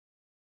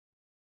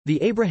The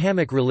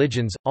Abrahamic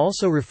religions,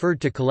 also referred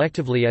to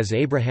collectively as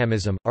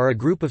Abrahamism, are a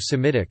group of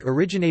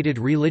Semitic-originated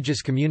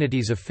religious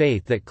communities of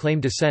faith that claim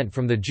descent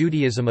from the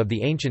Judaism of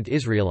the ancient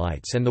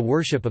Israelites and the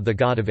worship of the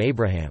God of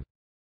Abraham.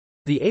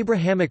 The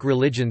Abrahamic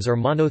religions are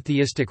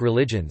monotheistic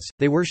religions,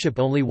 they worship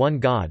only one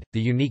God,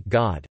 the unique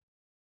God.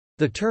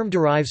 The term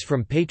derives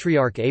from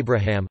Patriarch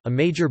Abraham, a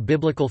major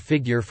biblical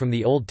figure from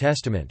the Old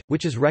Testament,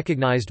 which is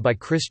recognized by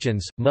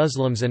Christians,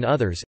 Muslims, and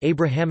others.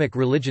 Abrahamic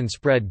religion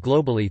spread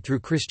globally through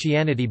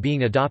Christianity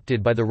being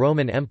adopted by the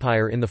Roman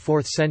Empire in the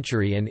 4th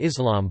century and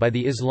Islam by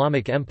the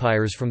Islamic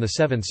empires from the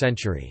 7th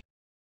century.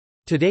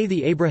 Today,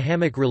 the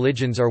Abrahamic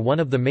religions are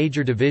one of the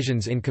major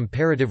divisions in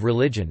comparative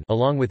religion,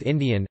 along with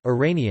Indian,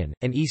 Iranian,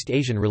 and East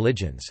Asian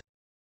religions.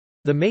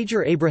 The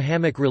major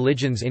Abrahamic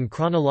religions in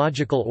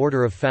chronological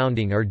order of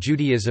founding are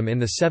Judaism in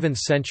the 7th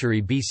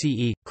century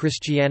BCE,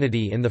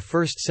 Christianity in the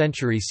 1st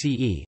century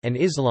CE, and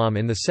Islam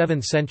in the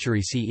 7th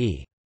century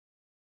CE.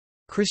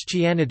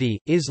 Christianity,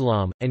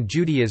 Islam, and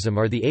Judaism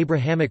are the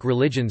Abrahamic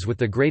religions with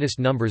the greatest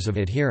numbers of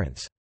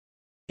adherents.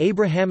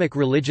 Abrahamic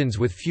religions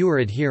with fewer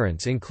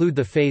adherents include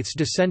the faiths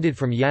descended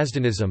from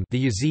Yazdanism,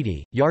 the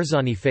Yazidi,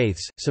 Yarzani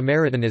faiths,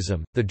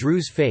 Samaritanism, the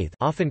Druze faith,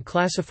 often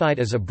classified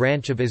as a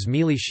branch of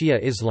Ismaili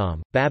Shia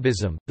Islam,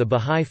 Babism, the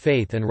Bahá'í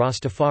faith, and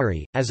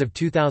Rastafari. As of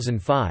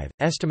 2005,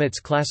 estimates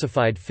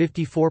classified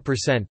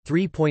 54%,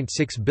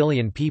 3.6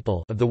 billion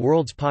people, of the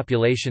world's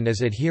population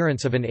as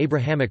adherents of an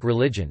Abrahamic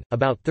religion,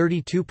 about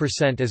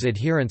 32% as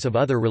adherents of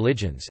other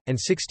religions, and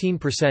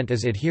 16%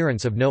 as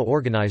adherents of no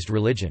organized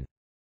religion.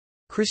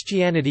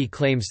 Christianity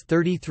claims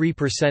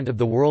 33% of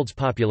the world's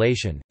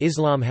population,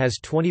 Islam has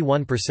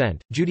 21%,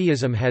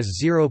 Judaism has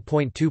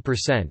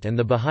 0.2%, and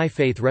the Bahá'í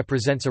faith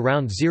represents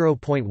around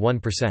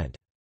 0.1%.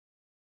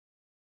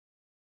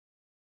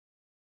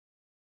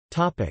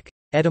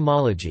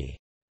 Etymology.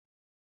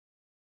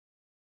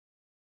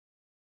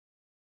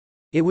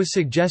 It was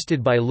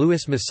suggested by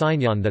Louis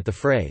Massignon that the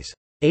phrase,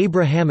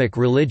 "Abrahamic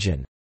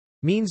religion,"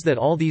 means that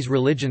all these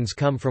religions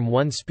come from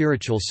one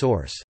spiritual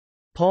source.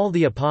 Paul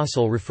the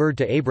Apostle referred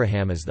to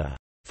Abraham as the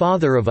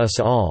father of us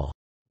all,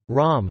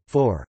 Ram,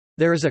 4.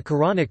 There is a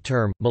Quranic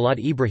term, Milad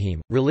Ibrahim,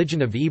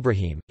 religion of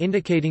Ibrahim,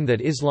 indicating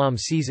that Islam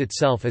sees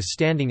itself as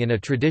standing in a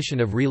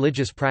tradition of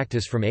religious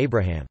practice from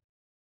Abraham.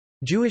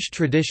 Jewish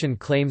tradition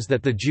claims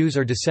that the Jews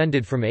are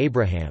descended from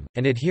Abraham,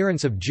 and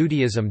adherents of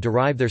Judaism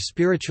derive their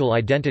spiritual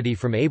identity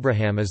from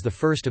Abraham as the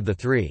first of the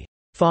three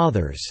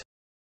fathers,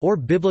 or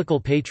biblical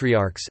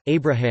patriarchs,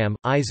 Abraham,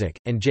 Isaac,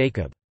 and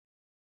Jacob.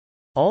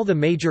 All the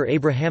major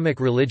Abrahamic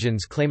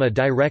religions claim a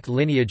direct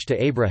lineage to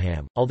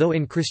Abraham, although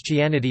in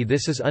Christianity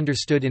this is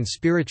understood in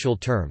spiritual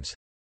terms.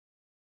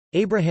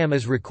 Abraham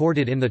is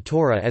recorded in the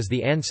Torah as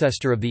the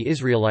ancestor of the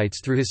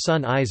Israelites through his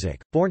son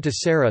Isaac, born to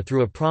Sarah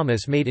through a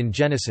promise made in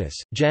Genesis,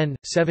 Gen.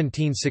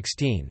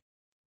 17:16.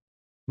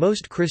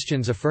 Most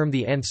Christians affirm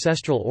the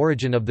ancestral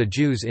origin of the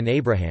Jews in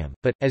Abraham,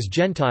 but, as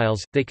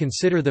Gentiles, they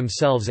consider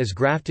themselves as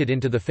grafted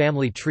into the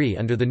family tree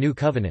under the New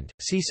Covenant.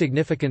 See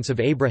Significance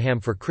of Abraham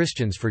for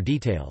Christians for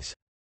details.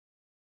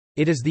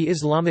 It is the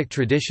Islamic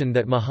tradition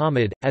that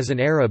Muhammad, as an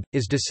Arab,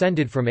 is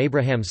descended from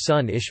Abraham's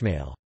son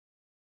Ishmael.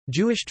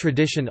 Jewish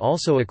tradition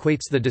also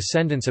equates the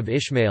descendants of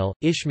Ishmael,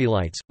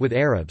 Ishmaelites, with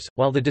Arabs,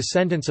 while the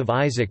descendants of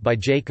Isaac by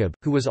Jacob,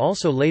 who was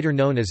also later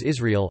known as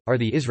Israel, are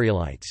the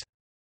Israelites.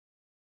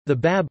 The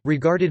Bab,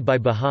 regarded by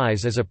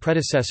Baha'is as a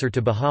predecessor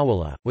to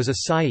Baha'u'llah, was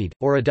a Sayyid,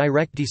 or a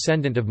direct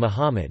descendant of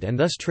Muhammad, and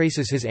thus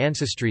traces his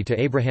ancestry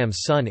to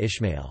Abraham's son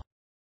Ishmael.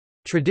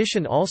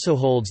 Tradition also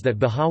holds that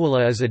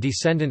Baha'u'llah is a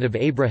descendant of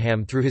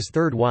Abraham through his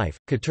third wife,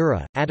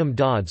 Keturah. Adam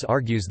Dodds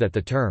argues that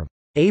the term,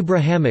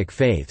 Abrahamic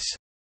faiths,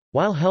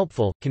 while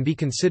helpful, can be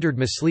considered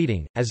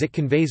misleading, as it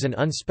conveys an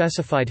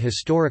unspecified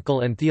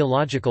historical and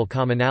theological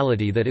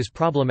commonality that is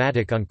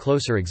problematic on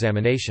closer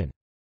examination.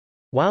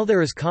 While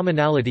there is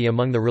commonality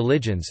among the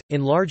religions,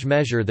 in large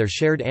measure their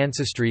shared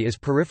ancestry is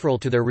peripheral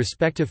to their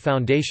respective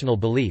foundational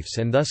beliefs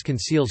and thus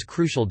conceals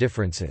crucial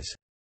differences.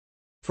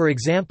 For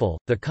example,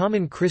 the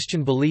common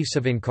Christian beliefs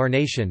of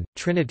incarnation,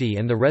 Trinity,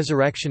 and the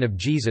resurrection of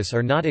Jesus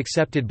are not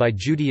accepted by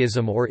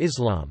Judaism or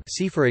Islam.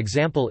 See for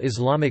example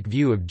Islamic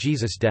view of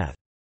Jesus' death.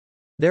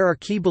 There are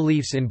key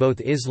beliefs in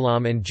both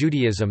Islam and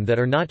Judaism that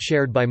are not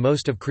shared by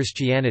most of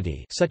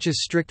Christianity, such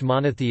as strict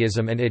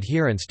monotheism and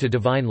adherence to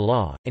divine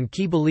law, and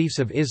key beliefs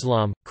of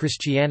Islam,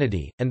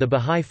 Christianity, and the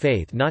Bahá'í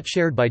faith not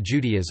shared by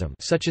Judaism,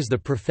 such as the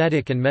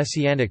prophetic and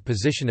messianic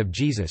position of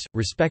Jesus,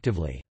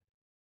 respectively.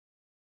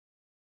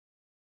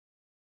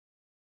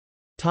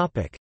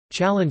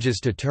 Challenges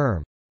to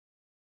term.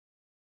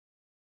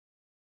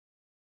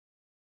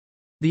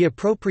 The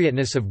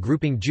appropriateness of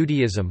grouping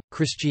Judaism,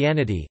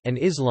 Christianity, and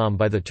Islam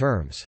by the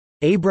terms,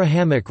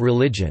 Abrahamic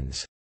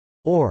religions,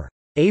 or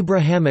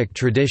Abrahamic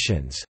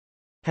traditions,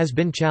 has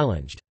been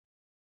challenged.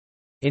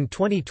 In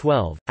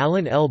 2012,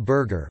 Alan L.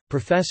 Berger,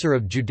 professor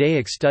of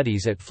Judaic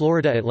Studies at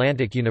Florida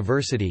Atlantic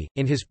University,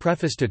 in his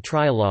preface to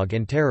Trialogue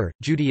and Terror,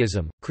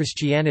 Judaism,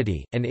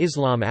 Christianity, and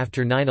Islam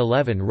after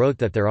 9/11 wrote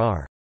that there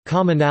are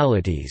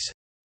commonalities,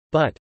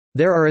 but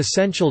there are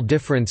essential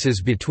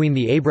differences between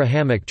the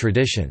Abrahamic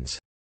traditions.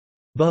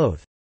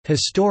 Both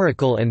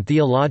historical and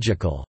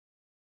theological.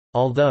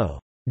 Although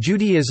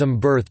Judaism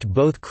birthed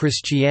both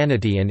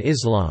Christianity and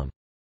Islam,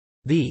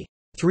 the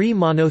three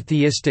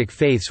monotheistic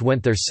faiths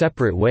went their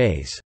separate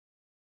ways.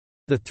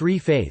 The three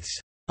faiths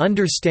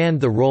understand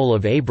the role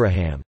of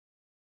Abraham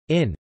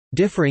in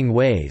differing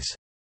ways,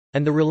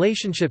 and the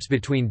relationships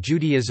between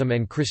Judaism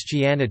and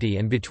Christianity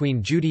and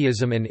between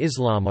Judaism and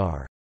Islam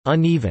are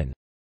uneven.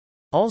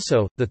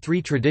 Also, the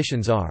three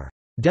traditions are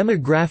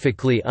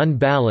demographically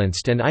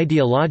unbalanced and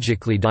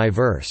ideologically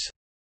diverse.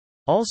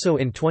 Also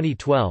in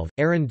 2012,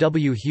 Aaron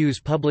W. Hughes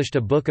published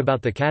a book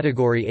about the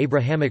category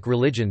Abrahamic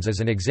religions as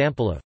an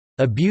example of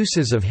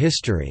abuses of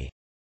history.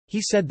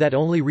 He said that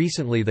only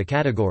recently the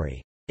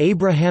category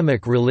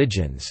Abrahamic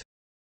religions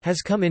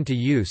has come into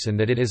use and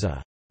that it is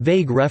a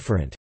vague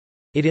referent.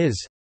 It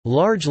is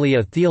largely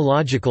a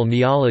theological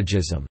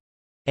neologism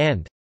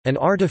and an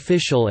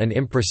artificial and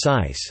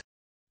imprecise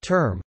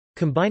term.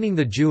 Combining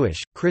the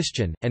Jewish,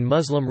 Christian, and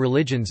Muslim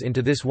religions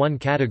into this one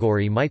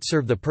category might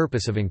serve the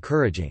purpose of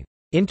encouraging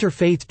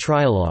interfaith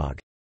trialogue,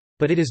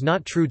 but it is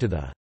not true to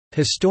the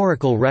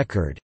historical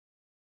record.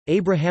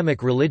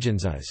 Abrahamic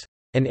religions is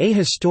an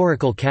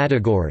ahistorical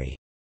category.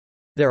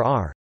 There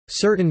are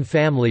certain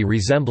family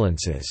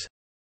resemblances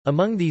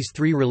among these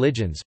three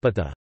religions, but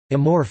the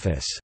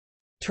amorphous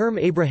term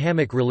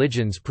Abrahamic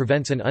religions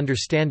prevents an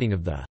understanding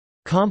of the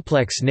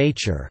complex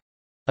nature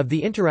of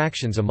the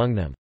interactions among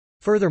them.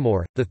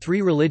 Furthermore, the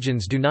three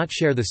religions do not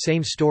share the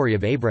same story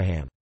of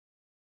Abraham.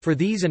 For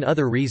these and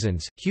other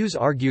reasons, Hughes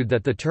argued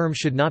that the term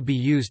should not be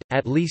used,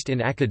 at least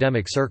in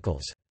academic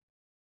circles.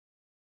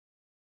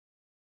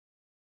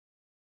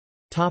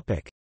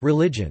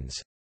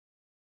 Religions.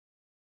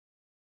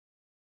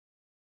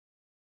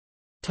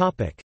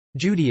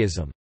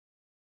 Judaism.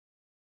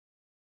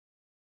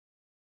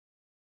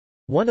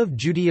 One of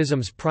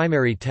Judaism's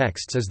primary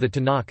texts is the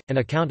Tanakh, an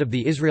account of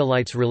the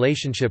Israelites'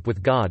 relationship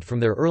with God from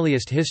their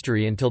earliest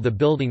history until the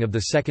building of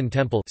the Second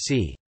Temple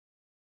c.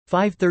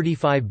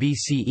 535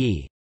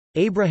 BCE.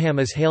 Abraham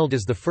is hailed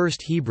as the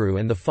first Hebrew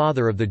and the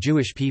father of the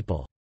Jewish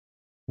people.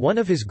 One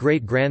of his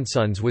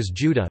great-grandsons was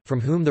Judah,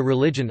 from whom the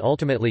religion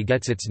ultimately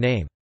gets its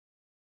name.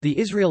 The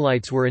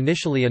Israelites were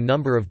initially a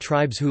number of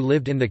tribes who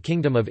lived in the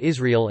Kingdom of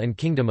Israel and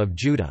Kingdom of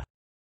Judah.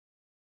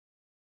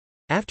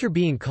 After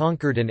being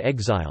conquered and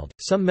exiled,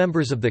 some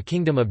members of the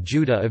Kingdom of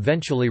Judah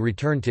eventually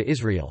returned to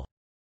Israel.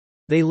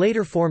 They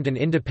later formed an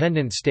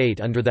independent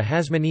state under the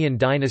Hasmonean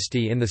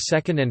dynasty in the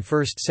 2nd and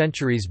 1st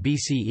centuries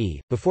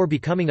BCE, before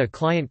becoming a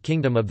client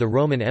kingdom of the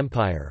Roman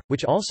Empire,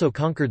 which also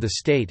conquered the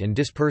state and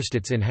dispersed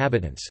its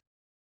inhabitants.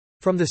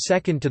 From the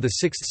 2nd to the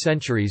 6th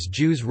centuries,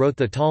 Jews wrote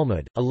the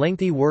Talmud, a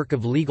lengthy work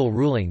of legal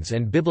rulings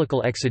and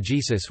biblical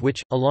exegesis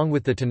which, along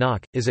with the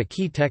Tanakh, is a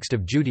key text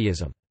of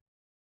Judaism.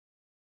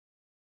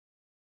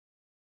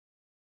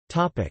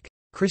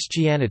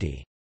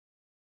 Christianity.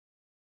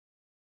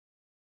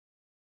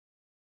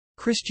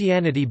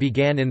 Christianity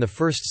began in the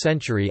 1st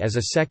century as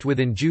a sect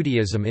within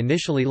Judaism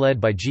initially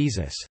led by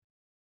Jesus.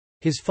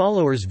 His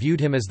followers viewed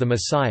him as the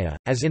Messiah,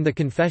 as in the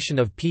Confession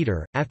of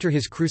Peter. After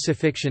his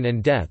crucifixion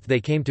and death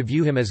they came to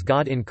view him as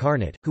God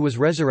incarnate, who was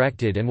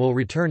resurrected and will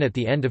return at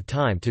the end of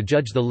time to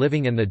judge the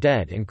living and the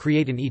dead and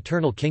create an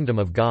eternal kingdom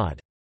of God.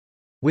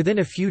 Within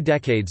a few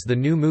decades the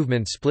new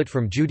movement split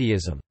from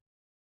Judaism.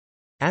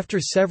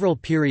 After several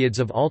periods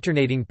of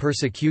alternating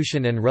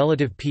persecution and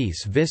relative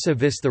peace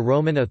vis-a-vis the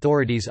Roman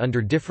authorities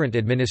under different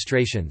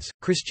administrations,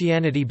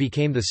 Christianity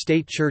became the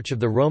state church of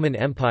the Roman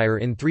Empire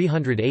in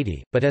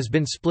 380, but has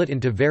been split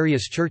into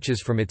various churches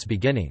from its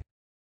beginning.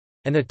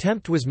 An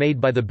attempt was made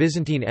by the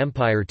Byzantine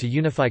Empire to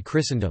unify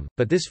Christendom,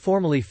 but this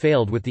formally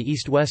failed with the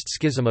East-West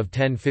Schism of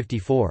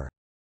 1054.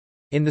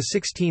 In the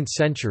 16th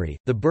century,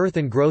 the birth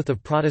and growth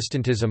of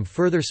Protestantism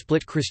further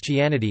split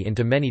Christianity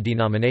into many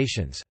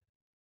denominations.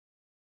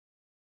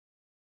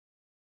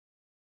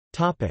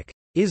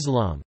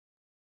 Islam.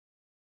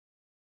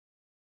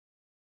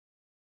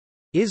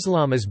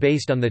 Islam is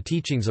based on the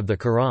teachings of the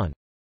Quran.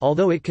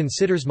 Although it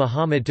considers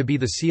Muhammad to be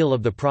the seal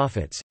of the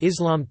prophets,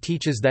 Islam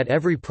teaches that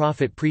every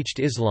prophet preached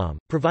Islam,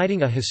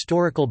 providing a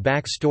historical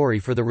back-story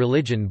for the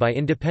religion by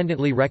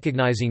independently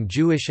recognizing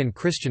Jewish and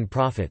Christian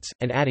prophets,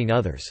 and adding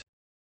others.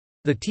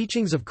 The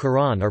teachings of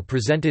Quran are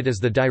presented as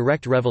the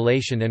direct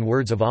revelation and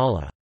words of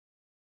Allah.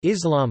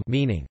 Islam,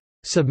 meaning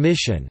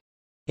submission,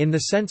 in the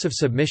sense of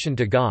submission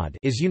to God,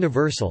 is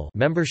universal.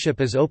 Membership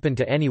is open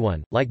to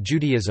anyone. Like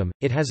Judaism,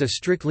 it has a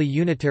strictly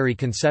unitary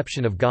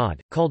conception of God,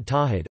 called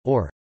tawhid,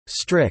 or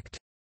strict,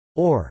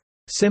 or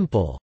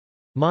simple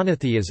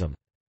monotheism.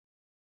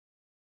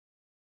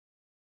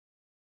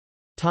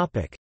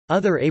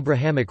 Other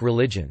Abrahamic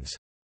religions.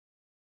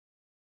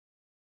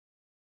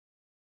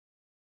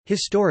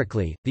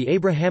 Historically, the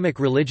Abrahamic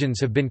religions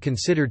have been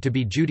considered to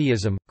be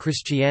Judaism,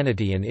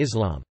 Christianity and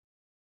Islam.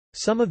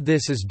 Some of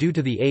this is due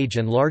to the age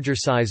and larger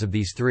size of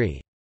these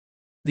three.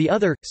 The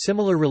other,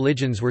 similar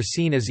religions were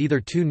seen as either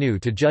too new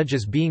to judge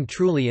as being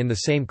truly in the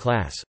same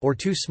class, or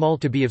too small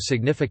to be of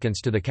significance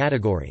to the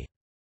category.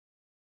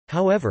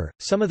 However,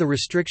 some of the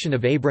restriction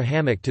of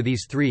Abrahamic to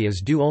these three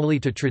is due only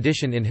to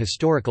tradition in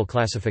historical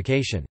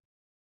classification.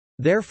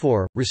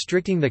 Therefore,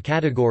 restricting the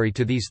category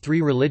to these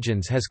three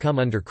religions has come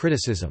under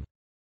criticism.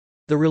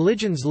 The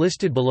religions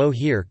listed below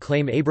here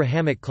claim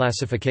Abrahamic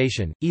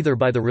classification, either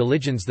by the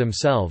religions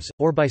themselves,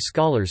 or by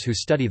scholars who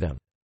study them.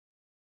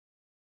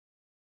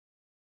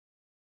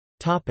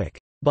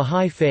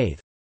 Bahá'í Faith.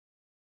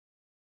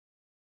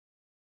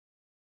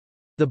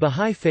 The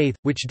Bahá'í Faith,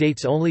 which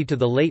dates only to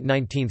the late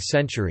 19th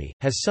century,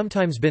 has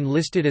sometimes been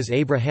listed as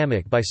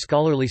Abrahamic by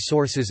scholarly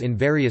sources in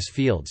various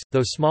fields.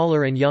 Though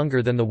smaller and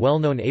younger than the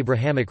well-known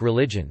Abrahamic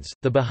religions,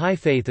 the Bahá'í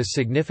Faith is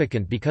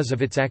significant because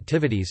of its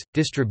activities,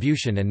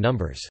 distribution and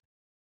numbers.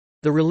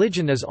 The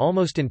religion is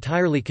almost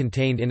entirely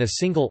contained in a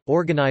single,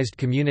 organized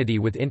community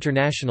with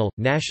international,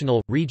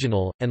 national,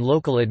 regional, and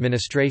local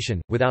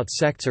administration, without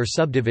sects or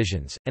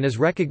subdivisions, and is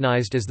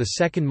recognized as the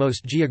second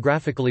most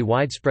geographically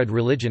widespread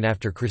religion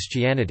after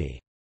Christianity.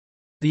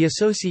 The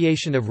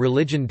Association of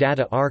Religion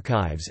Data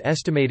Archives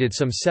estimated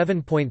some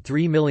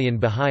 7.3 million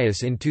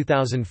Baha'is in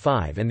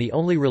 2005 and the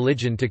only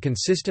religion to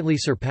consistently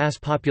surpass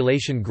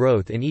population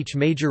growth in each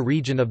major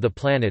region of the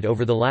planet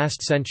over the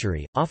last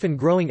century, often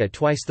growing at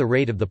twice the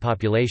rate of the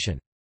population.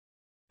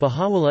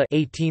 Baha'u'llah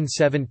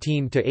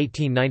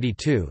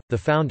 (1817–1892), the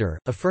founder,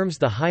 affirms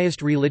the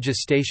highest religious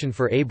station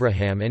for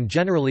Abraham and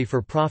generally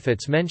for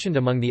prophets mentioned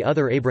among the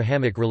other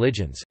Abrahamic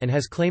religions, and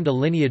has claimed a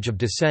lineage of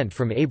descent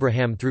from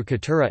Abraham through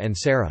Keturah and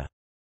Sarah.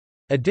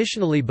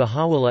 Additionally,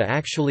 Baha'u'llah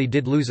actually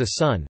did lose a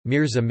son,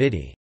 Mirza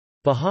Mihdi.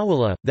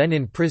 Baha'u'llah, then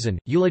in prison,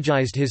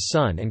 eulogized his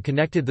son and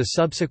connected the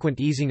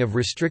subsequent easing of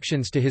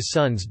restrictions to his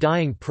son's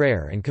dying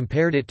prayer and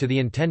compared it to the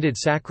intended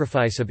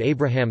sacrifice of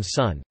Abraham's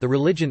son. The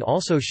religion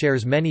also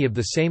shares many of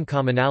the same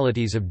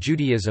commonalities of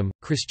Judaism,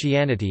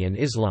 Christianity, and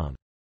Islam.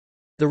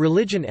 The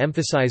religion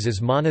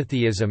emphasizes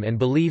monotheism and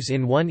believes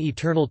in one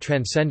eternal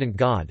transcendent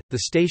God. The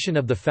station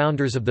of the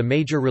founders of the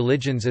major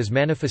religions as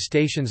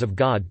manifestations of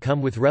God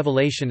come with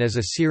revelation as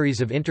a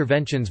series of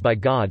interventions by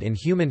God in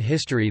human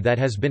history that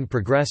has been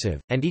progressive,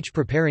 and each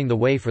preparing the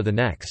way for the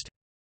next.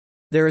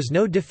 There is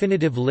no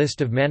definitive list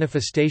of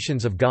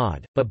manifestations of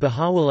God, but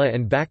Baha'u'llah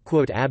and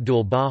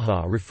Abdul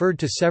Baha referred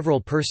to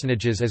several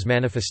personages as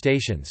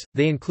manifestations.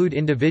 They include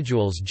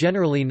individuals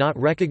generally not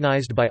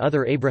recognized by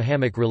other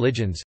Abrahamic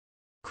religions,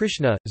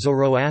 Krishna,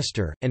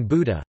 Zoroaster, and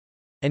Buddha,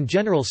 and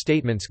general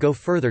statements go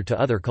further to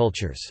other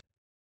cultures.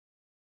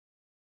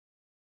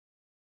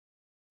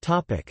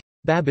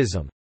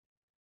 Babism.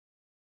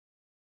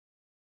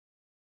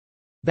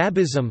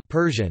 Babism,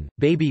 Persian,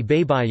 Babi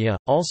Babiya,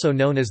 also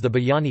known as the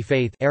Bayani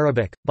faith,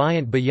 Arabic,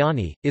 Bayant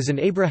Bayani, is an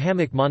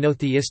Abrahamic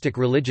monotheistic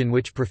religion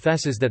which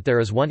professes that there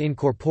is one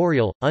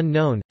incorporeal,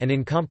 unknown, and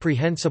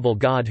incomprehensible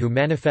God who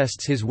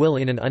manifests his will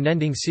in an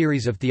unending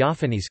series of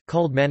theophanies,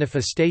 called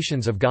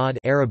manifestations of God,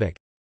 Arabic.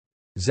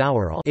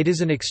 It is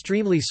an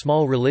extremely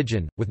small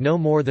religion, with no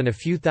more than a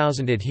few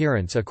thousand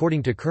adherents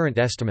according to current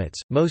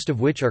estimates, most of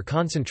which are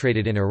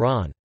concentrated in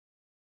Iran.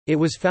 It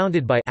was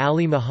founded by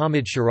Ali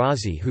Muhammad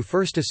Shirazi, who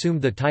first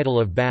assumed the title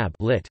of Bab,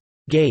 lit.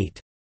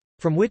 Gate,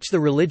 from which the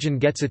religion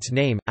gets its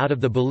name, out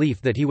of the belief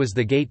that he was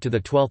the gate to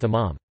the 12th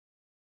Imam.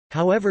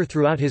 However,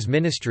 throughout his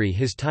ministry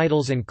his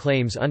titles and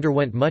claims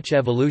underwent much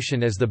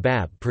evolution as the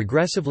Bab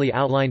progressively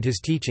outlined his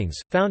teachings.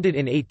 Founded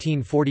in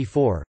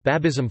 1844,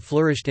 Babism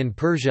flourished in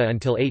Persia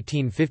until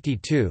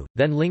 1852,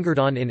 then lingered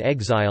on in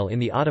exile in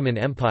the Ottoman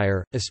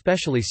Empire,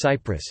 especially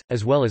Cyprus,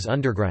 as well as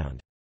underground.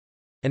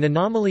 An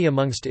anomaly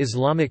amongst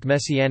Islamic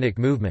messianic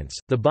movements,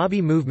 the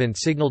Babi movement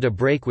signaled a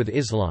break with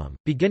Islam,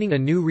 beginning a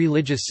new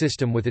religious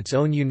system with its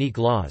own unique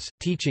laws,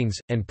 teachings,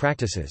 and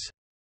practices.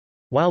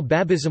 While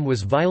Babism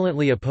was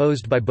violently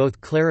opposed by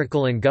both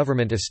clerical and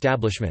government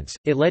establishments,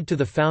 it led to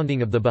the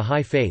founding of the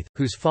Bahá'í Faith,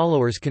 whose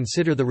followers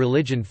consider the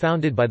religion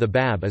founded by the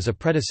Bab as a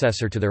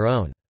predecessor to their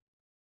own.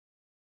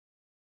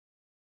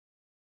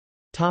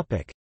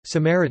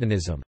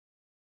 Samaritanism.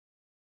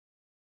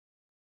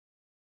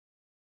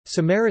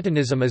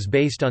 Samaritanism is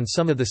based on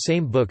some of the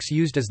same books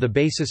used as the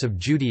basis of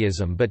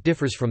Judaism but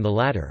differs from the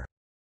latter.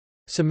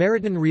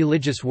 Samaritan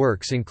religious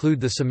works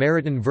include the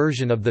Samaritan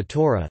version of the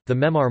Torah, the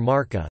Memar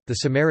Marka, the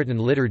Samaritan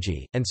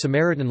liturgy, and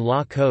Samaritan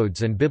law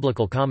codes and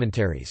biblical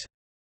commentaries.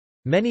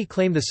 Many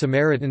claim the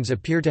Samaritans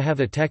appear to have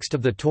a text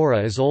of the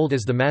Torah as old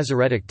as the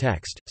Masoretic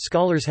text.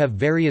 Scholars have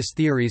various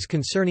theories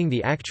concerning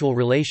the actual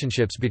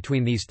relationships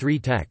between these three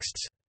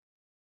texts.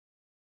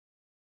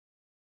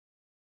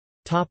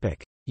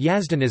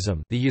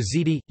 Yazdanism, the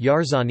Yazidi,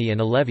 Yarzani and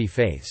Alevi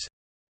faiths.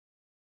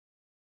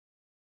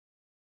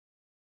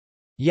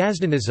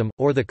 Yazdanism,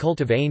 or the cult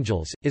of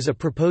angels, is a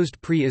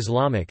proposed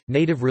pre-Islamic,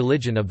 native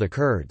religion of the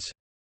Kurds.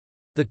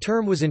 The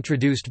term was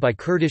introduced by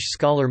Kurdish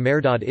scholar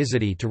Mehrdad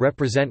Izzati to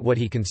represent what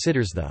he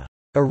considers the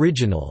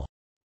original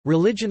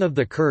religion of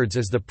the Kurds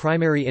as the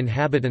primary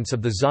inhabitants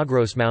of the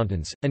Zagros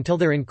Mountains, until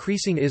their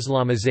increasing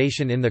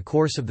Islamization in the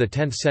course of the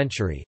 10th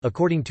century.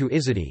 According to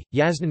Izzati,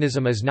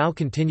 Yazdanism is now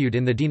continued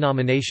in the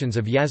denominations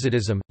of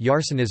Yazidism,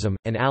 Yarsanism,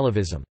 and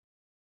Alevism.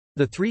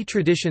 The three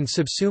traditions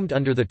subsumed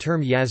under the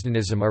term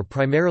Yazdanism are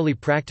primarily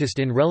practiced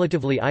in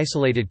relatively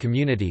isolated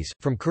communities,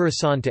 from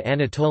Khorasan to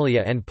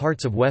Anatolia and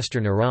parts of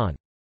western Iran.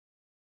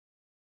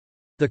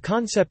 The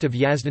concept of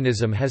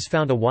Yazdanism has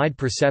found a wide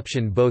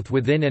perception both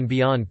within and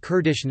beyond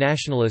Kurdish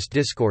nationalist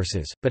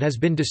discourses, but has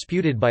been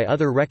disputed by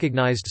other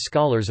recognized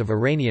scholars of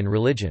Iranian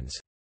religions.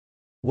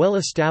 Well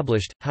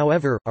established,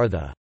 however, are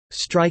the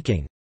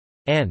striking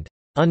and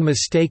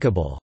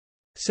unmistakable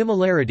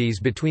similarities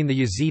between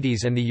the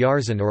Yazidis and the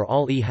Yarzan or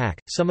al-e-Haq,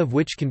 some of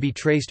which can be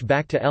traced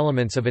back to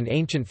elements of an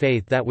ancient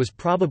faith that was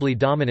probably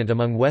dominant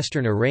among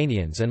Western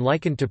Iranians and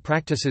likened to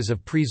practices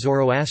of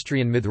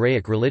pre-Zoroastrian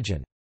Mithraic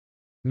religion.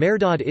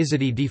 Mehrdad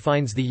Izzadi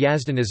defines the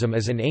Yazdanism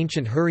as an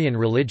ancient Hurrian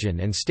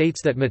religion and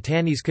states that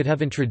Matanis could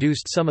have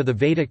introduced some of the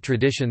Vedic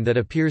tradition that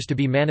appears to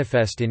be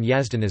manifest in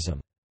Yazdanism.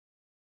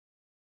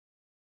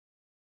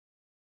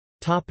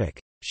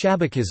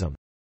 Shabakism.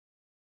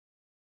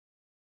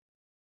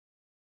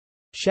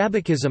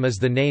 Shabakism is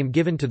the name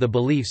given to the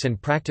beliefs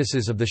and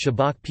practices of the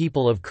Shabak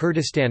people of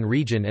Kurdistan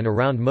region and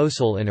around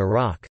Mosul in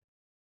Iraq.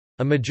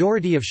 A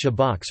majority of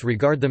Shabaks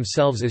regard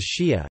themselves as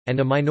Shia, and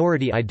a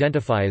minority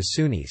identify as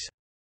Sunnis.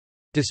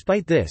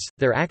 Despite this,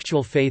 their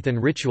actual faith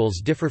and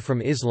rituals differ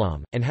from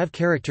Islam, and have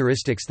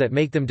characteristics that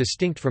make them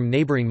distinct from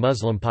neighboring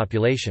Muslim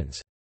populations.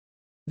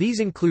 These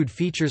include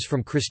features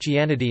from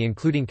Christianity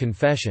including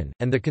confession,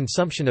 and the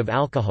consumption of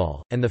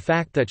alcohol, and the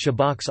fact that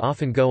Shabaks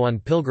often go on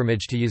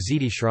pilgrimage to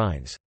Yazidi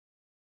shrines.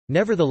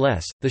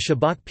 Nevertheless, the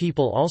Shabak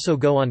people also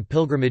go on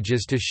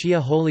pilgrimages to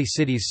Shia holy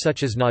cities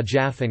such as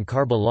Najaf and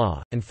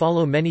Karbala, and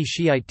follow many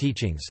Shiite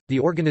teachings. The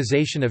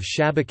organization of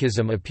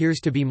Shabakism appears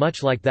to be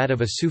much like that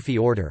of a Sufi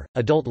order.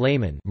 Adult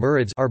laymen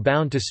are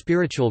bound to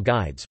spiritual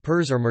guides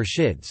pirs or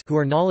murshids who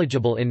are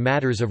knowledgeable in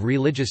matters of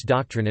religious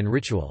doctrine and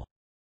ritual.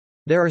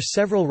 There are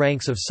several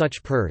ranks of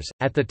such pirs.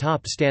 At the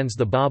top stands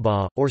the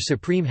Baba, or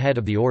supreme head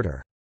of the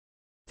order.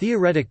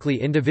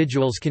 Theoretically,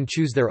 individuals can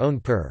choose their own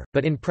pir,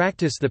 but in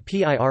practice the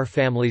PIR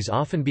families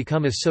often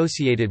become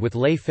associated with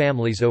lay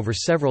families over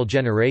several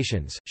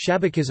generations.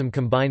 Shabakism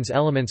combines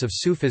elements of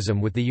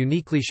Sufism with the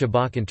uniquely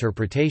Shabak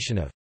interpretation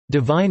of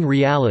divine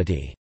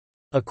reality.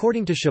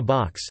 According to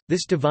Shabaks,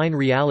 this divine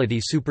reality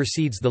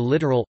supersedes the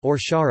literal, or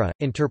shara,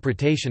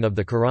 interpretation of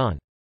the Quran.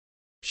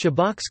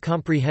 Shabaks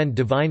comprehend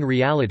divine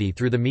reality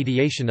through the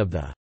mediation of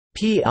the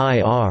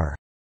PIR,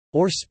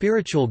 or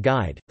spiritual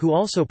guide, who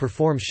also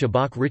performs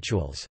Shabak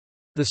rituals.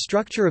 The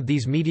structure of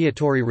these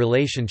mediatory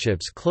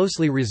relationships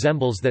closely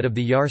resembles that of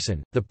the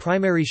Yarsan. The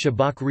primary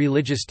Shabak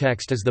religious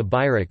text is the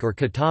Bayrak or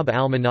Kitab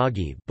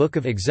al-Managib, Book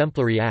of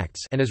Exemplary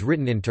Acts, and is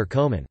written in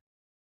Turkoman.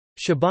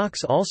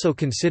 Shabaks also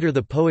consider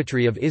the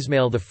poetry of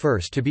Ismail I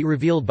to be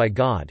revealed by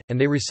God, and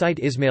they recite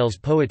Ismail's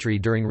poetry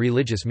during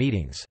religious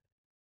meetings.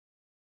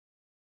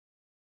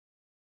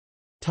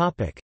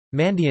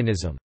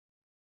 Mandaeanism.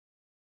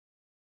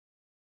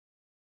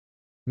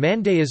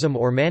 Mandaeism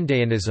or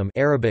Mandaeanism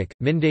Arabic,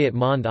 Mindayat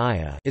Mand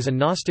Aya, is a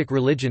Gnostic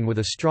religion with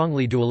a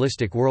strongly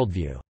dualistic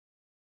worldview.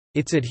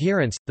 Its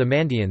adherents, the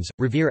Mandaeans,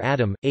 revere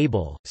Adam,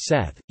 Abel,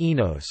 Seth,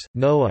 Enos,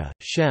 Noah,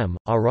 Shem,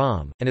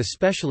 Aram, and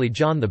especially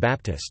John the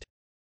Baptist.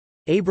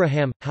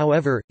 Abraham,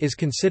 however, is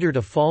considered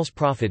a false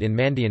prophet in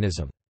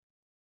Mandaeanism.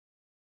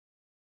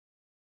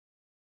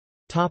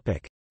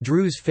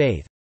 Druze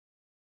faith.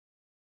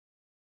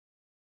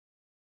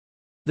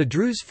 The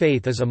Druze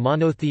faith is a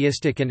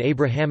monotheistic and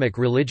Abrahamic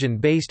religion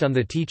based on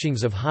the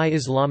teachings of high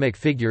Islamic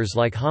figures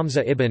like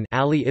Hamza ibn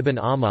Ali ibn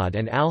Ahmad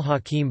and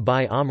al-Hakim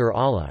bi Amr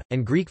Allah,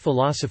 and Greek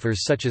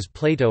philosophers such as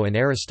Plato and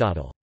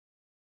Aristotle.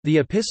 The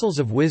Epistles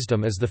of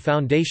Wisdom is the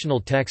foundational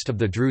text of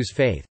the Druze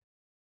faith.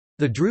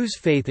 The Druze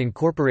faith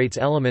incorporates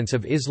elements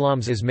of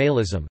Islam's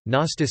Ismailism,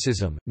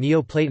 Gnosticism,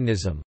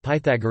 Neoplatonism,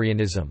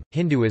 Pythagoreanism,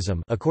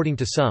 Hinduism according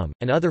to some,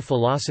 and other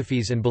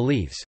philosophies and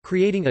beliefs,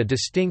 creating a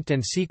distinct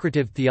and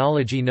secretive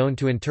theology known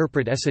to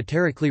interpret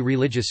esoterically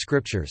religious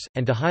scriptures,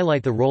 and to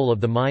highlight the role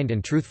of the mind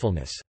and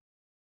truthfulness.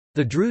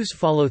 The Druze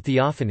follow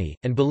theophany,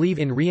 and believe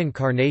in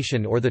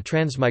reincarnation or the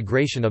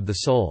transmigration of the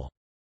soul.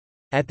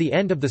 At the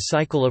end of the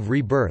cycle of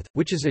rebirth,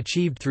 which is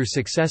achieved through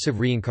successive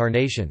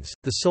reincarnations,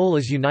 the soul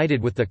is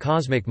united with the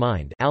cosmic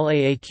mind.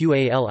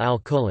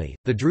 The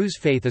Druze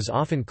faith is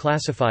often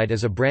classified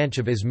as a branch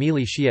of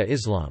Ismaili Shia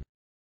Islam.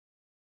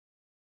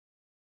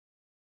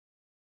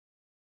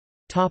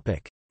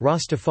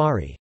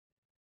 Rastafari.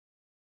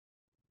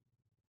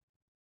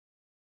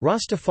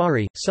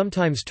 Rastafari,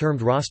 sometimes termed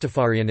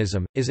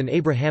Rastafarianism, is an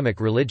Abrahamic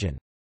religion.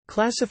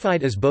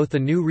 Classified as both a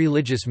new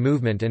religious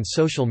movement and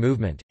social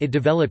movement, it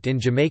developed in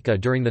Jamaica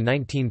during the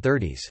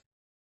 1930s.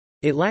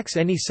 It lacks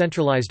any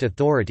centralized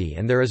authority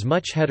and there is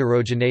much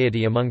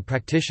heterogeneity among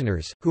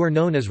practitioners, who are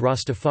known as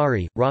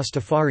Rastafari,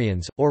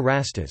 Rastafarians, or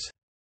Rastas.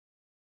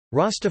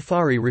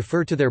 Rastafari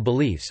refer to their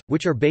beliefs,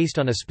 which are based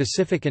on a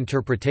specific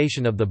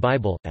interpretation of the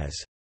Bible, as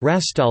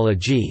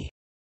Rastology.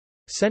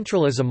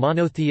 Central is a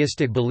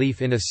monotheistic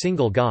belief in a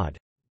single God,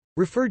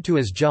 referred to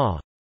as Jah,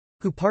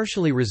 who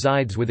partially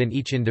resides within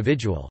each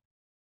individual.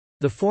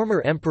 The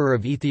former emperor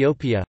of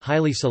Ethiopia,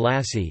 Haile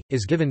Selassie,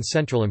 is given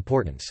central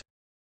importance.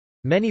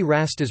 Many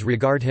Rastas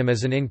regard him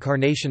as an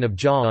incarnation of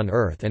Jah on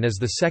earth and as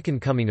the second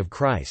coming of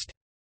Christ.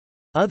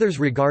 Others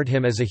regard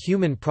him as a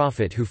human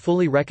prophet who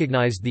fully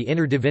recognized the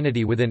inner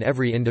divinity within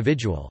every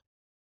individual.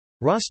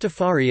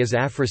 Rastafari is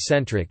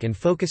Afrocentric and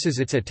focuses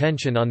its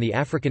attention on the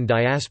African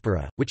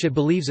diaspora, which it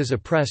believes is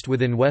oppressed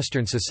within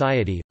Western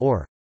society,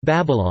 or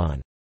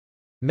Babylon.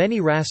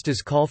 Many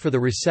Rastas call for the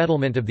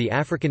resettlement of the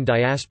African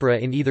diaspora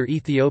in either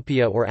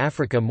Ethiopia or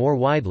Africa more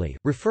widely,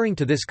 referring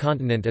to this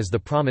continent as the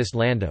Promised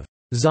Land of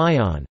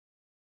Zion.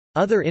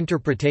 Other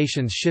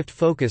interpretations shift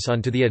focus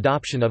onto the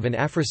adoption of an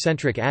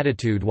Afrocentric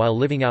attitude while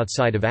living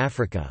outside of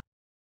Africa.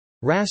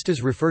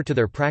 Rastas refer to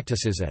their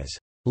practices as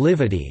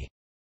livity.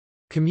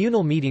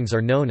 Communal meetings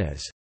are known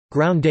as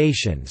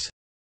groundations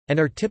and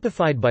are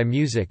typified by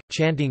music,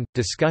 chanting,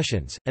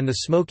 discussions, and the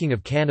smoking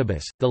of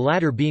cannabis, the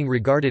latter being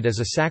regarded as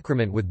a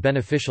sacrament with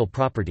beneficial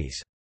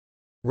properties.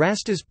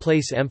 Rastas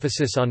place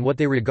emphasis on what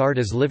they regard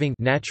as living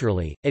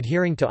naturally,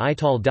 adhering to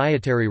Ital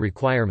dietary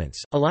requirements,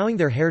 allowing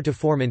their hair to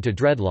form into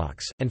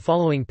dreadlocks, and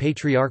following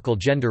patriarchal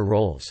gender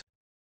roles.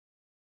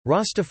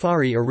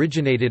 Rastafari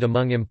originated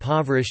among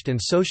impoverished and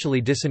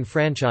socially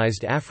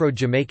disenfranchised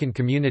Afro-Jamaican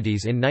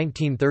communities in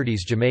 1930s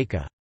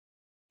Jamaica.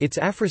 Its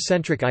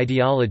Afrocentric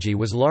ideology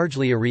was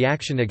largely a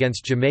reaction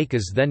against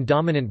Jamaica's then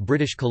dominant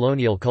British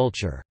colonial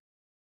culture.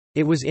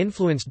 It was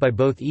influenced by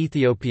both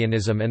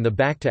Ethiopianism and the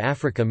Back to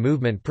Africa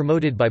movement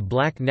promoted by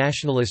black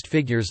nationalist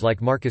figures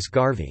like Marcus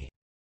Garvey.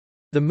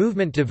 The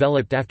movement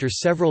developed after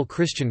several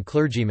Christian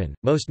clergymen,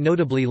 most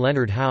notably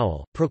Leonard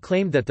Howell,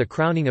 proclaimed that the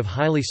crowning of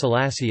Haile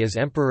Selassie as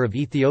Emperor of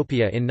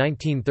Ethiopia in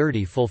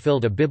 1930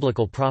 fulfilled a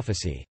biblical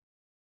prophecy.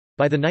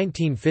 By the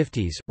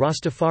 1950s,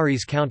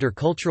 Rastafari's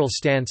counter-cultural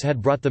stance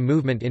had brought the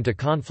movement into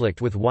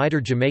conflict with wider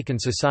Jamaican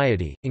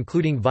society,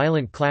 including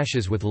violent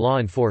clashes with law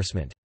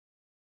enforcement.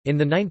 In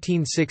the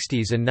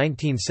 1960s and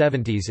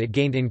 1970s it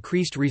gained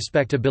increased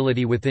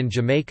respectability within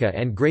Jamaica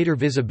and greater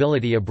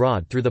visibility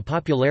abroad through the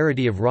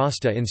popularity of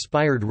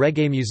Rasta-inspired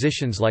reggae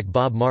musicians like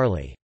Bob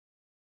Marley.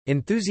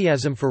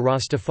 Enthusiasm for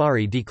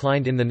Rastafari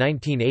declined in the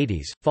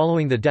 1980s,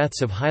 following the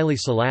deaths of Haile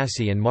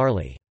Selassie and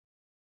Marley.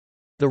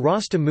 The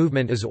Rasta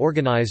movement is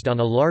organized on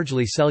a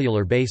largely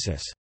cellular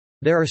basis.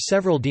 There are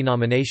several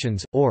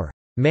denominations, or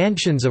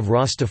mansions of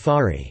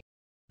Rastafari,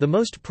 the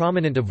most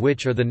prominent of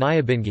which are the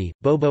Nyabingi,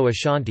 Bobo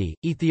Ashanti,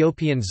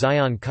 Ethiopian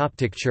Zion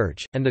Coptic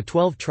Church, and the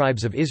 12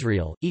 Tribes of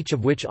Israel, each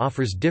of which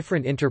offers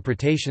different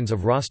interpretations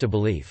of Rasta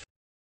belief.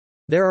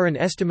 There are an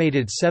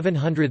estimated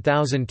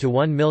 700,000 to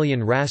 1 million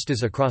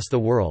Rastas across the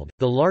world.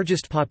 The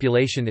largest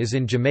population is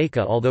in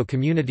Jamaica, although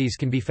communities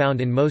can be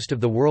found in most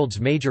of the world's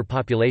major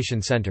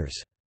population centers.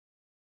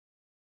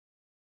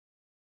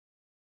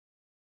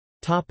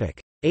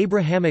 Topic: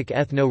 Abrahamic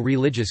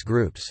ethno-religious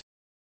groups.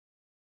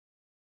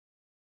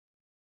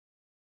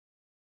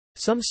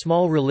 Some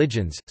small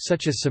religions,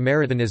 such as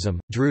Samaritanism,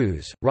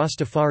 Druze,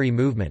 Rastafari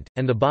movement,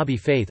 and the Babi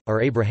faith,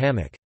 are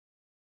Abrahamic.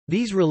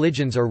 These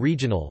religions are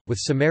regional, with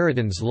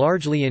Samaritans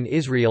largely in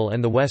Israel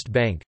and the West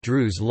Bank,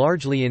 Druze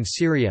largely in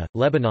Syria,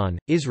 Lebanon,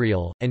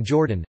 Israel, and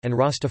Jordan, and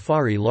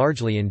Rastafari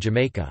largely in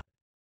Jamaica.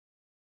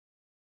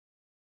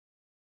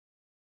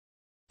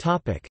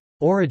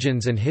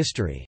 Origins and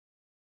history.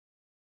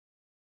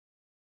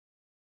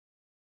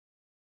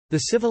 The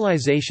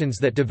civilizations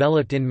that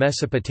developed in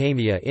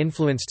Mesopotamia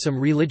influenced some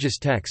religious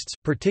texts,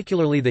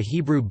 particularly the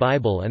Hebrew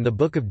Bible and the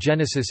Book of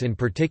Genesis in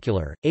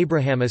particular.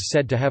 Abraham is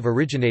said to have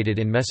originated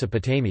in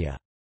Mesopotamia.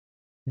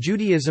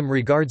 Judaism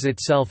regards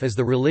itself as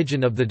the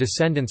religion of the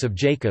descendants of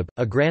Jacob,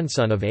 a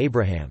grandson of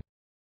Abraham.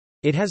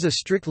 It has a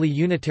strictly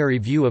unitary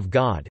view of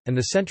God, and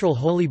the central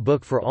holy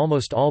book for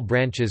almost all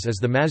branches is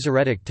the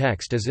Masoretic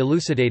text as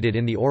elucidated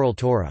in the Oral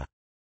Torah.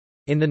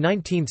 In the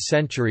 19th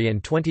century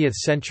and 20th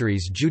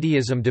centuries,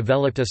 Judaism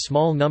developed a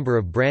small number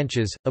of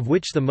branches, of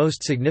which the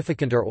most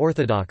significant are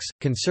Orthodox,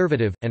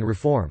 Conservative, and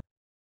Reform.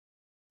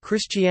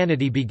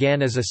 Christianity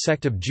began as a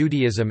sect of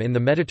Judaism in the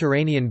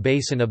Mediterranean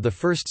basin of the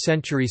 1st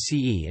century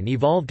CE and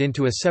evolved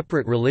into a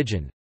separate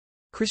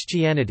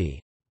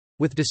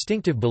religion—Christianity—with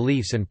distinctive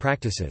beliefs and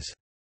practices.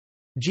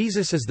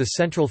 Jesus is the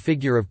central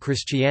figure of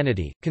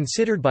Christianity,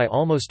 considered by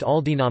almost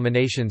all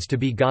denominations to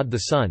be God the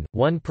Son,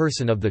 one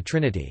person of the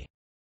Trinity.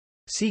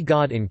 See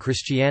God in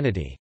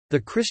Christianity.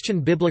 The Christian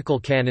biblical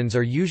canons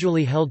are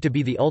usually held to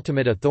be the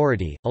ultimate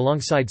authority,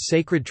 alongside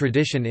sacred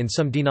tradition in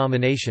some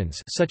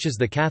denominations such as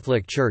the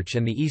Catholic Church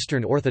and the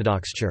Eastern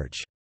Orthodox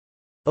Church.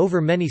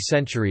 Over many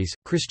centuries,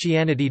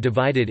 Christianity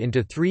divided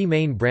into three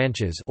main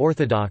branches: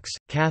 Orthodox,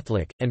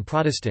 Catholic, and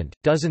Protestant,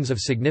 dozens of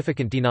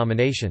significant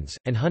denominations,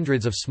 and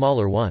hundreds of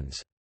smaller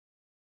ones.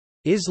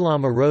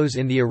 Islam arose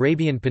in the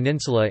Arabian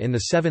Peninsula in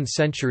the 7th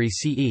century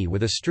CE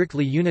with a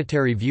strictly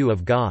unitary view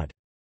of God.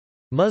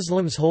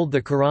 Muslims hold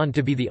the Quran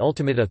to be the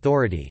ultimate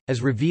authority,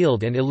 as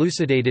revealed and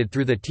elucidated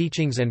through the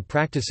teachings and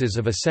practices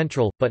of a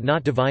central, but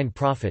not divine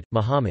prophet,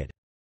 Muhammad.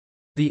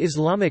 The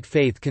Islamic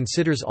faith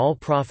considers all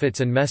prophets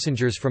and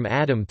messengers from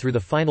Adam through the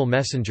final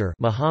messenger,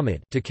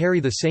 Muhammad, to carry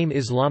the same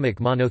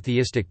Islamic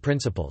monotheistic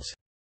principles.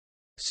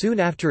 Soon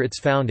after its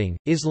founding,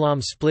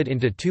 Islam split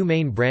into two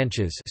main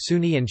branches,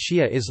 Sunni and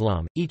Shia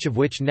Islam, each of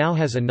which now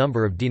has a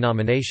number of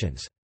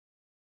denominations.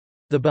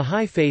 The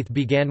Bahá'í Faith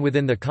began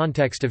within the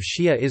context of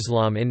Shia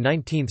Islam in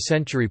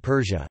 19th-century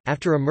Persia,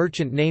 after a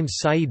merchant named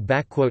Sayyid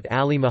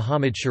Ali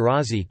Muhammad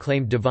Shirazi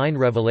claimed divine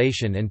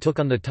revelation and took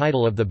on the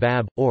title of the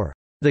Bab, or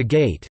the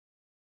Gate.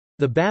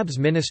 The Bab's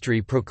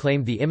ministry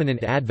proclaimed the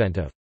imminent advent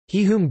of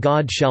He whom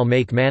God shall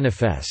make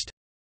manifest,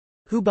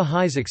 who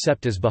Baha'is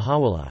accept as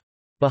Baha'u'llah.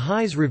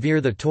 Baha'is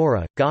revere the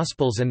Torah,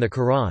 Gospels and the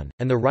Quran,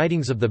 and the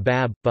writings of the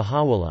Bab,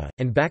 Baha'u'llah,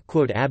 and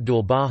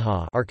Abdul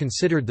Baha are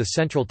considered the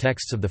central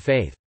texts of the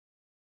faith.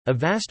 A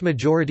vast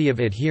majority of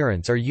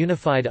adherents are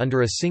unified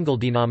under a single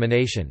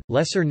denomination.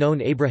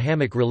 Lesser-known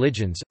Abrahamic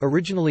religions,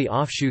 originally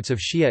offshoots of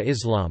Shia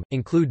Islam,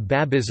 include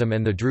Babism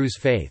and the Druze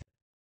faith.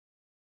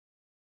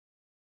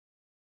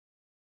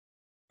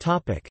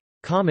 Topic: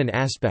 Common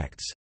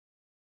aspects.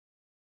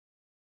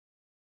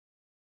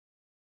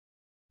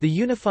 The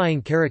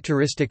unifying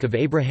characteristic of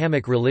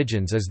Abrahamic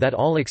religions is that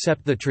all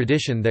accept the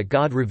tradition that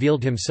God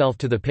revealed himself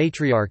to the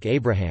patriarch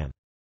Abraham.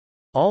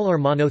 All are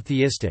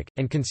monotheistic,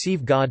 and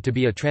conceive God to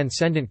be a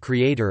transcendent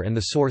creator and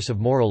the source of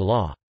moral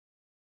law.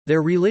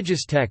 Their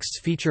religious texts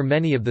feature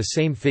many of the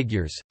same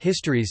figures,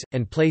 histories,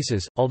 and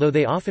places, although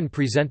they often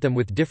present them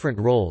with different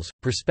roles,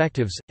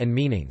 perspectives, and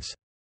meanings.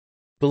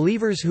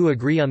 Believers who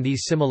agree on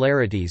these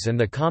similarities and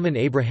the common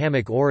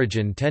Abrahamic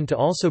origin tend to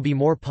also be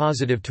more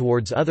positive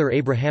towards other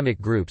Abrahamic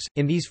groups.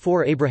 In these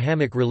four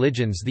Abrahamic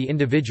religions, the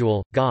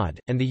individual, God,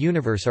 and the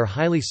universe are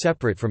highly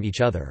separate from each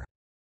other.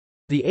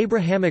 The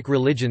Abrahamic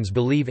religions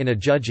believe in a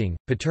judging,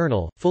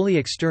 paternal, fully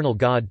external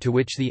God to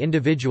which the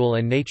individual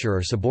and nature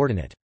are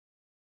subordinate.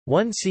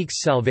 One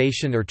seeks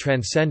salvation or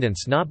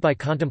transcendence not by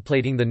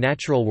contemplating the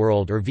natural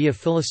world or via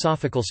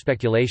philosophical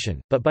speculation,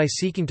 but by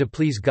seeking to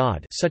please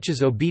God, such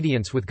as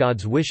obedience with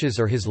God's wishes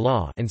or his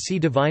law, and see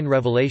divine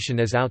revelation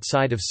as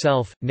outside of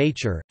self,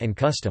 nature, and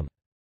custom.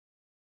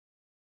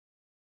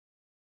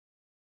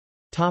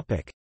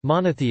 Topic: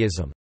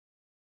 Monotheism.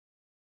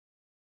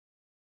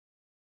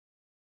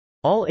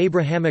 All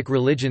Abrahamic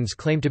religions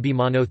claim to be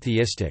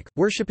monotheistic,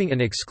 worshipping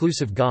an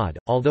exclusive God,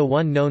 although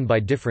one known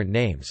by different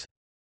names.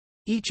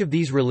 Each of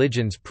these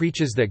religions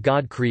preaches that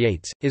God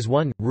creates, is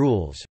one,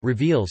 rules,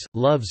 reveals,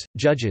 loves,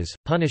 judges,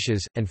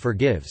 punishes, and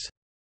forgives.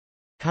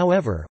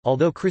 However,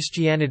 although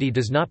Christianity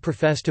does not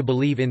profess to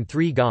believe in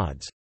three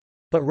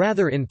gods—but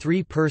rather in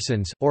three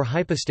persons, or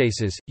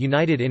hypostases,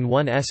 united in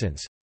one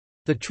essence,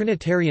 the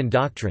Trinitarian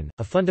doctrine,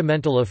 a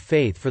fundamental of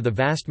faith for the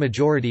vast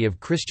majority of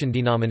Christian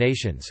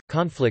denominations,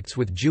 conflicts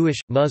with Jewish,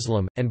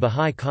 Muslim, and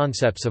Bahá'í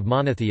concepts of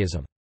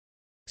monotheism.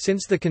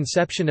 Since the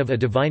conception of a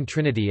divine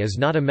trinity is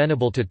not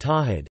amenable to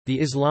Tawhid,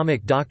 the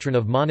Islamic doctrine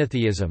of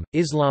monotheism,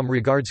 Islam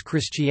regards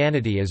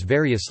Christianity as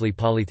variously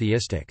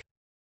polytheistic.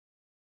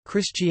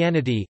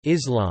 Christianity,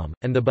 Islam,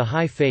 and the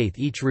Bahá'í Faith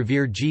each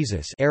revere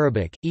Jesus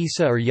Arabic,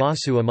 Isa or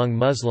Yasu among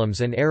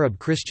Muslims and Arab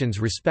Christians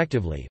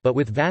respectively, but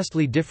with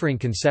vastly differing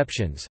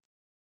conceptions.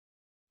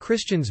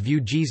 Christians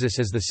view Jesus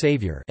as the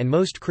Savior, and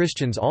most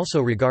Christians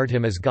also regard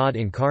him as God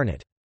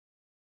incarnate.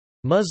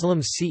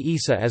 Muslims see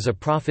Isa as a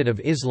prophet of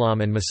Islam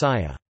and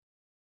Messiah.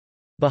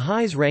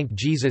 Baha'is rank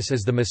Jesus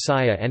as the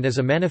Messiah and as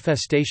a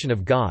manifestation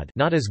of God,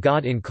 not as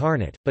God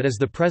incarnate, but as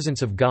the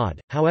presence of God.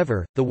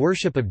 However, the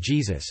worship of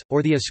Jesus,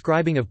 or the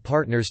ascribing of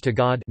partners to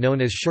God, known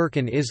as shirk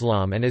in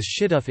Islam and as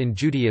shidduch in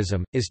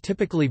Judaism, is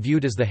typically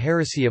viewed as the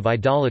heresy of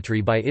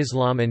idolatry by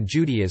Islam and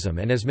Judaism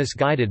and as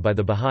misguided by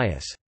the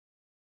Baha'is.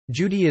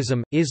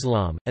 Judaism,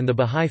 Islam, and the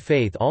Bahá'í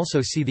Faith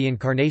also see the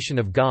incarnation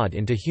of God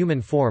into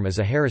human form as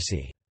a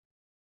heresy.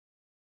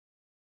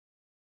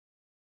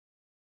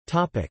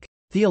 Topic: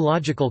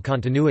 Theological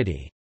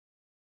continuity.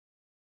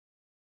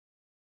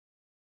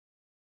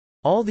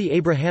 All the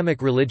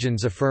Abrahamic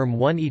religions affirm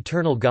one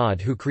eternal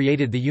God who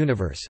created the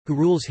universe, who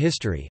rules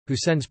history, who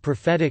sends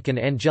prophetic and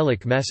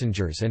angelic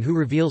messengers and who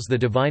reveals the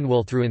divine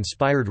will through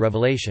inspired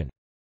revelation.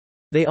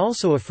 They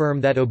also affirm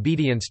that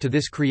obedience to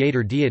this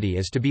creator deity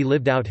is to be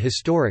lived out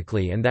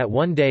historically and that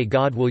one day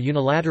God will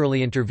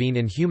unilaterally intervene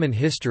in human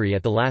history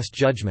at the Last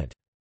Judgment.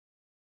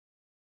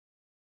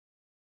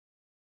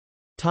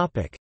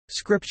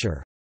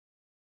 Scripture.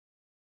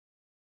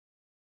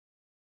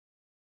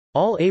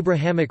 All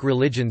Abrahamic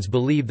religions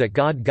believe that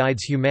God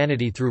guides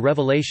humanity through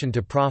revelation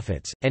to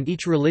prophets, and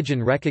each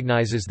religion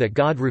recognizes that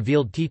God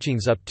revealed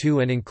teachings up to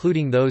and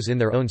including those in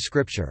their own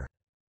scripture.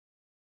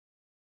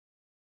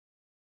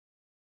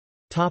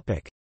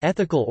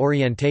 Ethical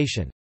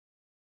orientation.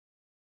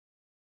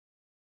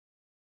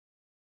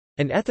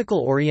 An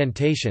ethical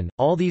orientation,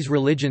 all these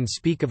religions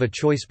speak of a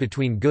choice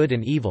between good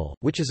and evil,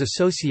 which is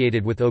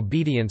associated with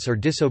obedience or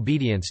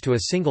disobedience to a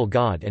single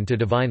God and to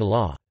divine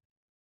law.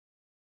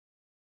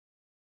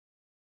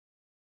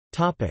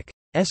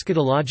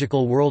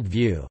 Eschatological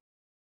worldview.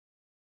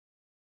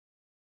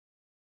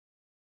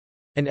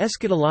 An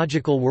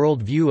eschatological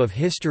worldview of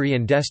history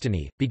and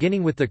destiny,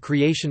 beginning with the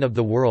creation of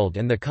the world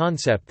and the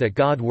concept that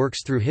God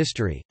works through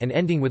history, and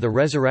ending with a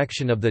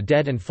resurrection of the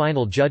dead and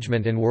final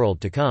judgment and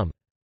world to come.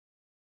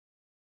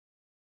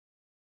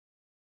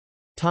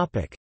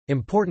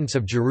 Importance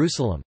of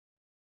Jerusalem.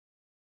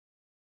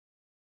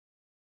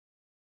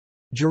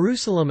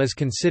 Jerusalem is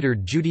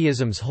considered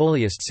Judaism's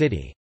holiest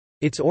city.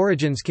 Its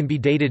origins can be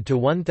dated to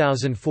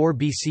 1004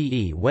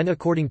 BCE when,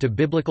 according to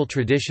biblical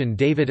tradition,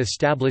 David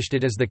established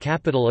it as the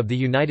capital of the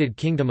United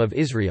Kingdom of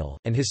Israel,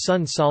 and his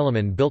son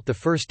Solomon built the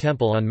first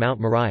temple on Mount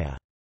Moriah.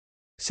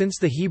 Since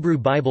the Hebrew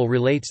Bible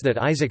relates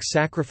that Isaac's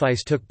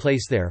sacrifice took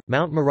place there,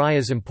 Mount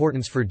Moriah's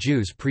importance for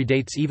Jews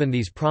predates even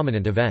these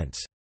prominent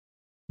events.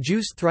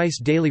 Jews thrice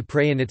daily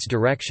pray in its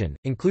direction,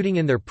 including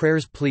in their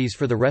prayers pleas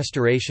for the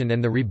restoration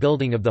and the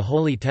rebuilding of the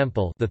Holy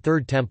Temple, the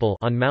Third Temple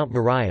on Mount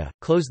Moriah,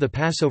 close the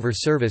Passover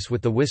service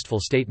with the wistful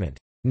statement,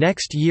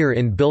 "Next year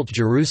in built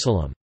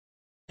Jerusalem,"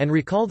 and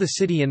recall the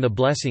city in the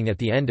blessing at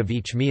the end of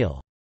each meal.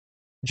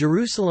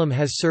 Jerusalem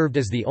has served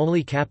as the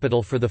only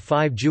capital for the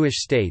 5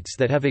 Jewish states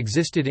that have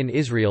existed in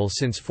Israel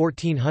since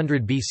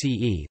 1400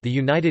 BCE: the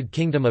United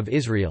Kingdom of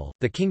Israel,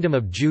 the Kingdom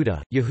of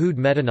Judah, Yehud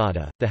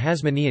Medinata, the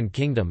Hasmonean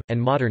Kingdom,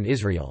 and modern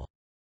Israel.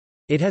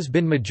 It has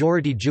been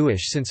majority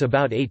Jewish since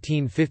about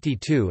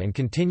 1852 and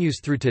continues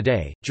through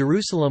today.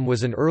 Jerusalem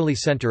was an early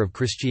center of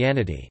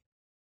Christianity.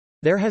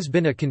 There has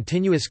been a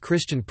continuous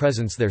Christian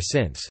presence there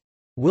since.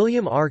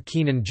 William R.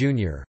 Keenan,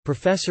 Jr.,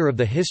 professor of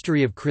the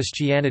history of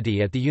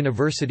Christianity at the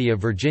University of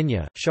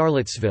Virginia,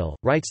 Charlottesville,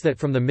 writes that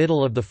from the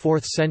middle of the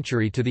 4th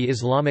century to the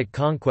Islamic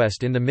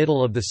conquest in the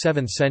middle of the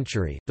 7th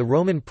century, the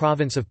Roman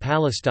province of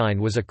Palestine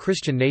was a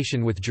Christian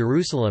nation with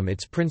Jerusalem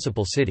its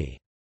principal city.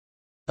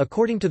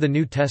 According to the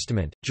New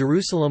Testament,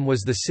 Jerusalem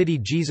was the city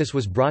Jesus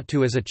was brought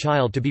to as a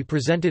child to be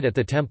presented at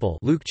the temple,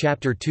 Luke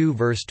chapter 2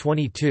 verse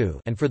 22,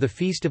 and for the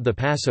feast of the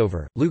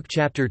Passover, Luke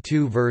chapter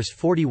 2 verse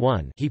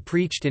 41. He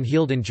preached and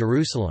healed in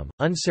Jerusalem,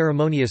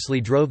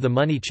 unceremoniously drove the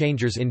money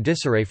changers in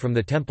disarray from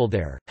the temple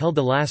there, held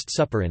the Last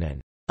Supper in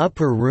an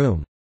upper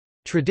room,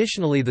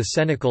 traditionally the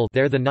cenacle,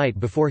 there the night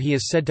before he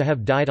is said to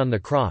have died on the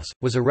cross,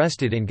 was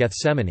arrested in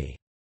Gethsemane.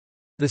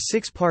 The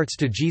 6 parts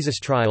to Jesus'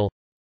 trial,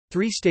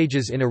 3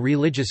 stages in a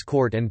religious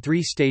court and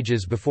 3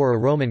 stages before a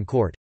Roman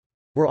court,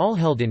 were all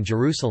held in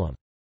Jerusalem.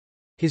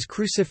 His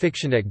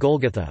crucifixion at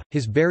Golgotha,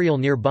 his burial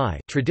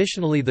nearby,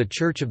 traditionally the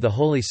Church of the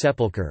Holy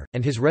Sepulchre,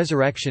 and his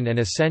resurrection and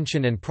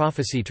ascension and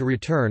prophecy to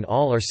return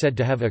all are said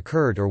to have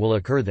occurred or will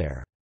occur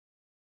there.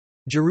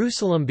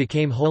 Jerusalem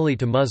became holy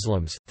to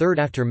Muslims, third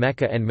after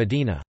Mecca and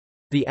Medina.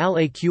 The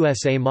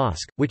Al-Aqsa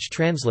Mosque, which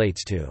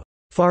translates to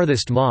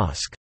farthest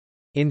mosque,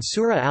 in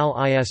Surah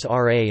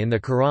Al-Isra in the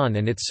Quran,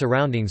 and its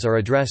surroundings are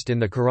addressed in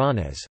the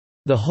Quran as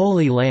the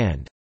Holy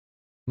Land.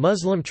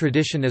 Muslim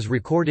tradition as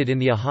recorded in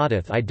the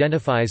Ahadith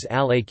identifies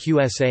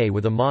Al-Aqsa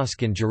with a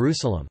mosque in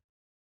Jerusalem.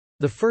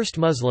 The first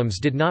Muslims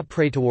did not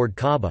pray toward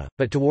Kaaba,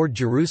 but toward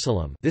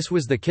Jerusalem. This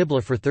was the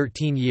Qibla for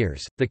 13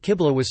 years. The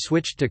Qibla was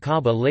switched to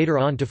Kaaba later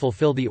on to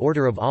fulfill the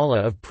order of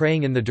Allah of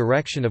praying in the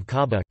direction of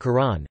Kaaba.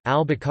 Quran,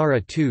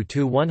 Al-Baqarah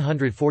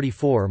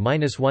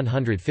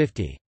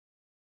 2-144-150.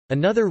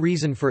 Another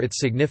reason for its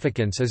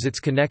significance is its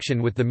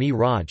connection with the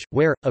Mi'raj,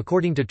 where,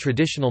 according to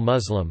traditional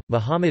Muslim,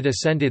 Muhammad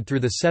ascended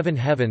through the 7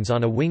 heavens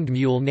on a winged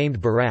mule named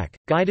Burak,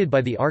 guided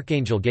by the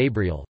Archangel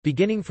Gabriel,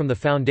 beginning from the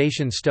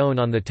foundation stone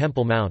on the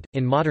Temple Mount,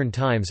 in modern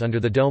times under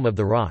the Dome of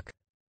the Rock.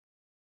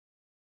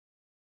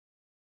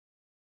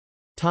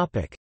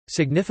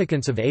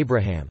 Significance of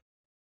Abraham.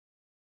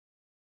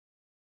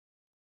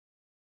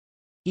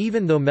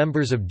 Even though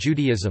members of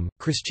Judaism,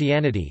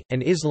 Christianity,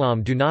 and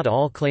Islam do not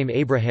all claim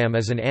Abraham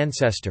as an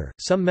ancestor,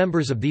 some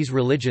members of these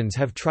religions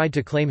have tried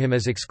to claim him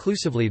as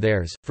exclusively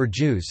theirs. For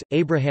Jews,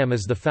 Abraham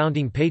is the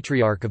founding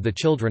patriarch of the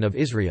children of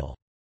Israel.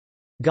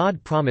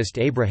 God promised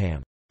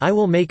Abraham, "I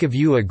will make of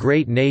you a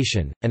great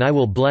nation, and I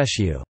will bless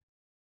you."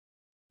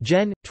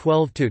 Gen.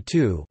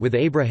 12:2. With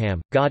Abraham,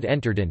 God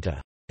entered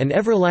into an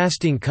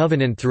everlasting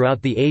covenant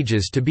throughout the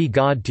ages to be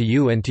God to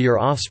you and to your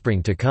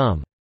offspring to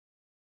come.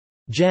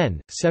 Gen.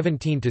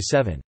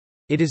 17:7.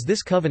 It is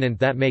this covenant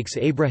that makes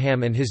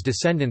Abraham and his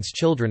descendants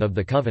children of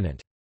the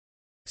covenant.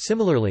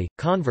 Similarly,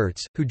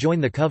 converts, who join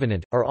the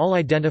covenant, are all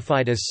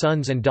identified as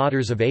sons and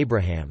daughters of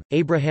Abraham.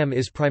 Abraham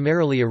is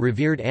primarily a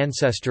revered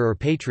ancestor or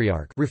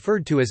patriarch,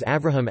 referred to as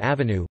Avraham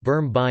Avinu,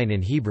 Berm Bine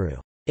in Hebrew,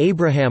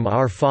 Abraham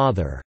our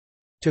father,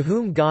 to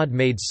whom God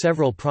made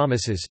several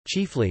promises,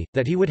 chiefly,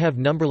 that he would have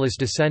numberless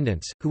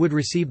descendants, who would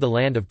receive the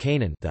land of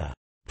Canaan, the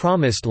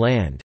promised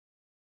land.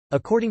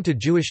 According to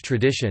Jewish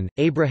tradition,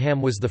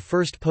 Abraham was the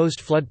first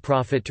post-flood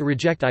prophet to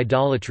reject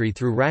idolatry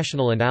through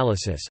rational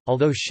analysis.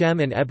 Although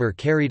Shem and Eber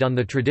carried on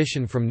the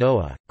tradition from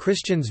Noah,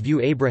 Christians view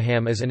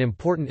Abraham as an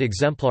important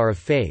exemplar of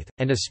faith,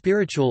 and a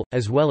spiritual,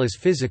 as well as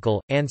physical,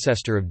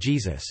 ancestor of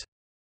Jesus.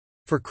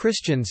 For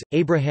Christians,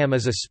 Abraham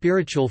is a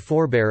spiritual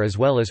forebear as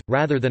well as,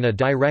 rather than a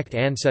direct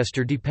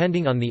ancestor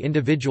depending on the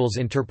individual's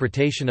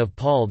interpretation of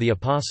Paul the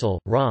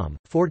Apostle, Rom.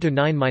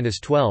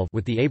 4-9-12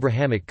 with the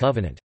Abrahamic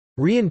covenant,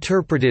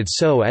 reinterpreted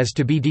so as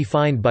to be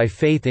defined by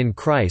faith in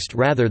Christ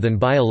rather than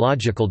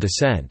biological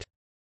descent,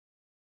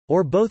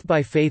 or both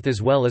by faith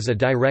as well as a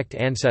direct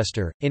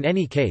ancestor. In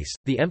any case,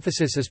 the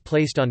emphasis is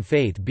placed on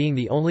faith being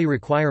the only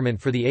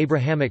requirement for the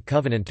Abrahamic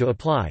covenant to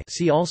apply.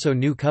 See also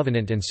New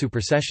Covenant and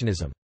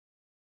supersessionism.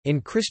 In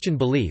Christian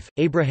belief,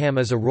 Abraham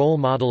is a role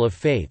model of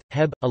faith,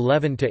 Heb.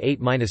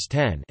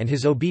 11-8-10, and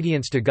his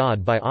obedience to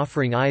God by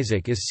offering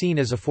Isaac is seen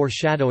as a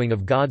foreshadowing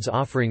of God's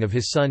offering of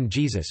his son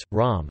Jesus,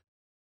 Rom.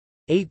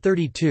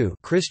 832.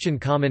 Christian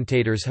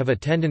commentators have a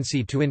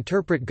tendency to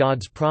interpret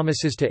God's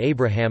promises to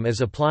Abraham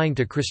as applying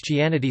to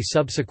Christianity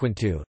subsequent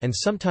to, and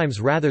sometimes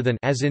rather than,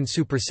 as in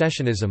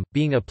supersessionism,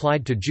 being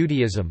applied to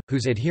Judaism,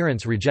 whose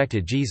adherents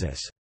rejected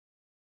Jesus.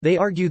 They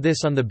argue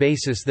this on the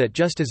basis that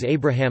just as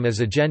Abraham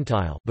as a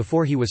Gentile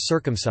before he was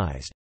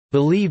circumcised,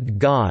 believed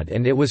God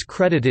and it was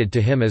credited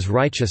to him as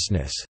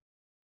righteousness.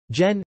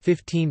 Gen.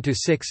 15-6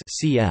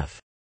 cf.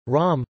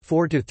 Rom.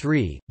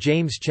 4-3,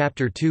 James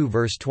chapter 2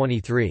 verse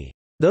 23.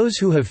 Those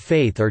who have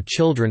faith are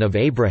children of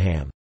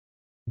Abraham.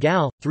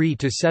 Gal.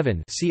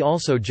 3-7 see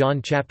also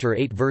John chapter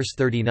 8 verse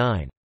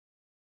 39.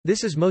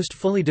 This is most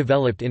fully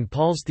developed in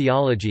Paul's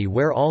theology,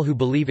 where all who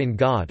believe in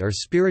God are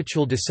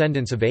spiritual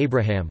descendants of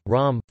Abraham.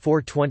 Rom.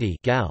 4:20,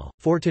 Gal.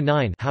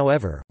 4-9.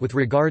 However, with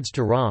regards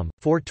to Rom.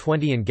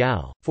 4:20 and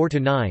Gal.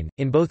 4-9,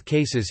 in both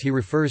cases he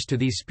refers to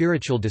these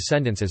spiritual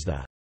descendants as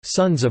the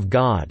sons of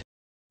God.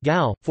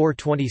 Gal.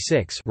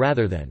 4:26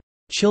 rather than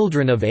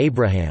children of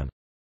Abraham.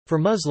 For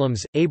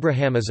Muslims,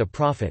 Abraham is a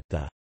prophet,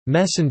 the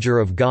messenger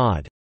of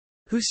God,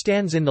 who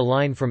stands in the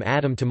line from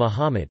Adam to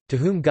Muhammad, to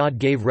whom God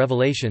gave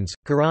revelations,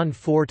 Quran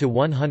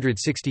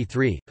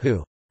 4-163,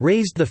 who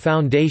raised the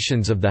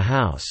foundations of the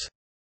house,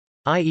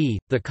 i.e.,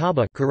 the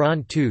Kaaba,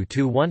 Quran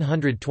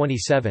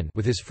 2-127,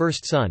 with his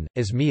first son,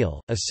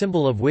 Ismail, a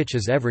symbol of which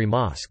is every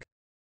mosque.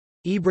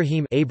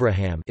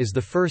 Abraham is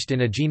the first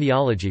in a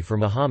genealogy for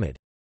Muhammad.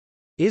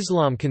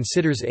 Islam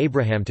considers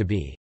Abraham to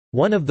be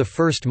one of the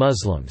first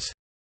Muslims.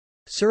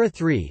 Surah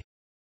 3,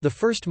 the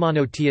first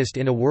monotheist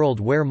in a world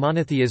where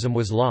monotheism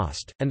was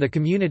lost, and the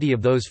community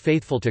of those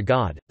faithful to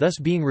God, thus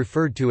being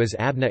referred to as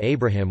Abna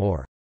Abraham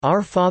or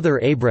our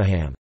father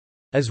Abraham,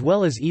 as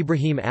well as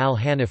Ibrahim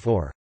al-Hanif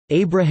or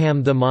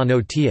Abraham the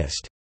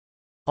monotheist.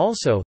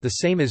 Also, the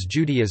same as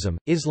Judaism,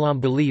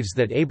 Islam believes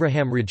that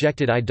Abraham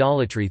rejected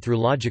idolatry through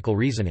logical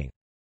reasoning.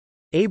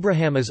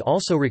 Abraham is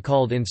also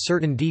recalled in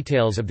certain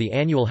details of the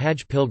annual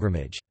Hajj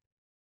pilgrimage.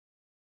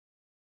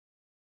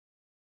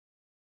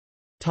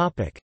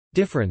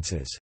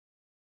 Differences.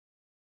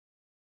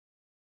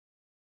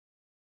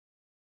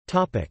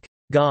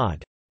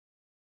 God.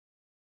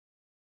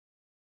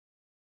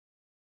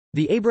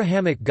 The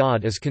Abrahamic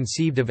God is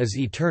conceived of as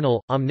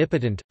eternal,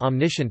 omnipotent,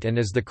 omniscient and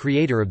as the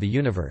creator of the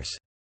universe.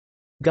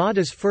 God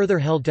is further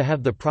held to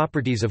have the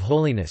properties of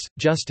holiness,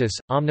 justice,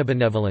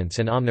 omnibenevolence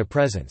and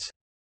omnipresence.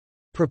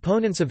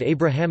 Proponents of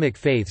Abrahamic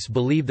faiths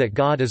believe that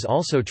God is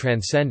also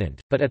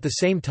transcendent, but at the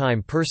same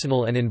time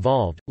personal and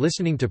involved,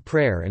 listening to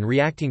prayer and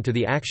reacting to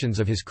the actions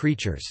of his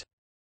creatures.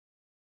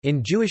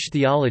 In Jewish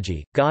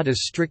theology, God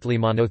is strictly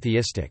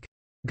monotheistic.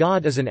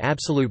 God is an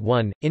absolute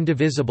one,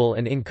 indivisible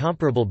and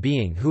incomparable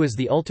being who is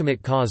the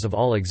ultimate cause of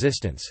all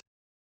existence.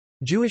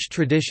 Jewish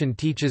tradition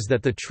teaches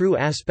that the true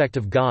aspect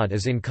of God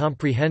is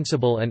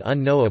incomprehensible and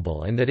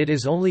unknowable, and that it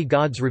is only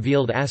God's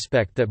revealed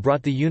aspect that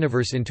brought the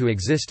universe into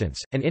existence,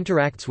 and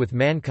interacts with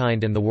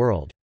mankind and the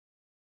world.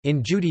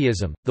 In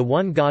Judaism, the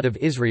one God of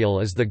Israel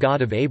is the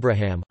God of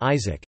Abraham,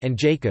 Isaac, and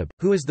Jacob,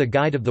 who is the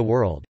guide of the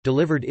world,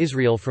 delivered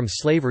Israel from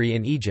slavery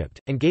in Egypt,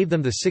 and gave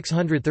them the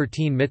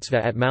 613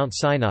 mitzvah at Mount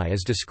Sinai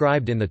as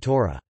described in the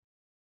Torah.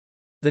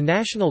 The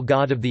national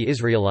God of the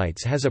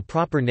Israelites has a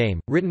proper name,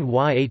 written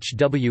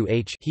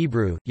Yhwh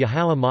Hebrew,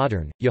 Yahweh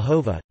modern,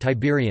 Yehovah,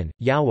 Tiberian,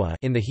 Yahweh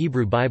in the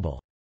Hebrew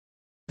Bible.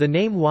 The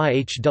name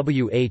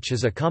Yhwh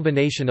is a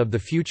combination of the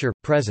future,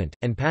 present,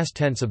 and past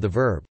tense of the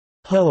verb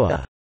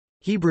hoa,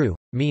 Hebrew,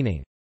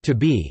 meaning to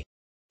be,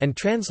 and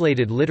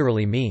translated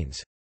literally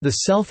means the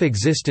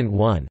self-existent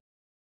one.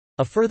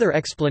 A further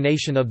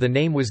explanation of the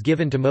name was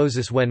given to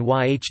Moses when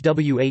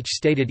Yhwh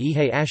stated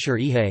Ihe Asher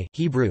Ihe,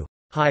 Hebrew,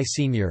 Hi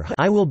Senior,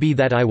 I will be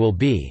that I will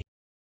be.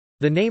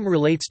 The name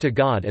relates to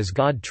God as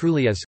God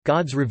truly is,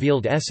 God's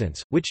revealed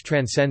essence, which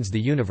transcends the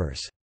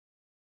universe.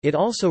 It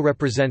also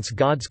represents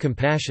God's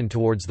compassion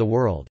towards the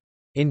world.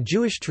 In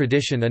Jewish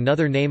tradition,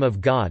 another name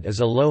of God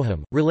is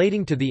Elohim,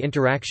 relating to the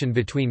interaction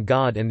between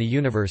God and the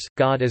universe.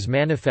 God is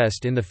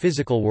manifest in the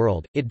physical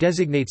world, it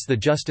designates the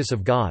justice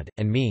of God,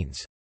 and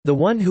means, the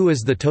one who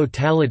is the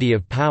totality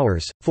of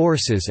powers,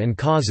 forces and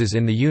causes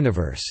in the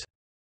universe.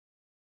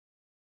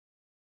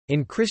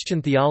 In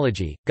Christian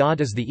theology,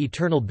 God is the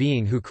eternal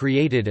being who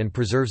created and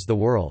preserves the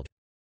world.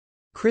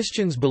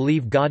 Christians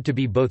believe God to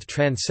be both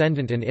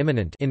transcendent and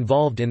immanent,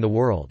 involved in the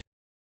world.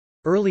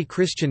 Early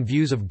Christian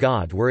views of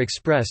God were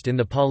expressed in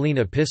the Pauline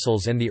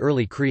epistles and the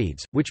early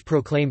creeds, which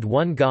proclaimed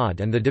one God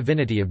and the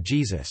divinity of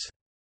Jesus.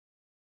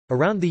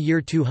 Around the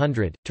year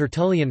 200,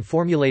 Tertullian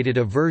formulated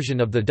a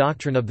version of the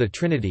doctrine of the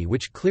Trinity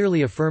which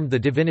clearly affirmed the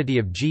divinity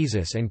of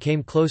Jesus and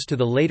came close to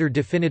the later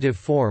definitive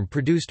form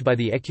produced by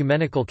the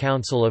Ecumenical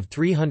Council of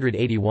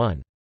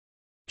 381.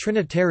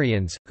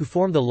 Trinitarians, who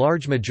form the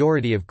large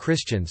majority of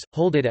Christians,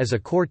 hold it as a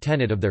core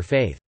tenet of their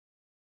faith.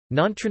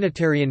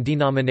 Non-Trinitarian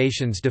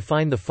denominations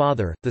define the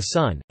Father, the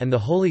Son, and the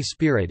Holy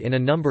Spirit in a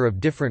number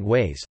of different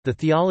ways. The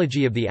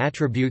theology of the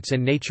attributes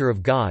and nature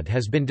of God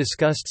has been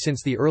discussed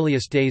since the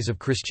earliest days of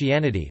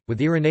Christianity,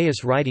 with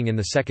Irenaeus writing in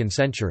the 2nd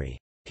century,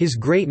 "His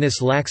greatness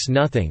lacks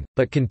nothing,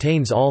 but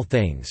contains all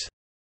things."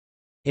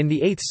 In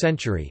the 8th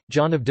century,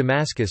 John of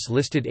Damascus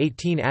listed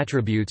 18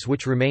 attributes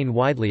which remain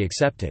widely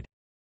accepted.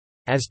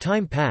 As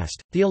time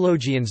passed,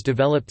 theologians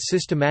developed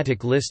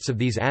systematic lists of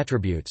these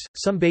attributes,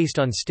 some based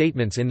on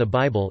statements in the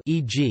Bible,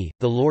 e.g.,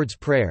 the Lord's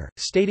Prayer,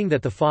 stating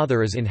that the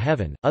Father is in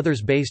heaven,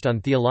 others based on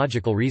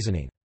theological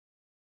reasoning.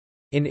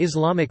 In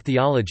Islamic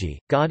theology,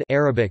 God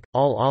Arabic,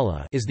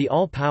 al-Allah is the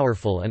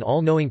all-powerful and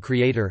all-knowing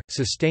creator,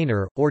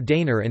 sustainer,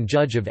 ordainer and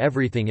judge of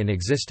everything in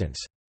existence.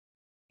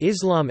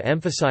 Islam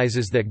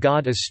emphasizes that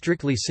God is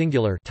strictly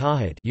singular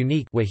tawhid,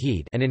 unique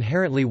wahid, and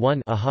inherently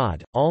one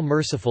ahad,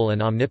 all-merciful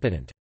and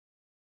omnipotent.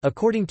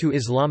 According to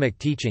Islamic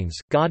teachings,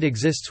 God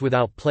exists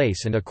without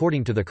place, and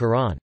according to the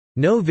Quran,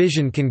 "No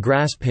vision can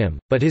grasp him,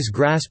 but his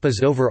grasp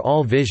is over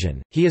all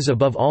vision, he is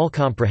above all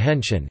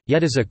comprehension,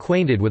 yet is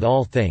acquainted with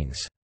all things."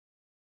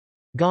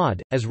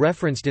 God, as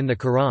referenced in the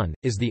Quran,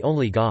 is the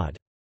only God.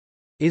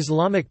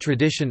 Islamic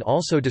tradition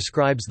also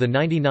describes the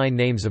 99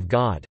 names of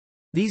God.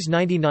 These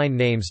 99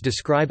 names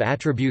describe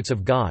attributes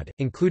of God,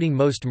 including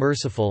most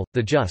merciful,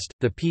 the just,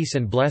 the peace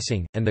and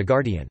blessing, and the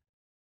guardian.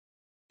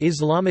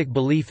 Islamic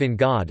belief in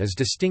God is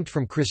distinct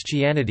from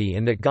Christianity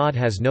in that God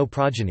has no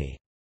progeny.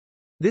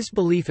 This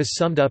belief is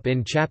summed up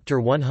in chapter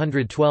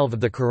 112 of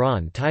the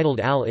Quran titled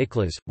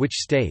Al-Ikhlas, which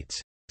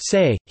states,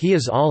 "Say, He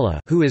is Allah,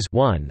 who is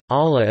one,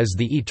 Allah is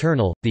the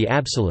Eternal, the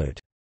Absolute.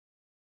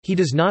 He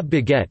does not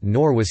beget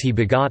nor was He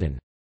begotten.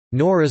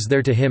 Nor is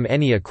there to Him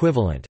any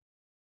equivalent."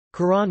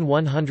 Quran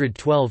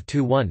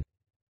 112:1.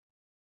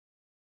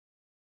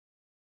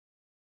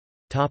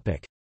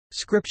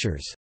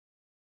 Scriptures.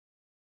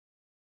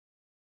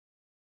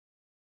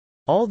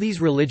 All these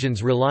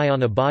religions rely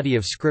on a body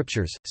of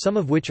scriptures, some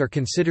of which are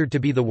considered to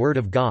be the Word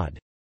of God,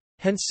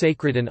 hence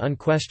sacred and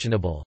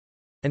unquestionable,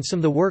 and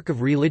some the work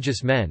of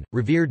religious men,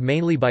 revered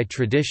mainly by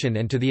tradition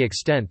and to the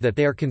extent that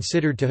they are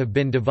considered to have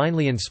been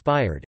divinely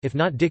inspired, if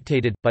not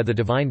dictated, by the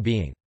divine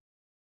being.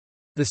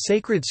 The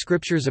sacred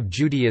scriptures of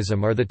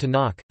Judaism are the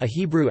Tanakh, a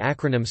Hebrew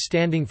acronym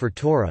standing for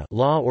Torah,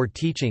 law or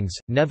teachings,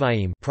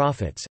 Nevi'im,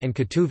 prophets, and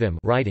Ketuvim,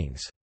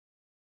 writings.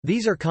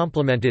 These are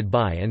complemented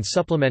by and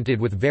supplemented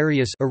with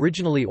various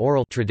originally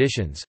oral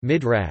traditions,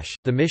 Midrash,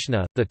 the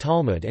Mishnah, the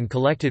Talmud and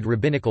collected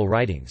rabbinical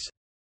writings.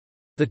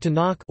 The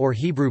Tanakh or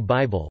Hebrew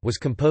Bible was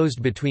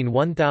composed between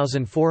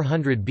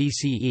 1400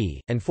 BCE,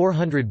 and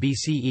 400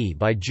 BCE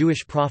by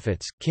Jewish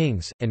prophets,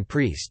 kings, and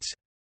priests.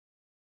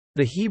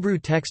 The Hebrew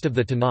text of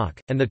the Tanakh,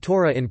 and the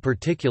Torah in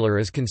particular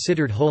is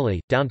considered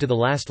holy, down to the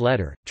last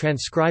letter.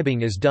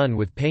 Transcribing is done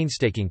with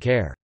painstaking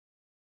care.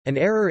 An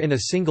error in a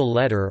single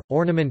letter,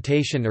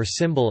 ornamentation or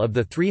symbol of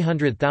the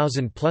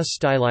 300,000+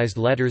 stylized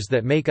letters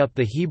that make up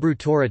the Hebrew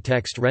Torah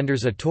text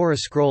renders a Torah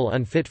scroll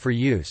unfit for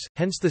use,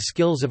 hence the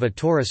skills of a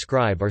Torah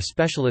scribe are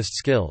specialist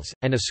skills,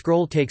 and a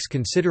scroll takes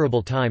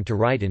considerable time to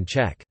write and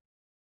check.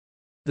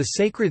 The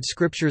sacred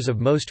scriptures of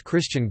most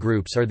Christian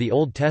groups are the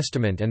Old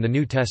Testament and the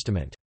New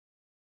Testament.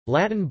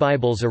 Latin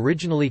Bibles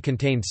originally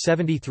contained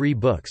 73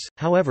 books,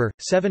 however,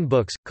 7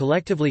 books,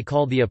 collectively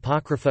called the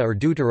Apocrypha or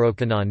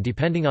Deuterocanon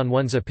depending on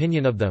one's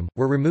opinion of them,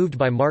 were removed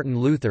by Martin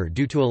Luther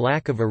due to a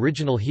lack of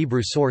original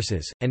Hebrew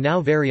sources, and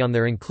now vary on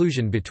their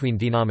inclusion between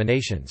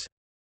denominations.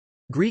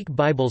 Greek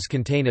Bibles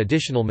contain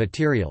additional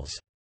materials.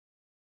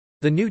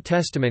 The New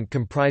Testament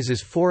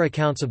comprises 4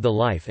 accounts of the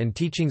life and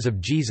teachings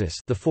of Jesus,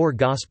 the 4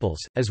 Gospels,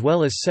 as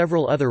well as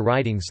several other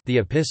writings, the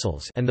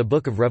Epistles, and the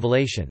Book of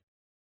Revelation.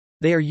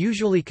 They are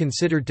usually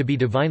considered to be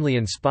divinely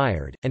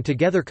inspired, and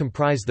together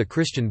comprise the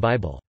Christian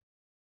Bible.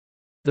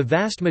 The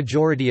vast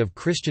majority of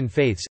Christian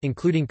faiths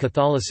including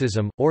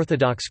Catholicism,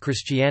 Orthodox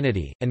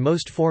Christianity, and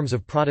most forms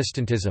of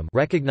Protestantism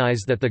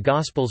recognize that the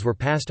Gospels were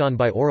passed on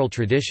by oral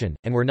tradition,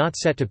 and were not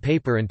set to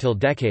paper until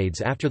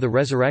decades after the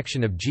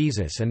resurrection of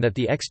Jesus, and that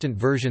the extant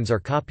versions are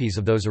copies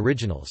of those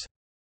originals.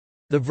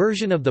 The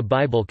version of the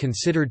Bible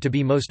considered to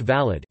be most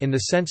valid in the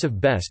sense of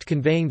best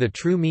conveying the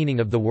true meaning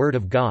of the Word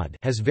of God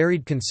has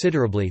varied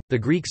considerably. The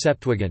Greek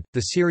Septuagint,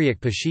 the Syriac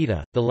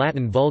Peshitta, the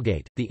Latin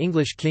Vulgate, the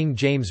English King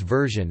James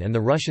Version and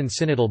the Russian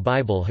Synodal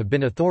Bible have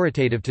been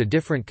authoritative to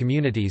different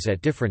communities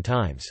at different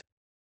times.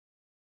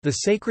 The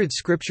sacred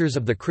scriptures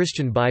of the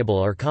Christian Bible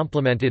are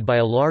complemented by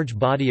a large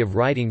body of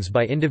writings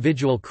by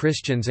individual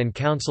Christians and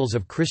councils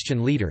of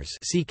Christian leaders.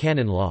 See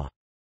canon law.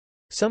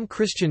 Some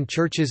Christian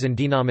churches and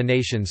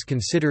denominations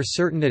consider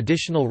certain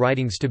additional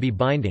writings to be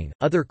binding,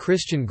 other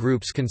Christian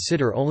groups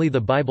consider only the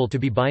Bible to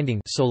be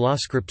binding, sola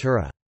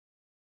scriptura.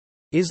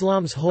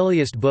 Islam's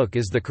holiest book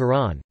is the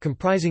Quran,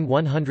 comprising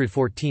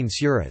 114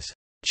 suras,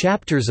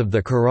 chapters of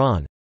the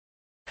Quran.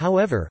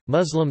 However,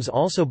 Muslims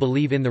also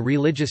believe in the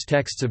religious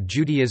texts of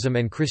Judaism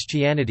and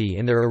Christianity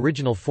in their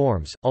original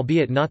forms,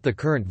 albeit not the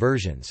current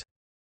versions.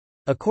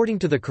 According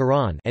to the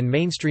Quran and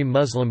mainstream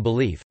Muslim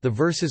belief, the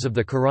verses of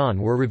the Quran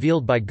were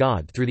revealed by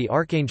God through the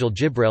archangel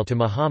Jibril to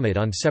Muhammad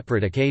on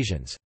separate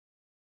occasions.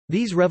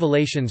 These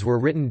revelations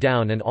were written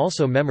down and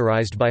also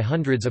memorized by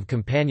hundreds of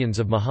companions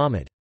of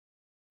Muhammad.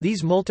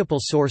 These multiple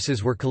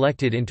sources were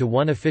collected into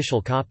one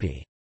official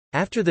copy.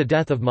 After the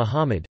death of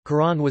Muhammad,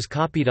 Quran was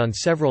copied on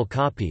several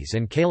copies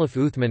and Caliph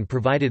Uthman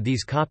provided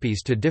these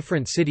copies to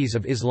different cities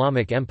of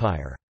Islamic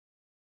Empire.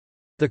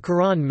 The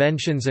Quran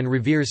mentions and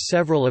reveres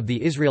several of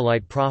the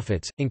Israelite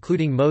prophets,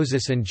 including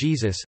Moses and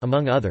Jesus,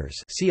 among others.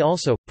 See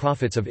also,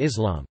 Prophets of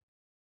Islam.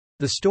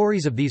 The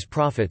stories of these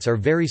prophets are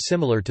very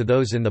similar to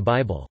those in the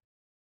Bible.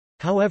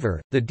 However,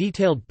 the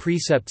detailed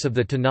precepts of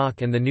the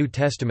Tanakh and the New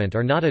Testament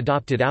are not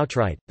adopted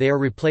outright, they are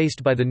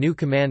replaced by the new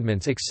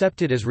commandments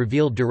accepted as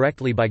revealed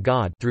directly by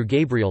God through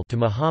Gabriel to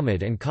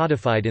Muhammad and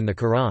codified in the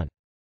Quran.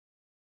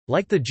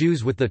 Like the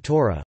Jews with the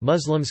Torah,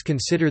 Muslims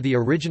consider the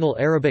original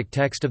Arabic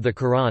text of the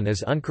Quran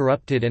as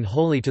uncorrupted and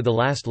holy to the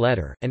last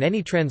letter, and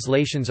any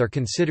translations are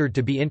considered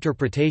to be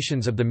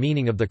interpretations of the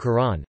meaning of the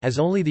Quran, as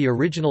only the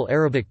original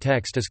Arabic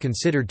text is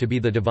considered to be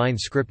the divine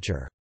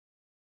scripture.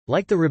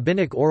 Like the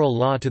rabbinic oral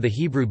law to the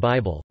Hebrew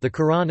Bible, the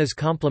Quran is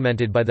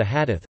complemented by the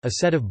Hadith, a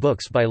set of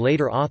books by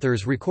later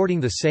authors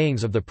recording the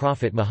sayings of the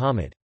Prophet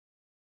Muhammad.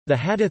 The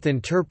Hadith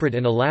interpret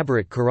and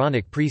elaborate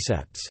Quranic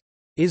precepts.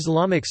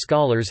 Islamic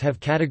scholars have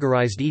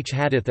categorized each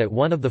hadith at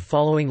one of the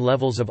following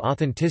levels of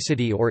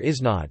authenticity or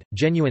isnad: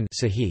 genuine,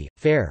 sahih,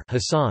 fair,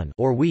 hasan,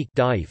 or weak,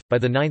 da'if. By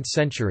the 9th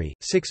century,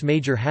 6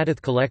 major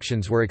hadith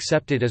collections were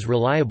accepted as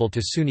reliable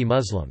to Sunni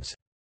Muslims.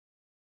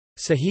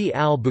 Sahih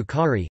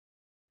al-Bukhari,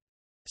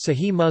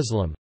 Sahih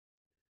Muslim,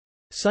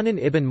 Sunan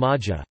ibn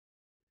Majah,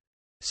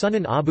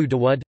 Sunan Abu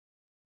Dawud,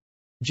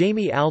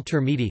 Jami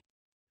al-Tirmidhi,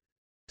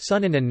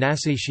 Sunan and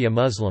Nasai. Shia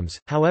Muslims,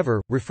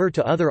 however, refer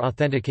to other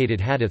authenticated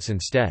hadiths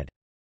instead.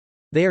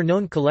 They are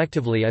known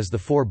collectively as the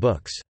 4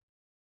 books.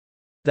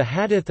 The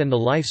Hadith and the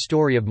life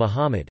story of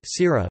Muhammad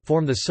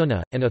form the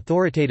Sunnah, an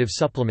authoritative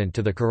supplement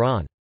to the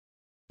Quran.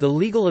 The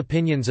legal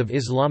opinions of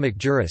Islamic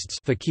jurists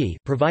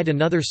provide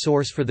another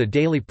source for the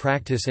daily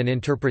practice and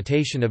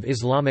interpretation of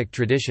Islamic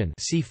tradition.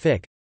 See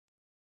fiqh.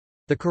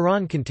 The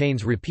Quran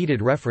contains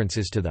repeated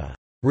references to the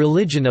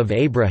religion of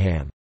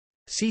Abraham.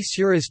 See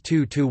Surahs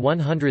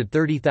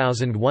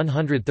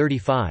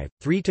 2-130,135,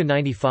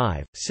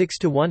 3-95,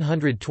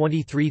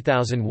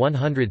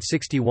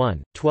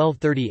 6-123,161,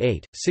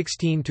 12-38,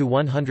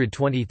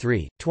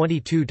 16-123,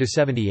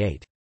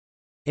 22-78.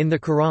 In the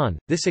Quran,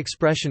 this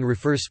expression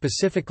refers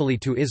specifically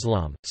to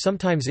Islam,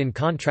 sometimes in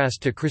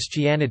contrast to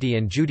Christianity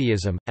and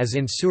Judaism, as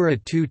in Surah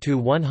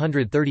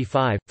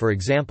 2-135, for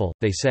example,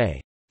 they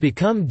say,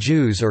 "Become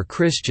Jews or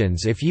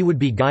Christians if ye would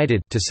be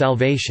guided to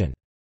salvation.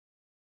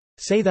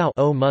 Say thou,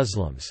 O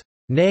Muslims,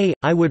 Nay,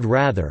 I would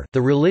rather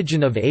the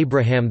religion of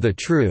Abraham the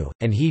true,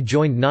 and he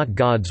joined not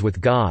gods with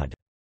God."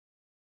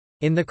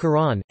 In the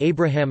Quran,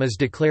 Abraham is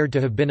declared to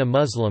have been a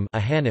Muslim, a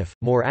Hanif,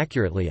 more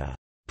accurately a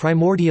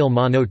primordial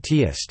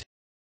monotheist,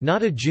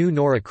 not a Jew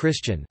nor a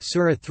Christian.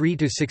 Surah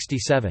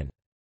 3-67.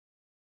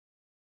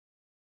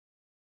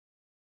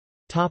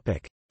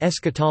 Topic: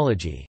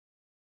 Eschatology.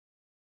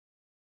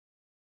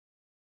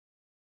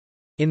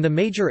 In the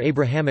major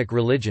Abrahamic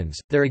religions,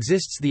 there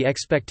exists the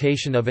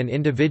expectation of an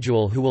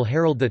individual who will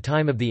herald the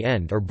time of the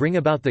end or bring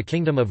about the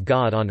kingdom of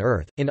God on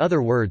earth, in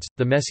other words,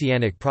 the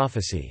messianic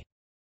prophecy.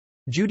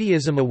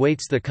 Judaism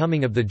awaits the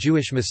coming of the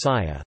Jewish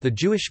Messiah. The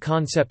Jewish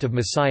concept of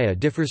Messiah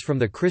differs from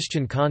the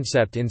Christian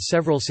concept in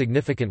several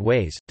significant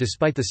ways,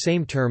 despite the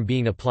same term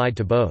being applied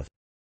to both.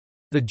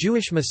 The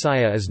Jewish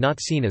Messiah is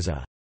not seen as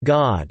a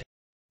God,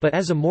 but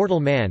as a mortal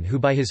man who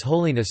by his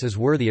holiness is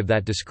worthy of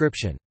that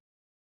description.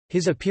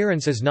 His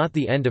appearance is not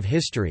the end of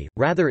history,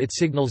 rather it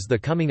signals the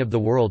coming of the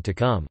world to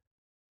come.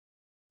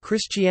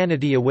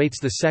 Christianity awaits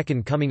the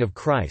second coming of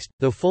Christ,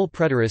 though full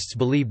preterists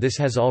believe this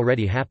has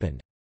already happened.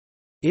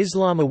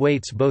 Islam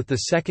awaits both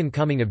the second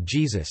coming of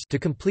Jesus to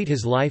complete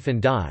his life and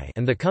die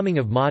and the coming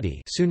of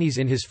Mahdi, Sunnis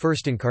in his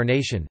first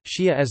incarnation,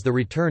 Shia as the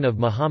return of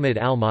Muhammad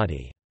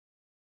al-Mahdi.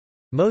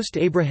 Most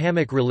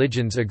Abrahamic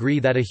religions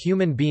agree that a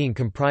human being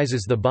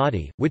comprises the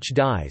body, which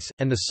dies,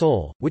 and the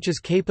soul, which is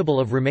capable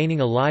of remaining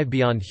alive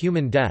beyond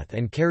human death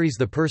and carries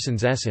the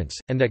person's essence,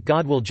 and that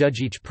God will judge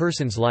each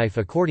person's life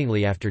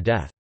accordingly after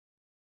death.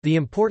 The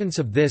importance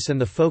of this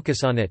and the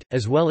focus on it,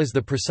 as well as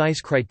the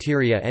precise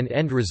criteria and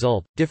end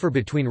result, differ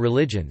between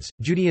religions.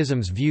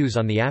 Judaism's views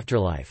on the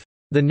afterlife,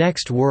 the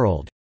next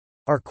world,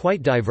 are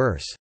quite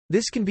diverse.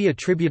 This can be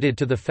attributed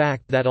to the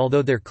fact that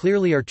although there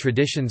clearly are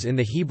traditions in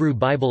the Hebrew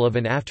Bible of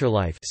an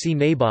afterlife, see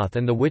Naboth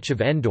and the Witch of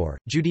Endor,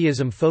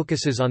 Judaism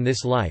focuses on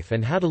this life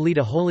and how to lead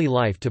a holy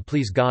life to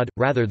please God,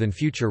 rather than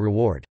future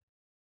reward.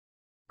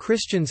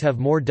 Christians have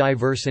more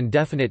diverse and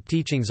definite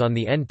teachings on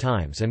the end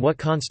times and what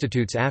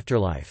constitutes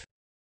afterlife.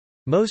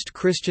 Most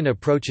Christian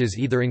approaches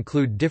either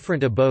include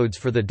different abodes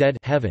for the dead,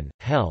 heaven,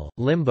 hell,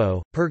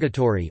 limbo,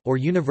 purgatory, or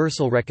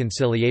universal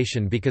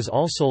reconciliation because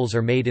all souls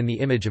are made in the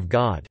image of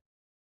God.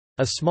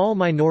 A small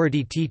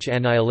minority teach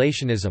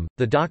annihilationism,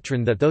 the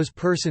doctrine that those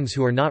persons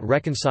who are not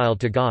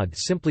reconciled to God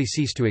simply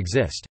cease to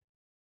exist.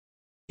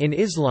 In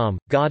Islam,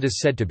 God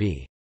is said to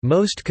be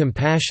most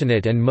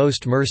compassionate and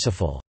most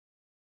merciful.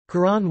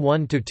 Quran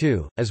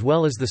 1-2, as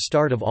well as the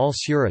start of all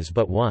surahs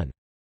but one.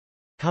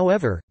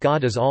 However,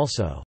 God is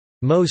also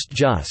most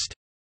just.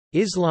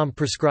 Islam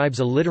prescribes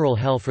a literal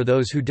hell for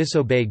those who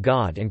disobey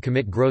God and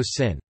commit gross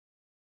sin.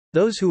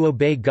 Those who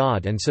obey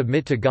God and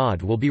submit to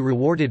God will be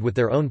rewarded with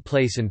their own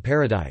place in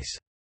paradise.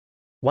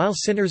 While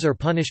sinners are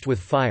punished with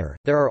fire,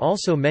 there are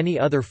also many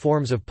other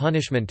forms of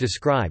punishment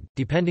described.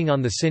 Depending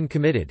on the sin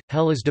committed,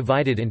 hell is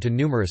divided into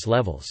numerous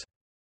levels.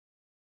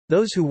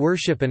 Those who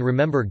worship and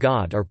remember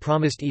God are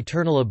promised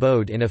eternal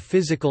abode in a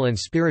physical and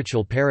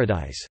spiritual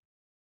paradise.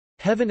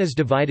 Heaven is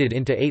divided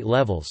into 8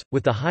 levels,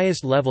 with the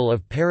highest level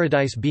of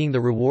paradise being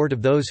the reward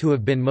of those who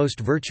have been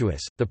most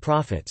virtuous, the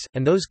prophets,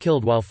 and those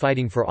killed while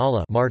fighting for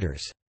Allah,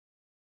 martyrs.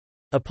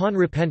 Upon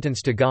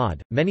repentance to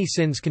God, many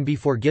sins can be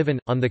forgiven,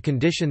 on the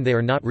condition they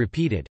are not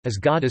repeated, as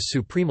God is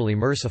supremely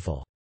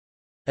merciful.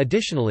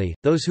 Additionally,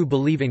 those who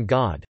believe in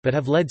God, but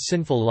have led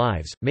sinful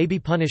lives, may be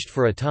punished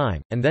for a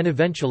time, and then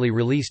eventually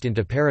released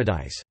into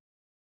paradise.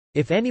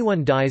 If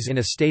anyone dies in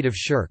a state of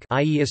shirk,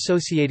 i.e.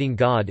 associating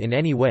God in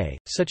any way,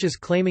 such as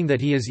claiming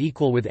that he is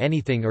equal with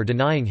anything or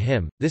denying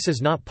him, this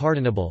is not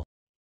pardonable.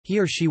 He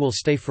or she will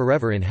stay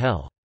forever in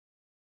hell.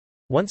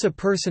 Once a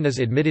person is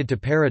admitted to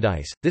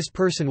paradise, this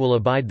person will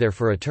abide there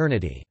for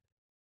eternity.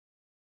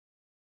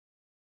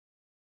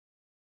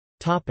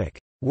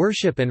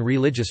 Worship and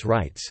religious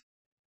rites.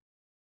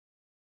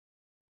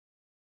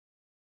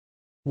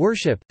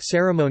 Worship,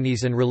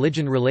 ceremonies and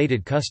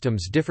religion-related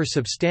customs differ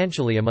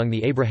substantially among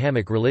the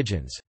Abrahamic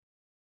religions.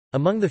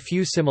 Among the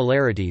few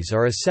similarities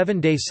are a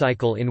 7-day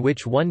cycle in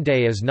which one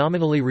day is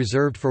nominally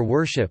reserved for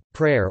worship,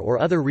 prayer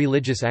or other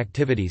religious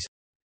activities.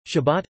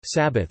 Shabbat,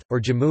 Sabbath, or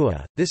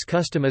Jamu'ah. This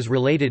custom is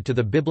related to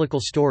the biblical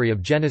story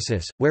of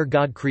Genesis, where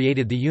God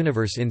created the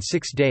universe in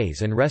 6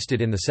 days and rested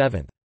in the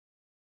seventh.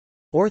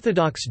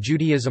 Orthodox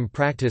Judaism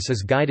practice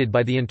is guided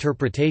by the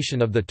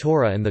interpretation of the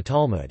Torah and the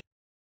Talmud.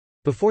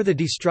 Before the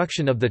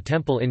destruction of the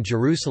Temple in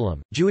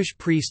Jerusalem, Jewish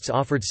priests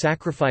offered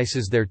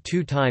sacrifices there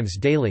 2 times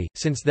daily.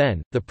 Since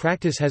then, the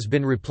practice has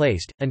been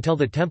replaced, until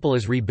the Temple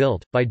is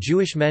rebuilt, by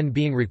Jewish men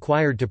being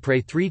required to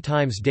pray 3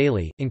 times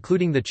daily,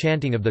 including the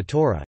chanting of the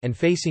Torah, and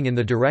facing in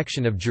the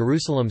direction of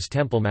Jerusalem's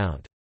Temple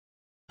Mount.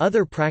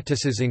 Other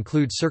practices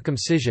include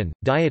circumcision,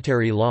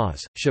 dietary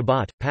laws,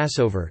 Shabbat,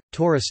 Passover,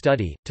 Torah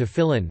study,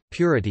 tefillin,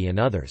 purity and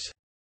others.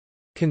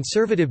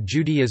 Conservative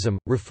Judaism,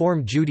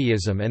 Reform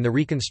Judaism and the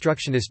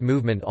Reconstructionist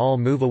movement all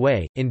move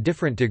away, in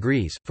different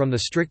degrees, from the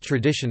strict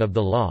tradition of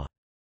the law.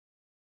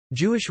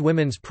 Jewish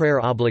women's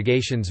prayer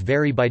obligations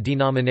vary by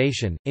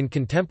denomination. In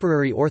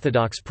contemporary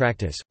Orthodox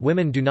practice,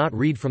 women do not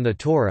read from the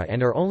Torah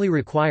and are only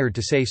required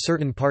to say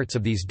certain parts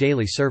of these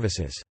daily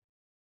services.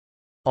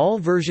 All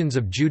versions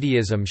of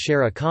Judaism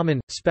share a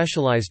common,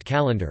 specialized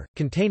calendar,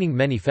 containing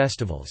many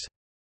festivals.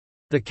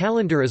 The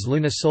calendar is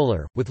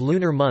lunisolar, with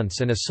lunar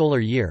months and a solar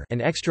year. An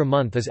extra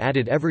month is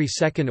added every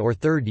 2nd or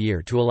 3rd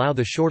year to allow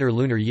the shorter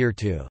lunar year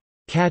to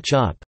catch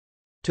up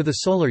to the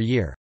solar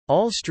year.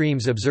 All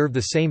streams observe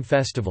the same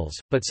festivals,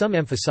 but some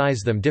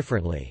emphasize them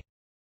differently.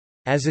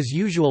 As is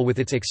usual with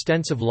its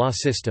extensive law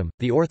system,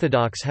 the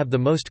Orthodox have the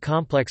most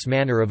complex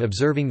manner of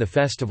observing the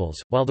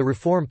festivals, while the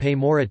Reform pay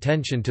more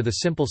attention to the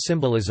simple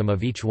symbolism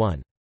of each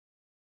one.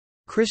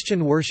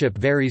 Christian worship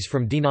varies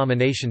from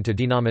denomination to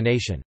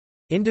denomination.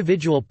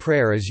 Individual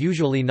prayer is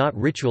usually not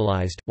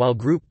ritualized, while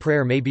group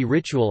prayer may be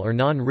ritual or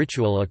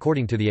non-ritual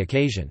according to the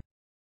occasion.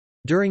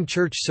 During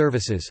church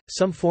services,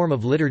 some form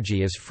of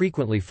liturgy is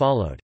frequently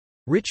followed.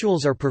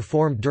 Rituals are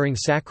performed during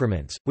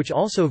sacraments, which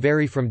also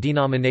vary from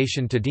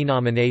denomination to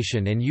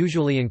denomination and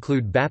usually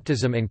include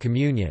baptism and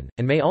communion,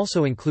 and may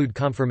also include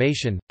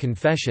confirmation,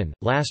 confession,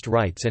 last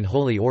rites and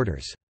holy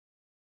orders.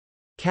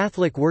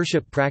 Catholic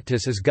worship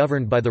practice is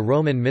governed by the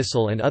Roman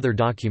Missal and other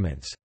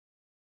documents.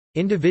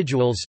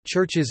 Individuals,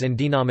 churches and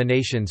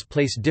denominations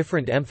place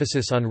different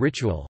emphasis on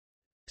ritual.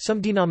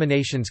 Some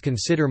denominations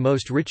consider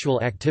most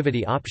ritual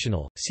activity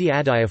optional, see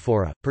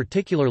adiaphora,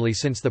 particularly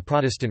since the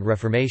Protestant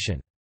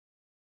Reformation.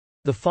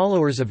 The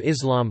followers of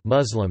Islam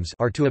Muslims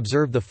are to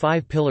observe the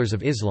 5 pillars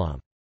of Islam.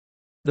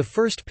 The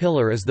first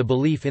pillar is the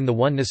belief in the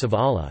oneness of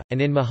Allah,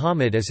 and in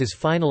Muhammad as his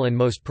final and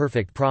most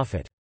perfect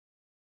prophet.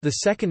 The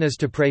second is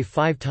to pray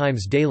 5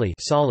 times daily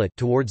salat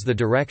towards the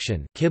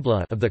direction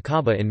Qibla of the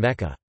Kaaba in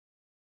Mecca.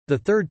 The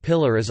third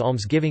pillar is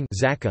almsgiving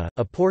zakah,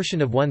 a portion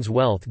of one's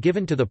wealth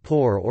given to the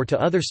poor or to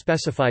other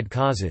specified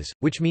causes,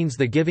 which means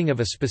the giving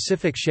of a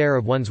specific share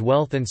of one's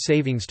wealth and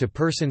savings to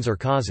persons or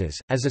causes,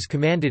 as is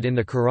commanded in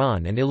the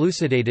Quran and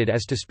elucidated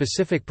as to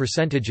specific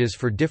percentages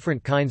for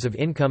different kinds of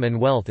income and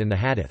wealth in the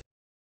Hadith.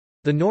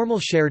 The normal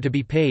share to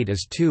be paid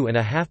is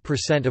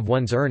 2.5% of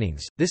one's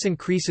earnings. This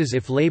increases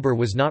if labor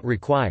was not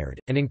required,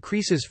 and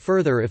increases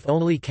further if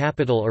only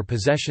capital or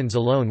possessions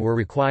alone were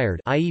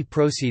required, i.e.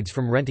 proceeds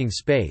from renting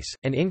space,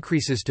 and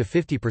increases to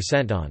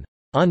 50% on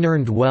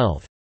unearned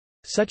wealth,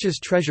 such as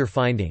treasure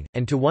finding,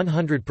 and to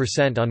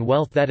 100% on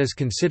wealth that is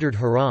considered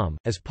haram,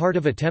 as part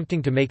of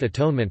attempting to make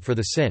atonement for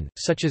the sin,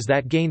 such as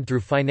that gained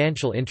through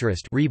financial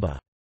interest riba.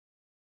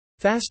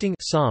 Fasting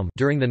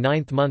during the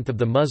 9th month of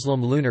the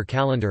Muslim lunar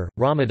calendar,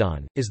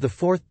 Ramadan, is the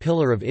fourth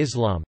pillar of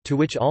Islam, to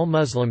which all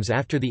Muslims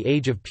after the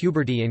age of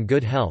puberty in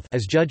good health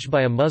as judged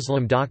by a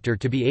Muslim doctor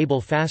to be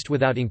able fast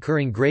without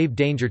incurring grave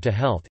danger to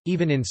health,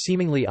 even in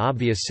seemingly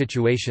obvious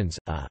situations,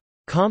 a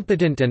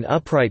competent and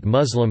upright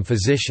Muslim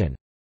physician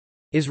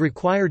is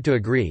required to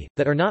agree,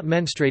 that are not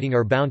menstruating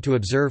are bound to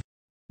observe.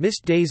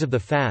 Missed days of the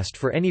fast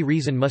for any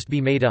reason must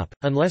be made up,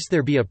 unless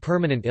there be a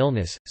permanent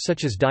illness,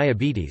 such as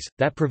diabetes,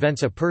 that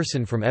prevents a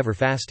person from ever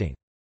fasting.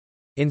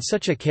 In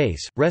such a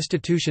case,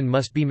 restitution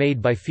must be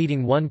made by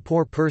feeding one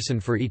poor person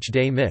for each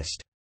day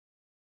missed.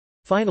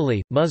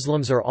 Finally,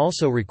 Muslims are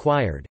also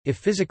required, if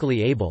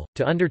physically able,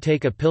 to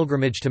undertake a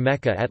pilgrimage to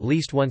Mecca at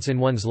least once in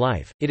one's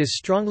life. It is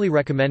strongly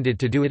recommended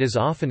to do it as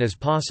often as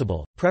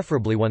possible,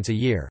 preferably once a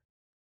year.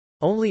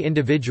 Only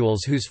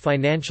individuals whose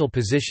financial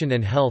position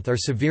and health are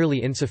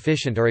severely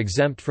insufficient are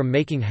exempt from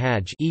making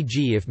Hajj,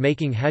 e.g. if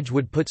making Hajj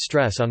would put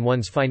stress on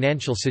one's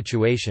financial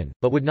situation,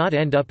 but would not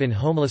end up in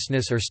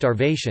homelessness or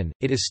starvation,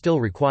 it is still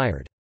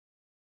required.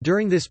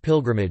 During this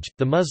pilgrimage,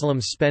 the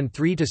Muslims spend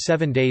 3 to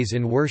 7 days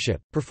in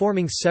worship,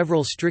 performing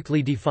several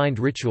strictly defined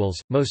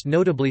rituals, most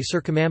notably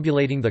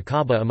circumambulating the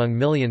Kaaba among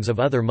millions of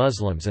other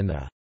Muslims and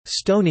the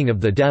stoning of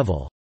the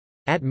devil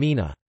at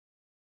Mina.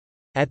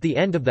 At the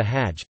end of the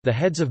Hajj, the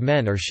heads of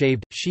men are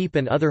shaved, sheep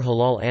and other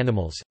halal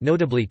animals,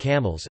 notably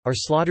camels, are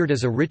slaughtered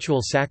as a ritual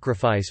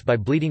sacrifice by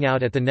bleeding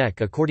out at the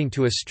neck according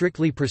to a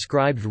strictly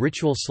prescribed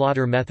ritual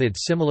slaughter method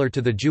similar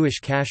to the Jewish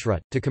kashrut,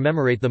 to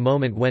commemorate the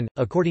moment when,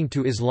 according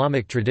to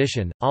Islamic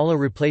tradition, Allah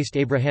replaced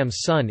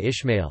Abraham's son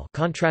Ishmael,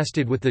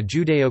 contrasted with the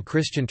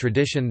Judeo-Christian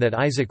tradition that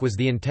Isaac was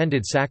the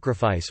intended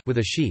sacrifice, with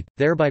a sheep,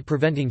 thereby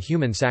preventing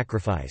human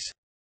sacrifice.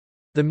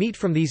 The meat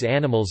from these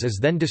animals is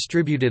then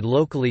distributed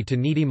locally to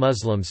needy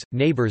Muslims,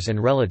 neighbors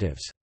and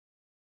relatives.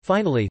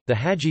 Finally, the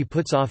Hajji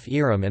puts off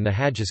ihram and the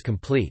Hajj is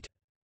complete.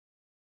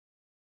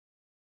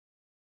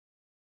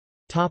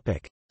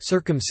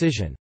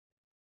 Circumcision.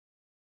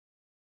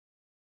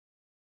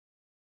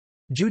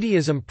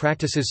 Judaism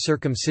practices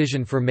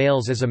circumcision for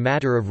males as a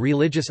matter of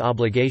religious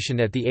obligation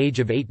at the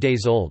age of 8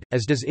 days old,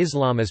 as does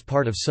Islam as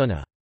part of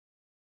Sunnah.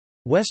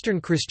 Western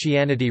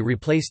Christianity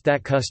replaced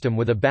that custom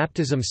with a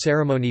baptism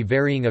ceremony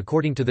varying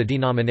according to the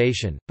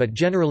denomination, but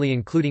generally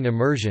including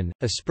immersion,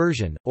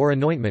 aspersion, or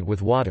anointment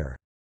with water.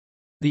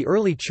 The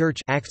early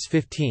Church Acts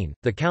 15,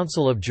 the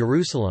Council of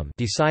Jerusalem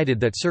decided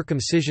that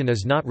circumcision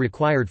is not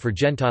required for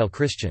Gentile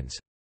Christians.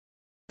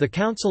 The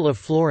Council of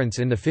Florence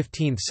in the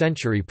 15th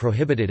century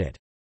prohibited it.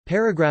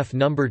 Paragraph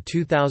number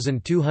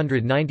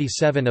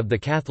 2297 of the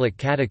Catholic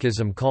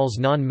Catechism calls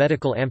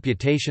non-medical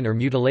amputation or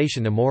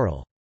mutilation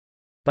immoral.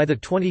 By the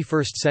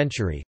 21st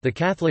century, the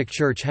Catholic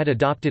Church had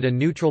adopted a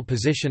neutral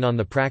position on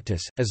the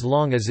practice, as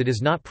long as it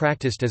is not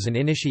practiced as an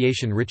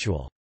initiation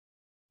ritual.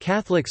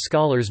 Catholic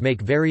scholars make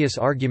various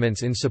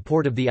arguments in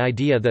support of the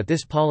idea that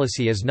this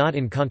policy is not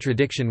in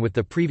contradiction with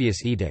the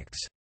previous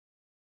edicts.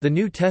 The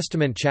New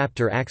Testament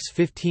chapter Acts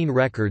 15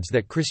 records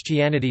that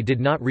Christianity did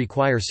not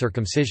require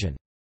circumcision.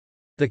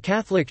 The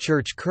Catholic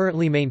Church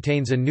currently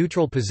maintains a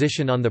neutral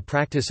position on the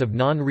practice of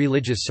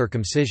non-religious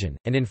circumcision,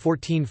 and in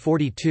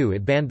 1442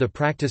 it banned the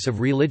practice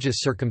of religious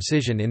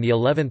circumcision in the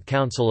 11th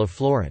Council of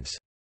Florence.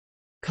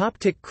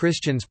 Coptic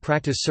Christians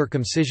practice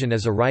circumcision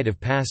as a rite of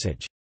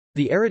passage.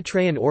 The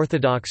Eritrean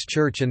Orthodox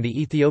Church and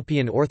the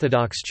Ethiopian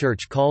Orthodox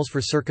Church calls for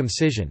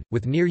circumcision,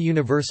 with near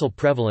universal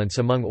prevalence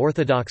among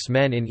Orthodox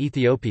men in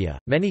Ethiopia.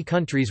 Many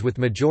countries with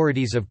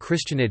majorities of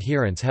Christian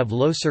adherents have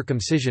low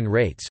circumcision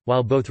rates,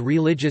 while both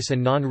religious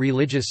and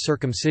non-religious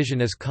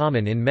circumcision is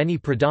common in many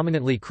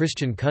predominantly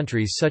Christian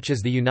countries such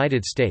as the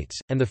United States,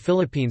 and the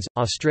Philippines,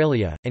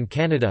 Australia, and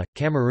Canada,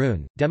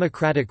 Cameroon,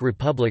 Democratic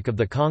Republic of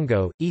the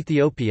Congo,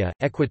 Ethiopia,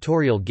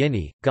 Equatorial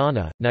Guinea,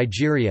 Ghana,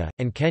 Nigeria,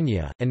 and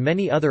Kenya, and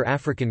many other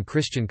African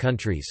Christian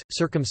countries.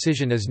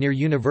 Circumcision is near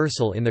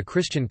universal in the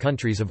Christian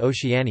countries of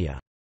Oceania.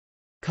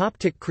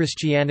 Coptic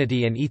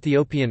Christianity and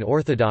Ethiopian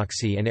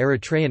Orthodoxy and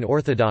Eritrean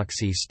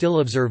Orthodoxy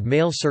still observe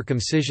male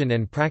circumcision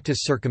and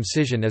practice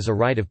circumcision as a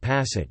rite of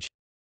passage.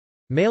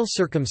 Male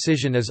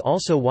circumcision is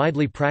also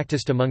widely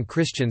practiced among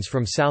Christians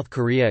from South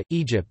Korea,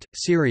 Egypt,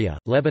 Syria,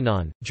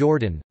 Lebanon,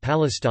 Jordan,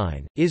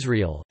 Palestine,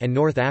 Israel, and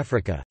North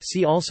Africa.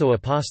 See also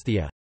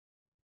apostasy.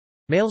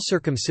 Male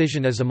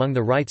circumcision is among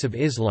the rites of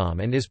Islam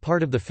and is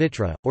part of the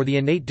fitra, or the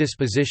innate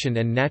disposition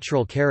and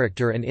natural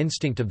character and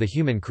instinct of the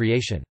human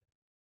creation.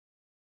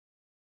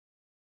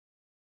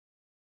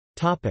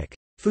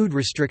 Food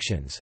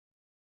restrictions.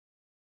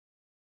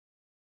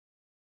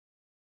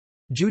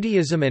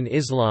 Judaism and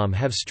Islam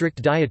have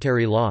strict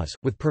dietary laws,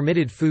 with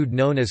permitted food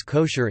known as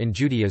kosher in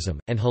Judaism,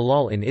 and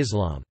halal in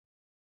Islam.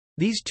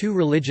 These two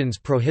religions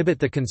prohibit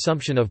the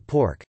consumption of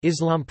pork.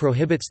 Islam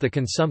prohibits the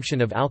consumption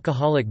of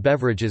alcoholic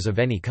beverages of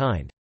any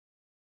kind.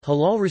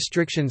 Halal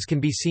restrictions can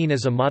be seen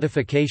as a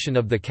modification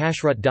of the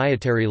kashrut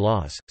dietary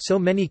laws, so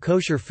many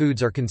kosher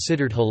foods are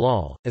considered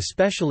halal,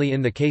 especially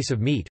in the case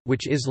of meat,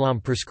 which Islam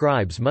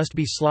prescribes must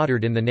be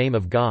slaughtered in the name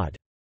of God.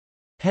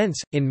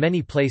 Hence, in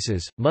many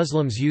places,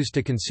 Muslims used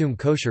to consume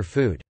kosher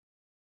food.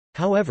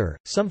 However,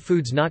 some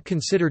foods not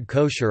considered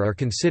kosher are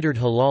considered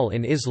halal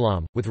in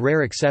Islam, with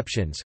rare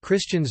exceptions.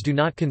 Christians do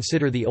not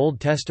consider the Old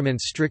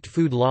Testament's strict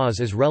food laws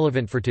as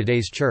relevant for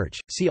today's church.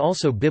 See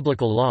also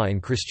biblical law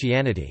in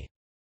Christianity.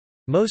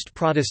 Most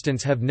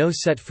Protestants have no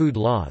set food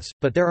laws,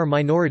 but there are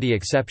minority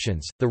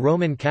exceptions. The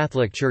Roman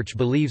Catholic Church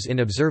believes in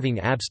observing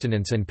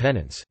abstinence and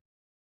penance.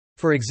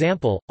 For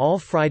example, all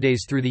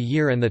Fridays through the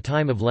year and the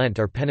time of Lent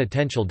are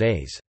penitential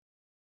days.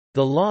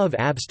 The law of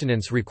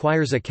abstinence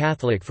requires a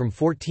Catholic from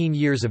 14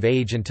 years of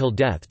age until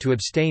death to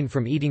abstain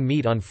from eating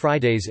meat on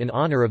Fridays in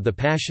honor of the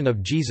Passion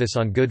of Jesus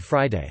on Good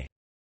Friday.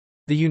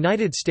 The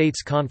United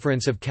States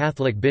Conference of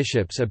Catholic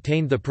Bishops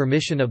obtained the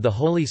permission of the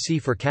Holy See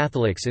for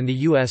Catholics in the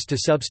U.S. to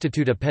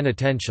substitute a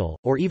penitential,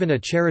 or even a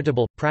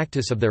charitable,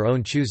 practice of their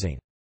own choosing.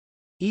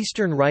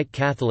 Eastern Rite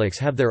Catholics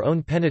have their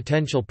own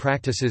penitential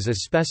practices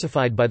as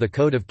specified by the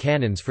Code of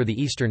Canons for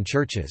the Eastern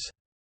Churches.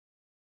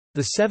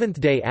 The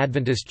Seventh-day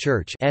Adventist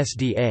Church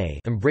 (SDA)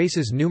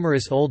 embraces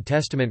numerous Old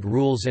Testament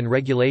rules and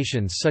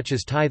regulations such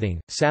as tithing,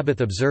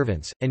 Sabbath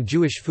observance, and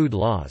Jewish food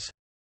laws.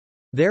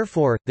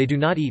 Therefore, they do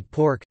not eat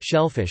pork,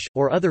 shellfish,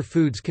 or other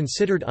foods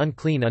considered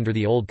unclean under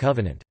the Old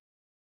Covenant.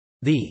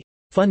 The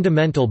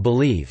fundamental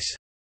beliefs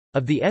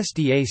of the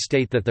SDA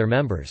state that their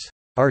members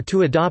are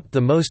to adopt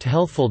the most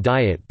healthful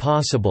diet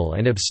possible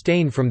and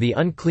abstain from the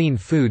unclean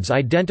foods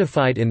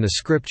identified in the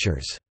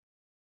Scriptures.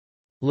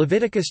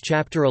 Leviticus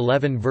chapter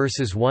 11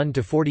 verses 1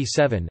 to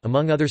 47,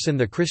 among others in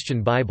the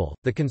Christian Bible,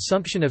 the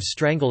consumption of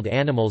strangled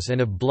animals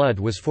and of blood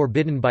was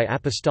forbidden by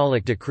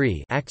apostolic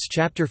decree, Acts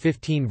chapter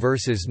 15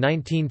 verses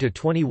 19 to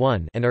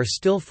 21, and are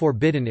still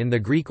forbidden in the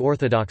Greek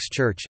Orthodox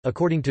Church,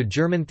 according to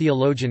German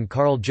theologian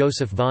Karl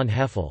Joseph von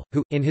Heffel,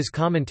 who, in his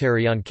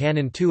commentary on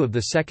Canon 2 of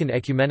the Second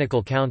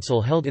Ecumenical Council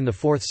held in the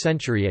 4th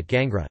century at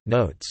Gangra,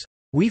 notes,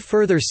 "We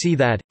further see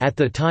that, at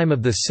the time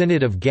of the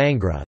Synod of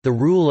Gangra, the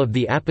rule of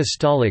the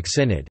Apostolic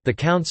Synod, the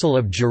Council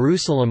of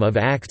Jerusalem of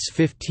Acts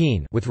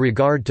 15, with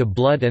regard to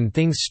blood and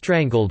things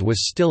strangled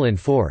was still in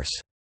force.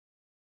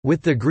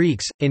 With the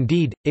Greeks,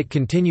 indeed, it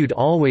continued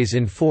always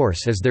in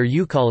force as their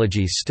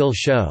euchologies still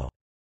show."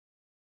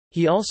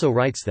 He also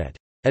writes that,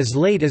 "As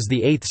late as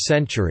the 8th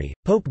century,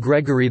 Pope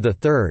Gregory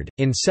III,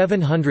 in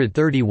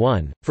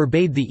 731,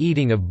 forbade the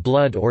eating of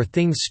blood or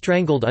things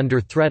strangled under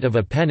threat of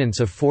a penance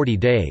of 40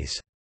 days.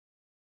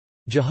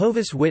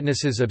 Jehovah's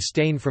Witnesses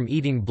abstain from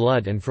eating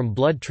blood and from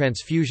blood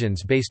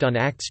transfusions based on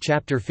Acts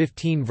chapter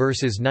 15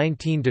 verses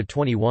 19 to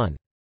 21.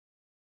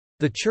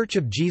 The Church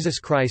of Jesus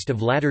Christ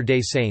of Latter-day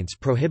Saints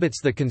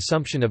prohibits the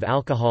consumption of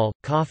alcohol,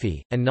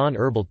 coffee, and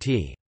non-herbal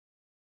tea.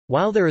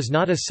 While there is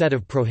not a set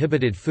of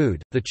prohibited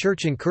food, the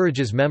Church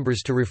encourages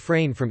members to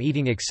refrain from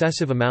eating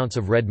excessive amounts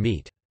of red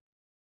meat.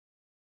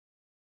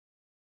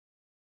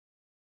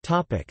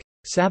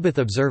 Sabbath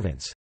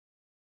observance.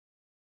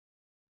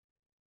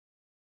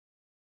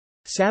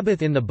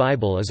 Sabbath in the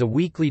Bible is a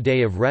weekly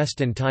day of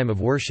rest and time of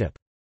worship.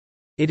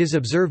 It is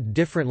observed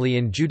differently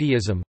in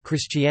Judaism,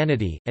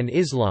 Christianity, and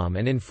Islam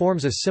and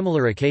informs a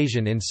similar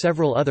occasion in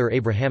several other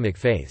Abrahamic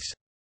faiths.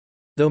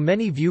 Though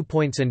many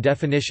viewpoints and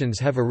definitions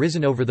have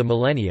arisen over the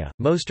millennia,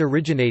 most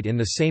originate in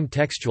the same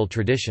textual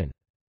tradition.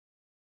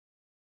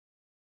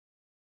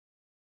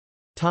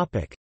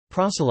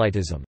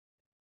 Proselytism.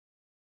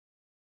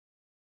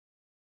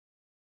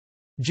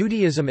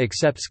 Judaism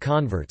accepts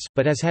converts,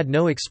 but has had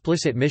no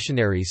explicit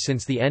missionaries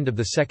since the end of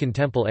the Second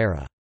Temple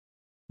era.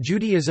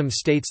 Judaism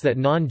states that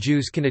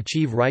non-Jews can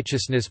achieve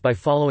righteousness by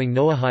following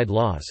Noahide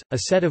laws, a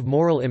set of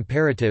moral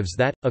imperatives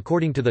that,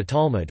 according to the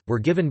Talmud, were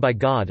given by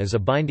God as a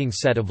binding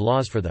set of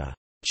laws for the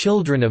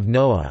children of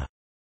Noah,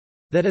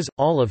 that is,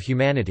 all of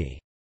humanity.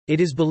 It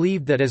is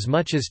believed that as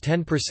much as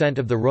 10%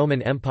 of the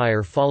Roman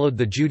Empire followed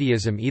the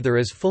Judaism either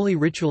as fully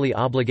ritually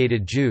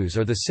obligated Jews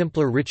or the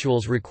simpler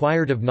rituals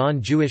required of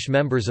non-Jewish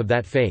members of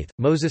that faith.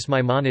 Moses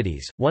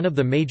Maimonides, one of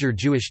the major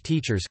Jewish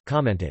teachers,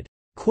 commented,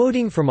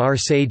 "Quoting from our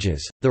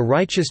sages, the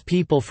righteous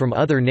people from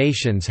other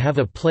nations have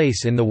a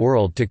place in the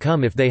world to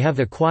come if they have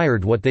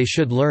acquired what they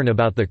should learn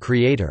about the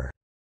Creator."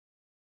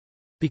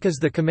 Because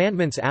the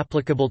commandments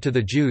applicable to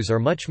the Jews are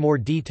much more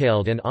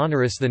detailed and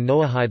onerous than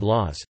Noahide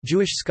laws,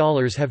 Jewish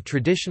scholars have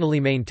traditionally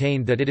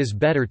maintained that it is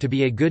better to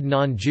be a good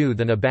non-Jew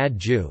than a bad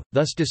Jew,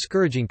 thus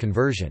discouraging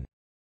conversion.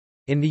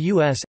 In the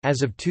U.S.,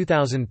 as of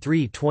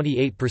 2003,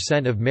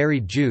 28% of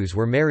married Jews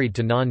were married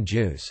to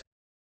non-Jews.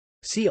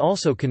 See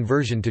also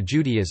conversion to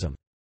Judaism.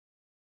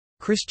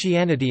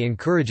 Christianity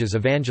encourages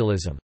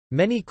evangelism.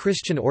 Many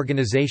Christian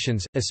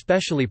organizations,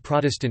 especially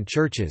Protestant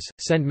churches,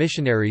 send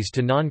missionaries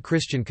to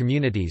non-Christian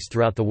communities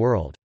throughout the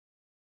world.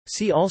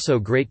 See also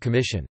Great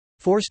Commission.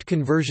 Forced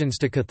conversions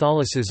to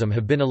Catholicism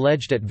have been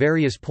alleged at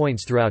various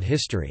points throughout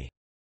history.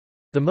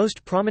 The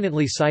most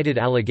prominently cited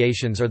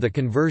allegations are the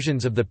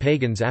conversions of the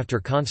pagans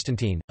after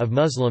Constantine, of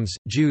Muslims,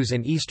 Jews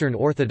and Eastern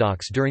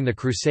Orthodox during the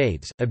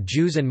Crusades, of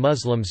Jews and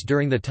Muslims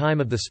during the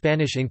time of the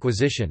Spanish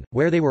Inquisition,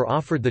 where they were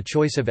offered the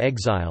choice of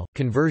exile,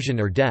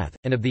 conversion or death,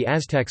 and of the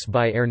Aztecs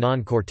by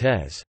Hernán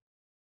Cortés.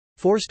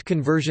 Forced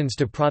conversions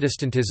to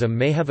Protestantism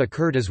may have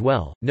occurred as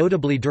well,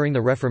 notably during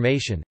the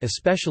Reformation,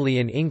 especially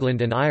in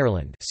England and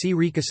Ireland, see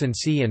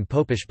recusancy and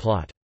Popish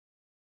plot.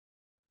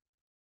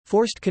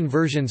 Forced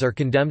conversions are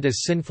condemned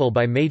as sinful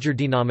by major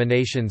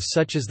denominations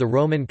such as the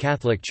Roman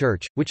Catholic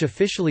Church, which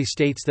officially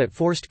states that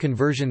forced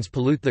conversions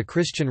pollute the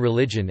Christian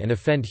religion and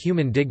offend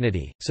human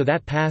dignity, so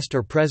that past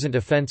or present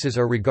offences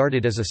are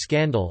regarded as a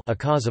scandal, a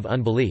cause of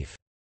unbelief.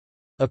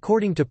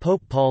 According to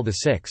Pope Paul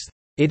VI,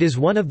 "It is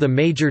one of the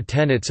major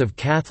tenets of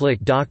Catholic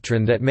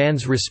doctrine that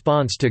man's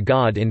response to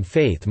God in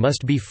faith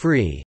must be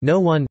free. No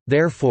one,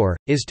 therefore,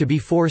 is to be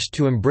forced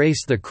to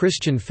embrace the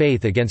Christian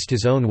faith against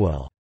his own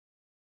will."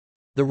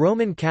 The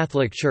Roman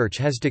Catholic Church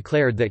has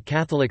declared that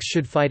Catholics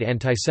should fight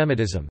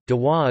antisemitism.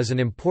 Dawah is an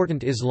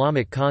important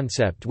Islamic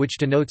concept which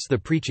denotes the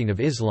preaching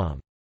of Islam.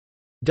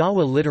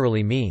 Dawah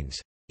literally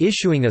means,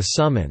 issuing a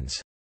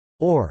summons,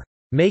 or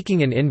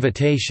making an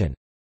invitation.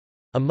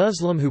 A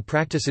Muslim who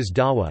practices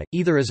dawah,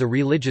 either as a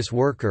religious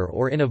worker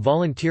or in a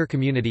volunteer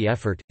community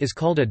effort, is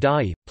called a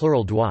da'i,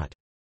 plural duat.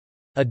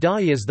 A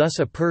da'i is thus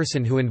a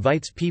person who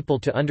invites people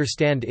to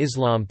understand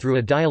Islam through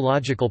a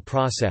dialogical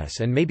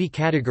process and may be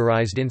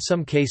categorized in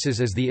some cases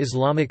as the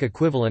Islamic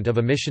equivalent of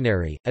a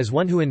missionary, as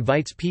one who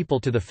invites people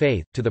to the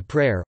faith, to the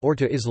prayer, or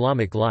to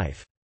Islamic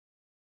life.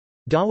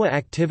 Dawah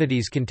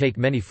activities can take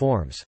many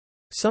forms.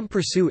 Some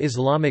pursue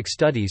Islamic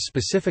studies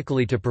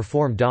specifically to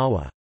perform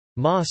dawah.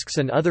 Mosques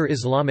and other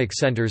Islamic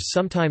centers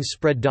sometimes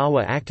spread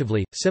dawah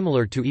actively,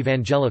 similar to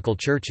evangelical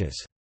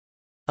churches.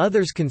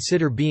 Others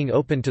consider being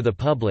open to the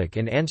public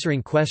and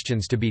answering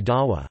questions to be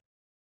dawah.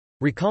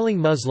 Recalling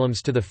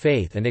Muslims to the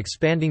faith and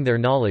expanding their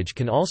knowledge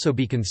can also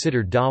be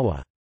considered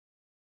dawah.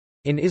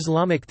 In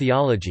Islamic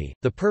theology,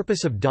 the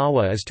purpose of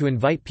dawah is to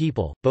invite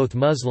people, both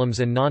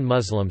Muslims and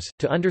non-Muslims,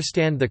 to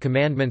understand the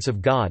commandments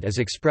of God as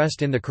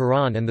expressed in the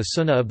Quran and the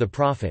Sunnah of the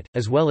Prophet,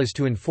 as well as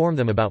to inform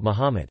them about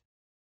Muhammad.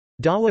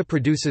 Dawah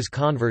produces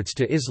converts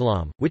to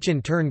Islam, which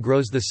in turn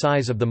grows the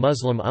size of the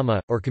Muslim ummah,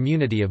 or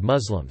community of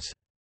Muslims.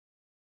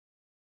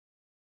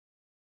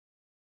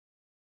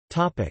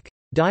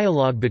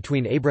 Dialogue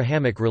between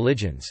Abrahamic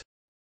religions.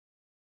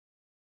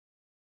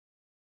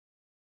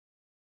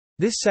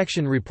 This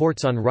section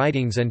reports on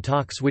writings and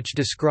talks which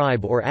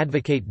describe or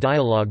advocate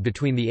dialogue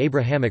between the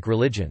Abrahamic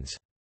religions.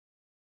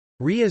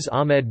 Riaz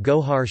Ahmed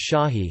Gohar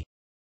Shahi.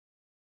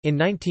 In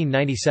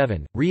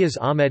 1997, Riaz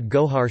Ahmed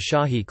Gohar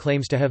Shahi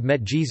claims to have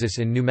met Jesus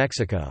in New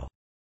Mexico.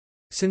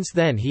 Since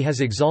then he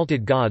has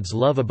exalted God's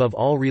love above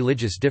all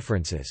religious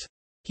differences.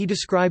 He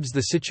describes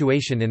the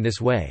situation in this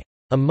way.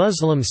 A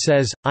Muslim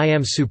says, "I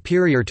am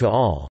superior to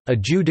all," a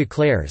Jew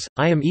declares,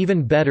 "I am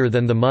even better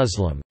than the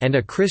Muslim," and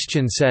a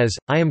Christian says,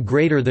 "I am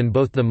greater than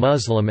both the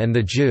Muslim and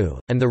the Jew,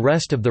 and the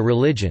rest of the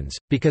religions,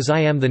 because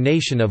I am the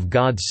nation of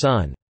God's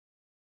Son."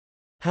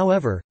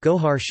 However,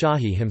 Gohar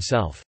Shahi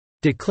himself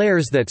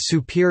declares that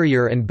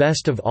superior and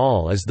best of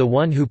all is the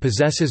one who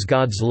possesses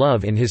God's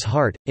love in his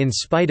heart, in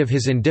spite of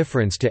his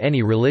indifference to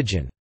any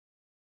religion.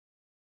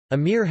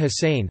 Amir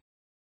Hussain.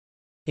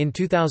 In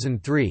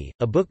 2003,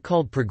 a book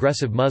called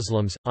Progressive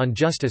Muslims, on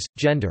Justice,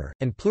 Gender,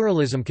 and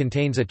Pluralism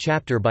contains a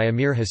chapter by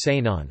Amir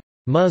Hussain on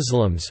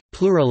Muslims,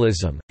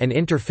 Pluralism, and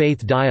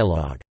Interfaith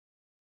Dialogue,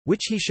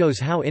 which he shows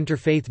how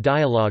interfaith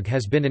dialogue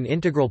has been an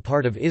integral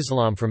part of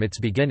Islam from its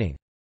beginning.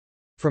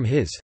 From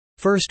his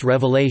first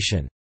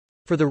revelation,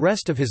 for the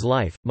rest of his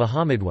life,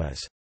 Muhammad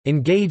was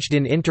engaged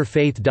in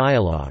interfaith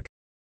dialogue.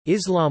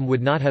 Islam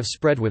would not have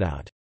spread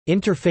without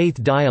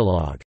interfaith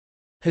dialogue.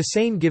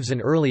 Hussain gives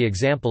an early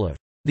example of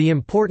the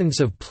importance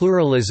of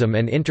pluralism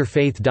and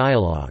interfaith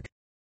dialogue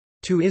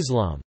to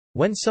Islam.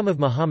 When some of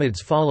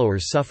Muhammad's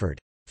followers suffered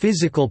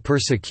physical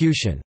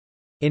persecution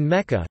in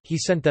Mecca, he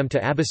sent them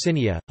to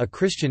Abyssinia, a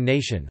Christian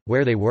nation,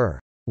 where they were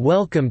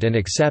welcomed and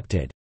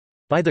accepted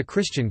by the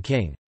Christian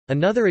king.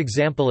 Another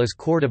example is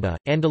Córdoba,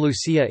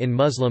 Andalusia in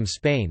Muslim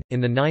Spain,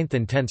 in the 9th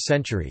and 10th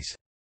centuries.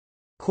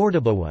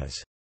 Córdoba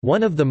was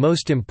one of the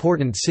most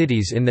important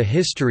cities in the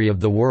history of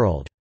the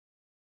world.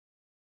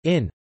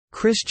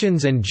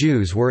 Christians and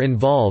Jews were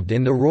involved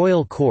in the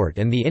royal court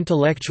and the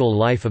intellectual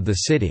life of the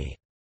city.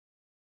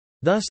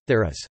 Thus,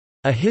 there is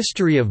a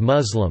history of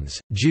Muslims,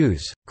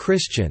 Jews,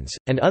 Christians,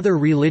 and other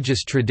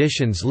religious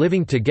traditions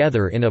living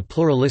together in a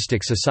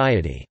pluralistic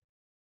society.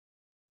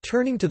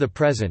 Turning to the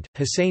present,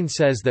 Hussain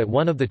says that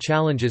one of the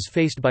challenges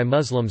faced by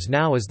Muslims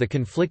now is the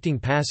conflicting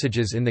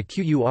passages in the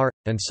Qur'an,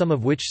 and some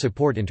of which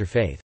support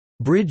interfaith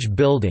bridge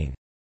building,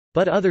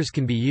 but others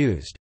can be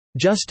used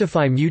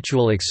justify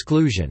mutual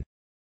exclusion.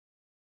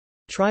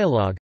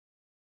 Trialogue.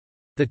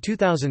 The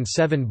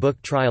 2007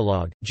 book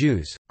Trialogue,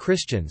 Jews,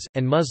 Christians,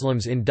 and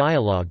Muslims in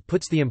Dialogue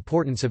puts the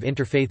importance of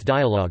interfaith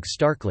dialogue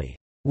starkly.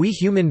 We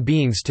human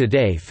beings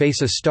today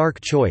face a stark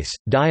choice,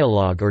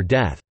 dialogue or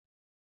death.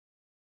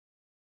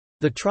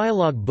 The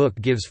Trialogue book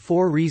gives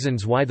 4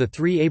 reasons why the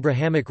 3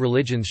 Abrahamic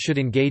religions should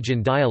engage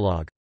in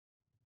dialogue.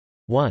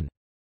 1.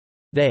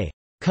 They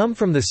come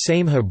from the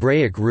same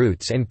Hebraic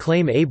roots and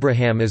claim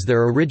Abraham as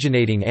their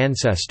originating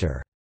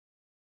ancestor.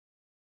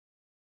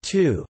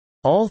 2.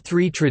 All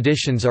 3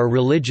 traditions are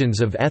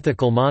religions of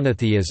ethical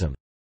monotheism.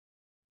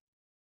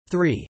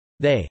 3.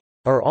 They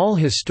are all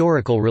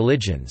historical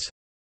religions.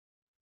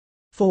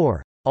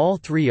 4. All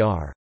three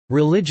are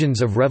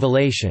religions of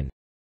revelation.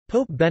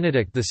 Pope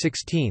Benedict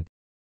XVI.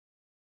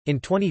 In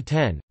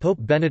 2010, Pope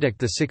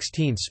Benedict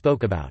XVI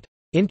spoke about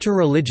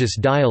interreligious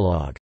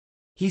dialogue.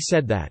 He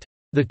said that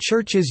the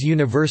Church's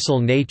universal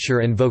nature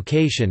and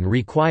vocation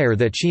require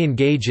that she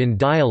engage in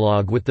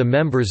dialogue with the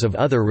members of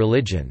other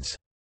religions.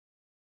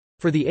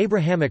 For the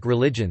Abrahamic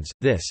religions,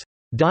 this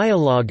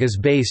dialogue is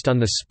based on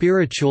the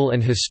spiritual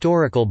and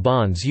historical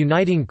bonds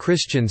uniting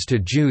Christians to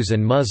Jews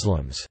and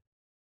Muslims.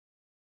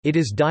 It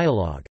is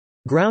dialogue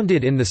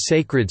grounded in the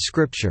sacred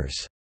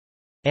scriptures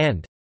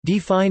and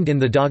defined in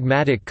the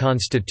dogmatic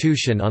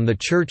constitution on the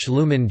Church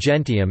Lumen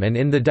Gentium and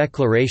in the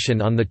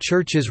Declaration on the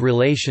Church's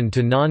relation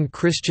to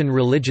non-Christian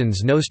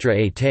religions Nostra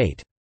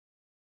Aetate.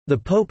 The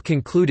Pope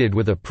concluded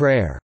with a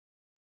prayer.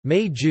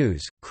 May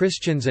Jews,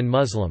 Christians and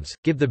Muslims,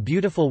 give the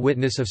beautiful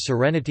witness of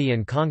serenity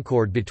and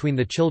concord between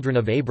the children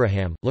of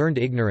Abraham, learned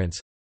ignorance.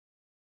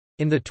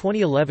 In the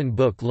 2011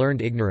 book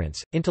Learned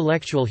Ignorance,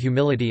 Intellectual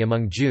Humility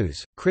Among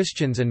Jews,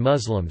 Christians and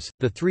Muslims,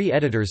 the three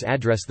editors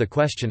address the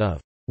question of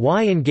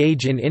why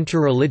engage in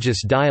interreligious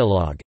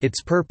dialogue,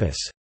 its purpose.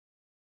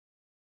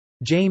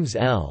 James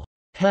L.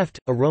 Heft,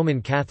 a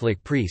Roman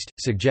Catholic priest,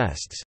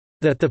 suggests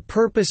that the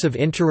purpose of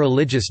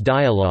interreligious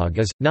dialogue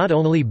is, not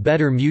only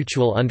better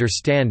mutual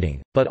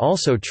understanding, but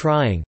also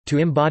trying, to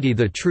embody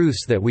the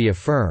truths that we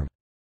affirm.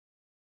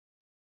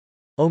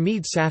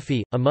 Omid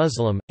Safi, a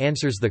Muslim,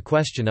 answers the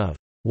question of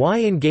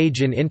why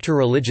engage in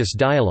interreligious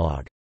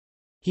dialogue.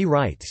 He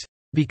writes,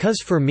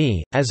 "Because for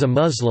me, as a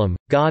Muslim,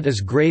 God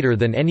is greater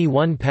than any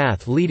one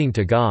path leading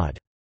to God.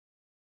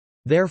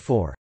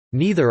 Therefore,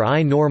 neither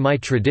I nor my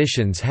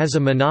traditions has a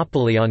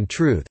monopoly on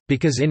truth,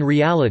 because in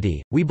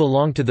reality, we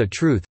belong to the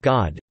truth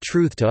God,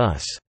 truth to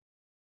us."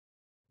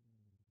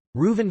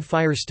 Reuven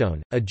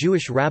Firestone, a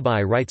Jewish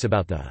rabbi, writes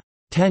about the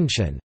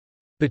tension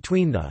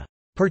between the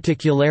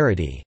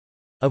particularity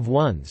of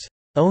one's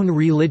own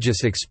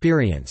religious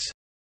experience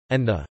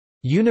and the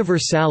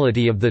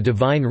universality of the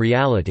divine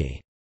reality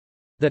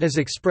that as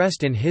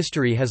expressed in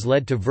history has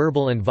led to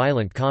verbal and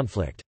violent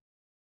conflict.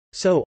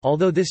 So,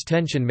 although this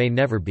tension may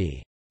never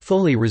be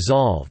fully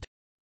resolved,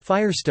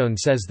 Firestone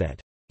says that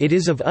it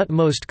is of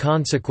utmost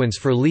consequence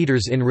for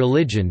leaders in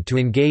religion to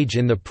engage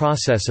in the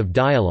process of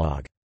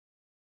dialogue.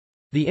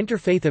 The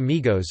Interfaith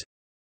Amigos.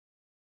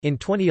 In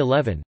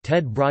 2011,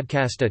 TED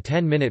broadcast a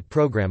 10-minute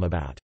program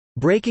about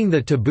breaking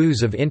the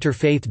taboos of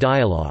interfaith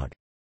dialogue,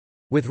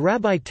 with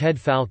Rabbi Ted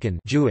Falcon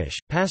Jewish,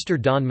 Pastor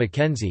Don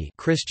McKenzie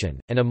Christian,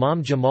 and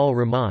Imam Jamal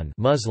Rahman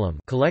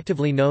Muslim,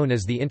 collectively known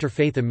as the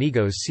Interfaith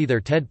Amigos. See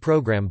their TED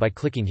program by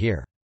clicking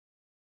here.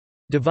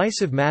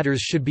 Divisive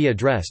matters should be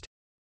addressed.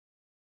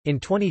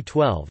 In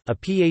 2012, a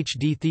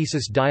PhD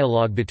thesis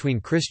dialogue between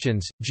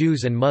Christians,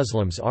 Jews and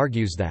Muslims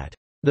argues that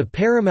the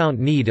paramount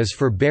need is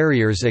for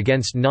barriers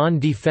against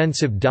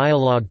non-defensive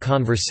dialogue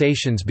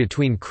conversations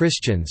between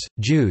Christians,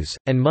 Jews,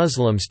 and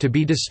Muslims to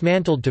be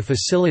dismantled to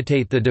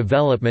facilitate the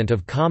development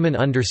of common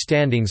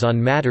understandings on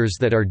matters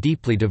that are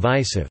deeply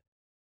divisive.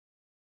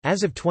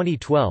 As of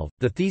 2012,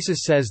 the thesis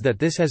says that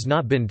this has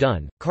not been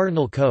done.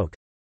 Cardinal Koch.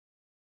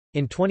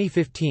 In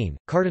 2015,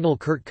 Cardinal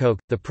Kurt Koch,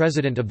 the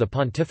president of the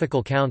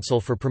Pontifical Council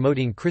for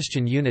Promoting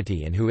Christian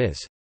Unity and who is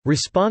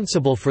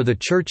responsible for the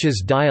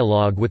Church's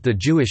dialogue with the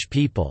Jewish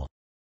people,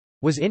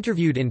 was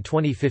interviewed in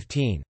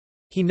 2015.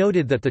 He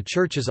noted that the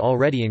Church is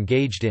already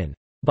engaged in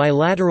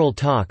bilateral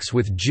talks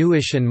with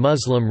Jewish and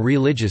Muslim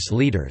religious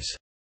leaders.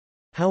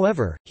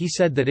 However, he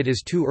said that it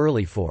is too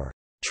early for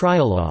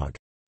trialogue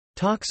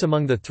talks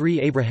among the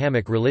three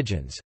Abrahamic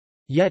religions.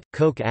 Yet,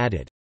 Koch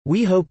added,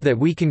 "We hope that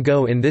we can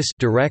go in this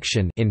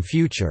direction in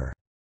future."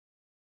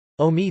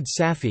 Omid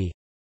Safi.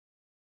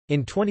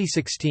 In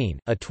 2016,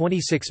 a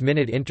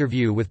 26-minute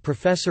interview with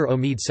Professor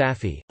Omid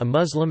Safi, a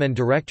Muslim and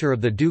director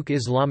of the Duke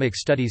Islamic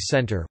Studies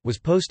Center, was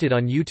posted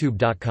on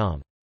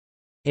YouTube.com.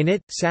 In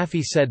it,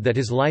 Safi said that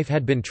his life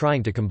had been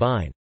trying to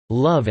combine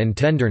love and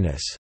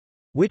tenderness,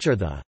 which are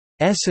the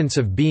essence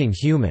of being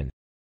human,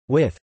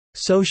 with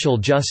social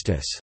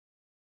justice.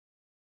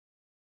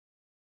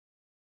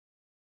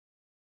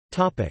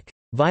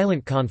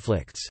 Violent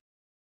conflicts.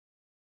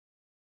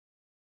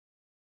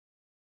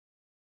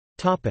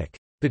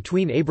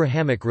 Between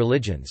Abrahamic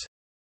religions.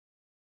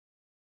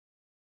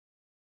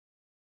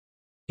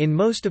 In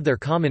most of their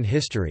common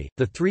history,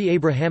 the three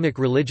Abrahamic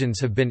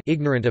religions have been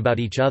ignorant about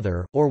each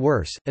other, or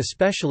worse,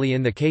 especially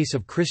in the case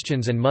of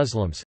Christians and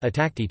Muslims,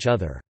 attacked each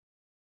other.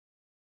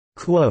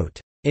 Quote,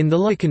 "In the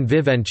La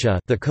Convivencia,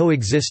 the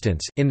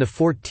coexistence, in the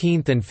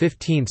 14th and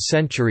 15th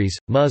centuries,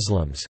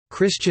 Muslims,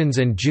 Christians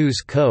and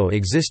Jews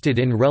co-existed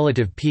in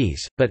relative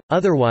peace, but,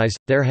 otherwise,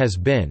 there has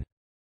been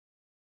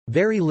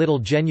very little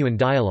genuine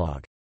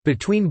dialogue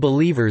between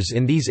believers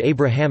in these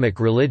Abrahamic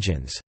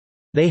religions.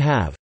 They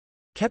have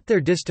kept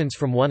their distance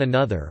from one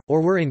another,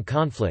 or were in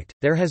conflict.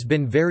 There has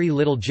been very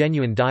little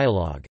genuine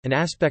dialogue." An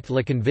aspect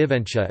La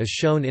Convivencia is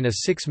shown in a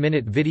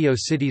 6-minute video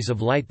Cities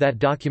of Light that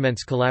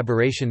documents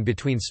collaboration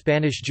between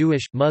Spanish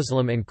Jewish,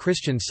 Muslim and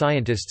Christian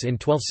scientists in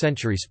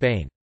 12th-century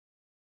Spain.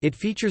 It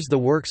features the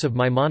works of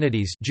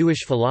Maimonides,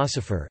 Jewish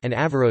philosopher, and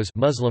Averroes,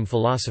 Muslim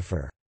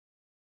philosopher.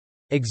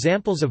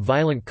 Examples of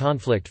violent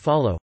conflict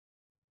follow.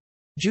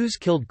 Jews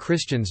killed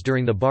Christians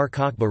during the Bar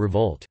Kokhba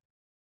revolt.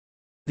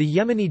 The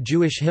Yemeni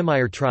Jewish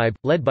Himyar tribe,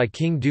 led by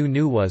King Du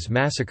Nuwas,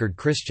 massacred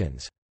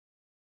Christians.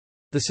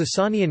 The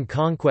Sasanian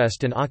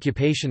conquest and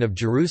occupation of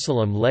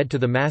Jerusalem led to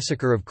the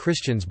massacre of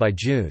Christians by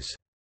Jews.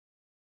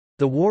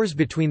 The wars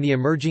between the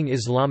emerging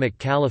Islamic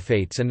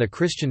caliphates and the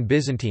Christian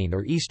Byzantine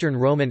or Eastern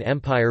Roman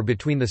Empire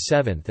between the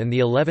 7th and the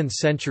 11th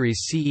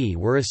centuries CE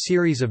were a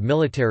series of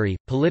military,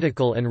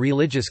 political and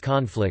religious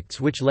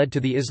conflicts which led to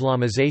the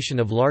Islamization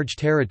of large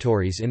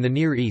territories in the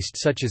Near East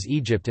such as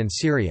Egypt and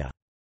Syria.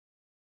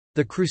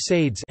 The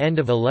Crusades, end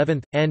of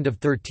 11th, end of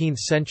 13th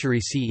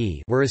century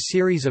CE, were a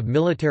series of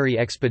military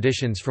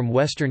expeditions from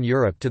Western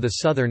Europe to the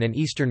southern and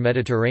eastern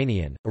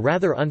Mediterranean, a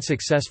rather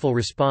unsuccessful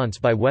response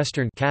by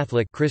Western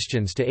Catholic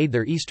Christians to aid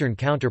their Eastern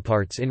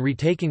counterparts in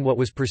retaking what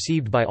was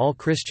perceived by all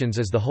Christians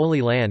as the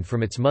Holy Land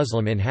from its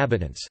Muslim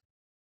inhabitants.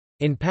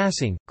 In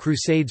passing,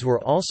 Crusades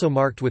were also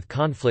marked with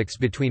conflicts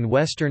between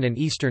Western and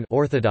Eastern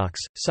Orthodox,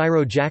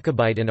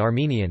 Syro-Jacobite and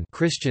Armenian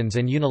Christians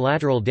and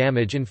unilateral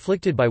damage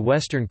inflicted by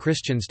Western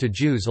Christians to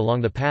Jews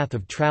along the path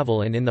of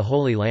travel and in the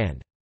Holy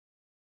Land.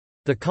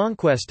 The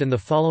conquest and the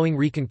following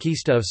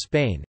Reconquista of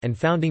Spain, and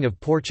founding of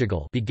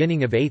Portugal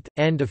beginning of 8th,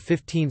 end of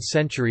 15th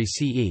century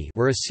CE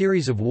were a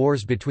series of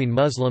wars between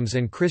Muslims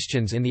and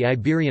Christians in the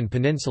Iberian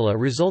Peninsula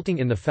resulting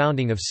in the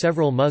founding of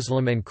several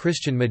Muslim and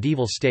Christian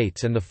medieval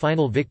states and the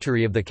final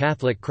victory of the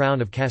Catholic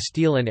crown of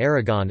Castile and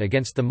Aragon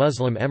against the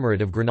Muslim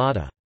Emirate of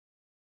Granada.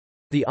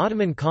 The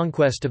Ottoman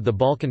conquest of the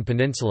Balkan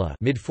Peninsula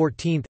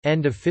mid-14th,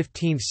 end of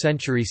 15th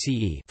century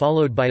CE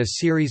followed by a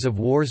series of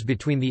wars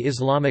between the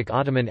Islamic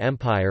Ottoman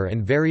Empire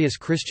and various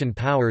Christian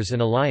powers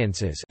and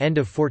alliances end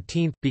of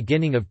 14th,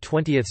 beginning of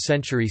 20th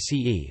century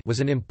CE was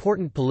an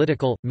important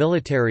political,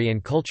 military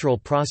and cultural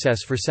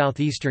process for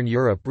southeastern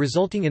Europe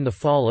resulting in the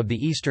fall of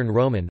the Eastern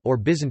Roman or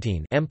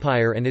Byzantine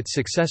Empire and its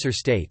successor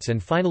states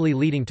and finally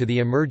leading to the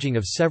emerging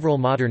of several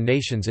modern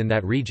nations in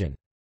that region.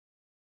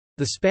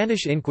 The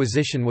Spanish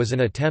Inquisition was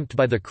an attempt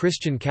by the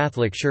Christian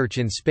Catholic Church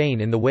in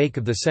Spain in the wake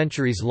of the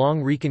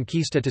centuries-long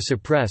Reconquista to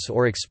suppress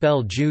or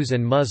expel Jews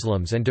and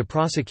Muslims and to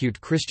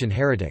prosecute Christian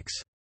heretics.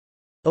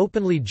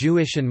 Openly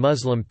Jewish and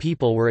Muslim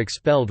people were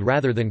expelled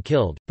rather than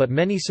killed, but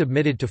many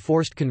submitted to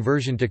forced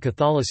conversion to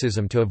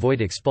Catholicism to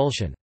avoid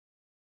expulsion.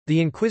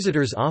 The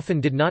inquisitors often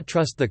did not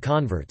trust the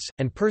converts,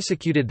 and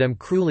persecuted them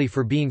cruelly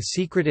for being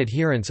secret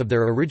adherents of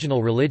their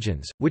original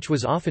religions, which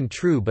was often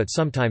true but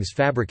sometimes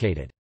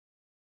fabricated.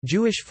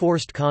 Jewish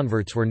forced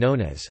converts were known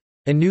as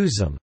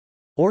Anuzim,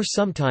 or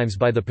sometimes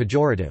by the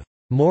pejorative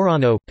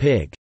Morano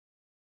pig.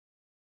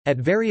 At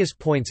various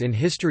points in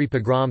history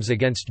pogroms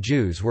against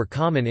Jews were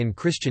common in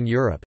Christian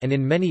Europe, and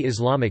in many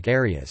Islamic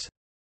areas.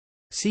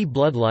 See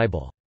blood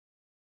libel.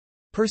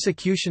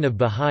 Persecution of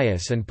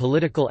Baha'is and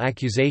political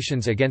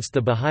accusations against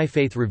the Baha'i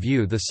Faith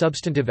review the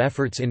substantive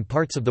efforts in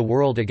parts of the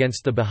world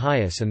against the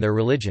Baha'is and their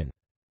religion.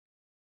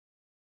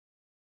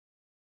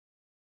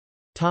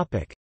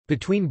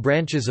 Between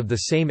branches of the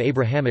same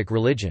Abrahamic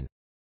religion.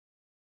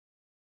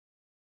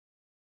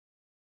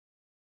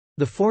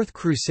 The Fourth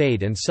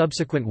Crusade and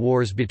subsequent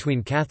wars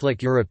between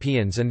Catholic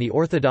Europeans and the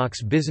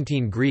Orthodox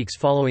Byzantine Greeks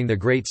following the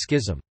Great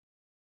Schism.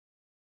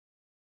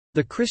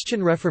 The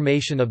Christian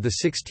Reformation of the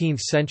 16th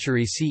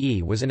century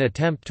CE was an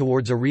attempt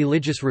towards a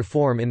religious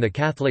reform in the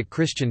Catholic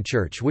Christian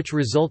Church which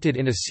resulted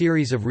in a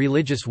series of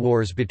religious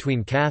wars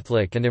between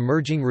Catholic and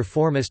emerging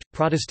Reformist,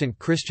 Protestant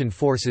Christian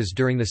forces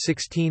during the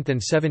 16th and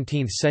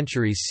 17th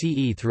centuries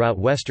CE throughout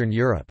Western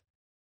Europe.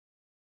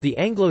 The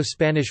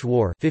Anglo-Spanish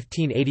War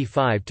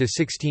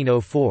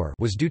 1585–1604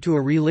 was due to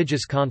a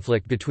religious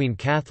conflict between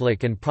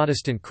Catholic and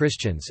Protestant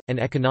Christians, and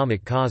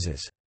economic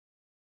causes.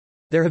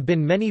 There have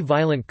been many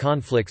violent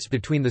conflicts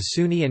between the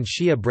Sunni and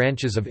Shia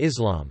branches of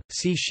Islam,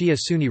 see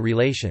Shia-Sunni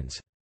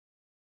relations.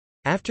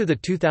 After the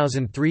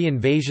 2003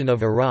 invasion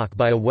of Iraq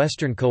by a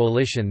Western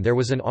coalition, there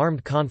was an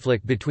armed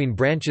conflict between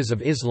branches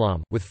of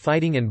Islam, with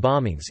fighting and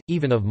bombings,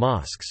 even of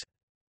mosques.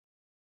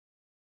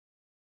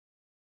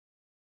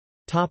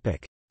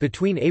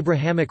 Between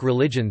Abrahamic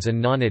religions and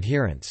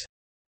non-adherents.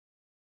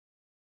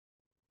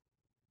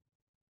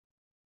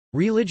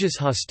 Religious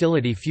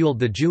hostility fueled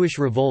the Jewish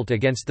revolt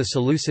against the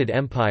Seleucid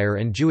Empire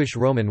and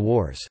Jewish-Roman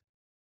wars.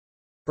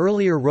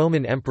 Earlier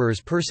Roman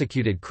emperors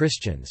persecuted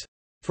Christians.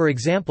 For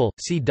example,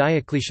 see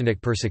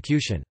Diocletianic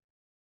persecution.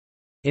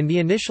 In the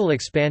initial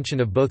expansion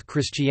of both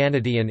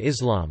Christianity and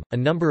Islam, a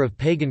number of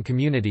pagan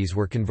communities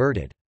were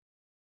converted.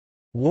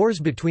 Wars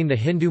between the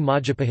Hindu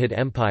Majapahit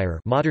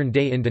Empire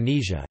modern-day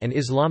Indonesia and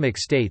Islamic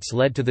states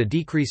led to the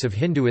decrease of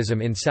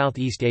Hinduism in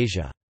Southeast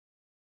Asia.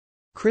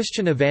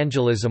 Christian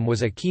evangelism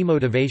was a key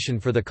motivation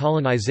for the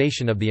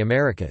colonization of the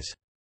Americas.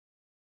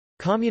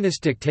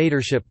 Communist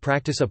dictatorship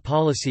practice a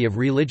policy of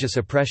religious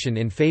oppression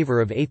in favor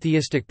of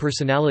atheistic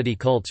personality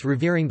cults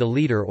revering the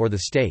leader or the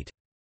state.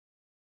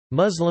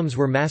 Muslims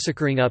were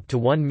massacring up to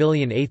 1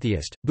 million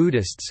atheists,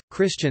 Buddhists,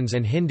 Christians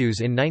and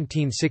Hindus in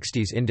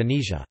 1960s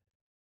Indonesia.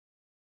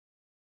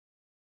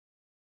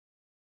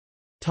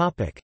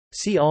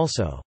 See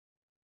also: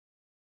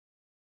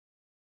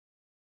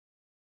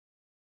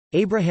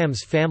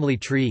 Abraham's family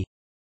tree,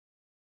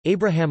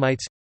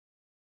 Abrahamites,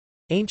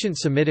 Ancient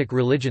Semitic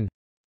religion,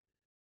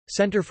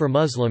 Center for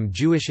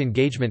Muslim-Jewish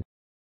Engagement,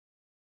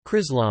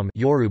 Chrislam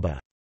Yoruba,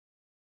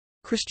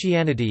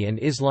 Christianity and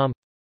Islam,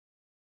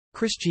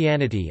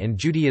 Christianity and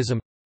Judaism,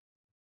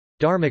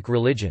 Dharmic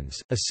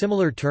religions, a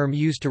similar term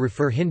used to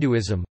refer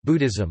Hinduism,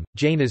 Buddhism,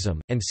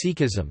 Jainism, and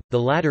Sikhism, the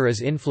latter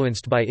is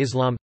influenced by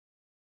Islam,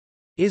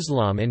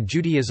 Islam and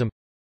Judaism,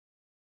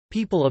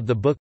 People of the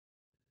Book,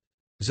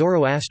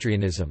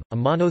 Zoroastrianism, a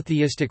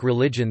monotheistic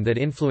religion that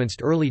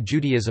influenced early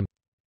Judaism.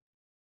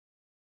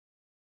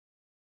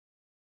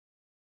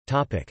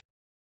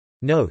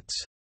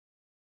 Notes.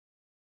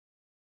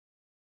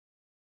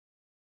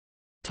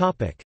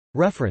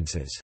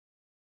 References.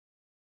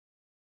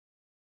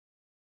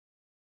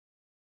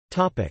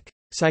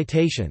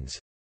 Citations.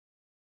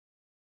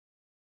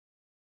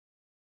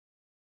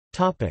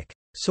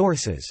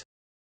 Sources.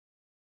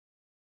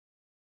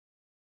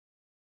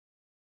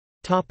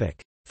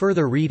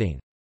 Further reading.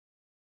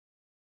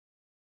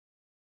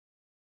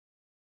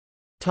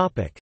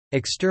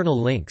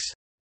 External links.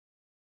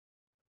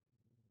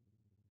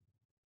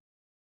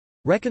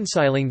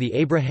 Reconciling the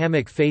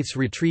Abrahamic Faiths,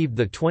 retrieved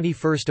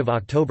 21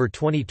 October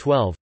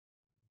 2012.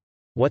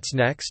 What's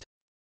Next?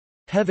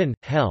 Heaven,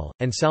 Hell,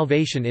 and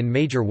Salvation in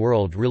Major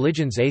World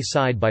Religions, a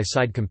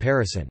side-by-side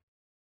comparison.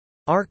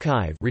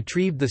 Archive,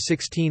 retrieved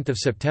 16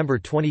 September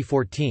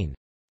 2014.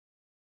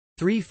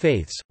 Three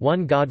Faiths,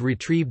 One God,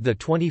 retrieved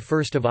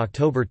 21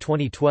 October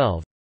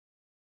 2012.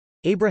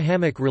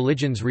 Abrahamic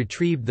Religions,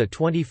 retrieved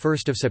 21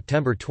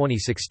 September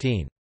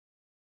 2016.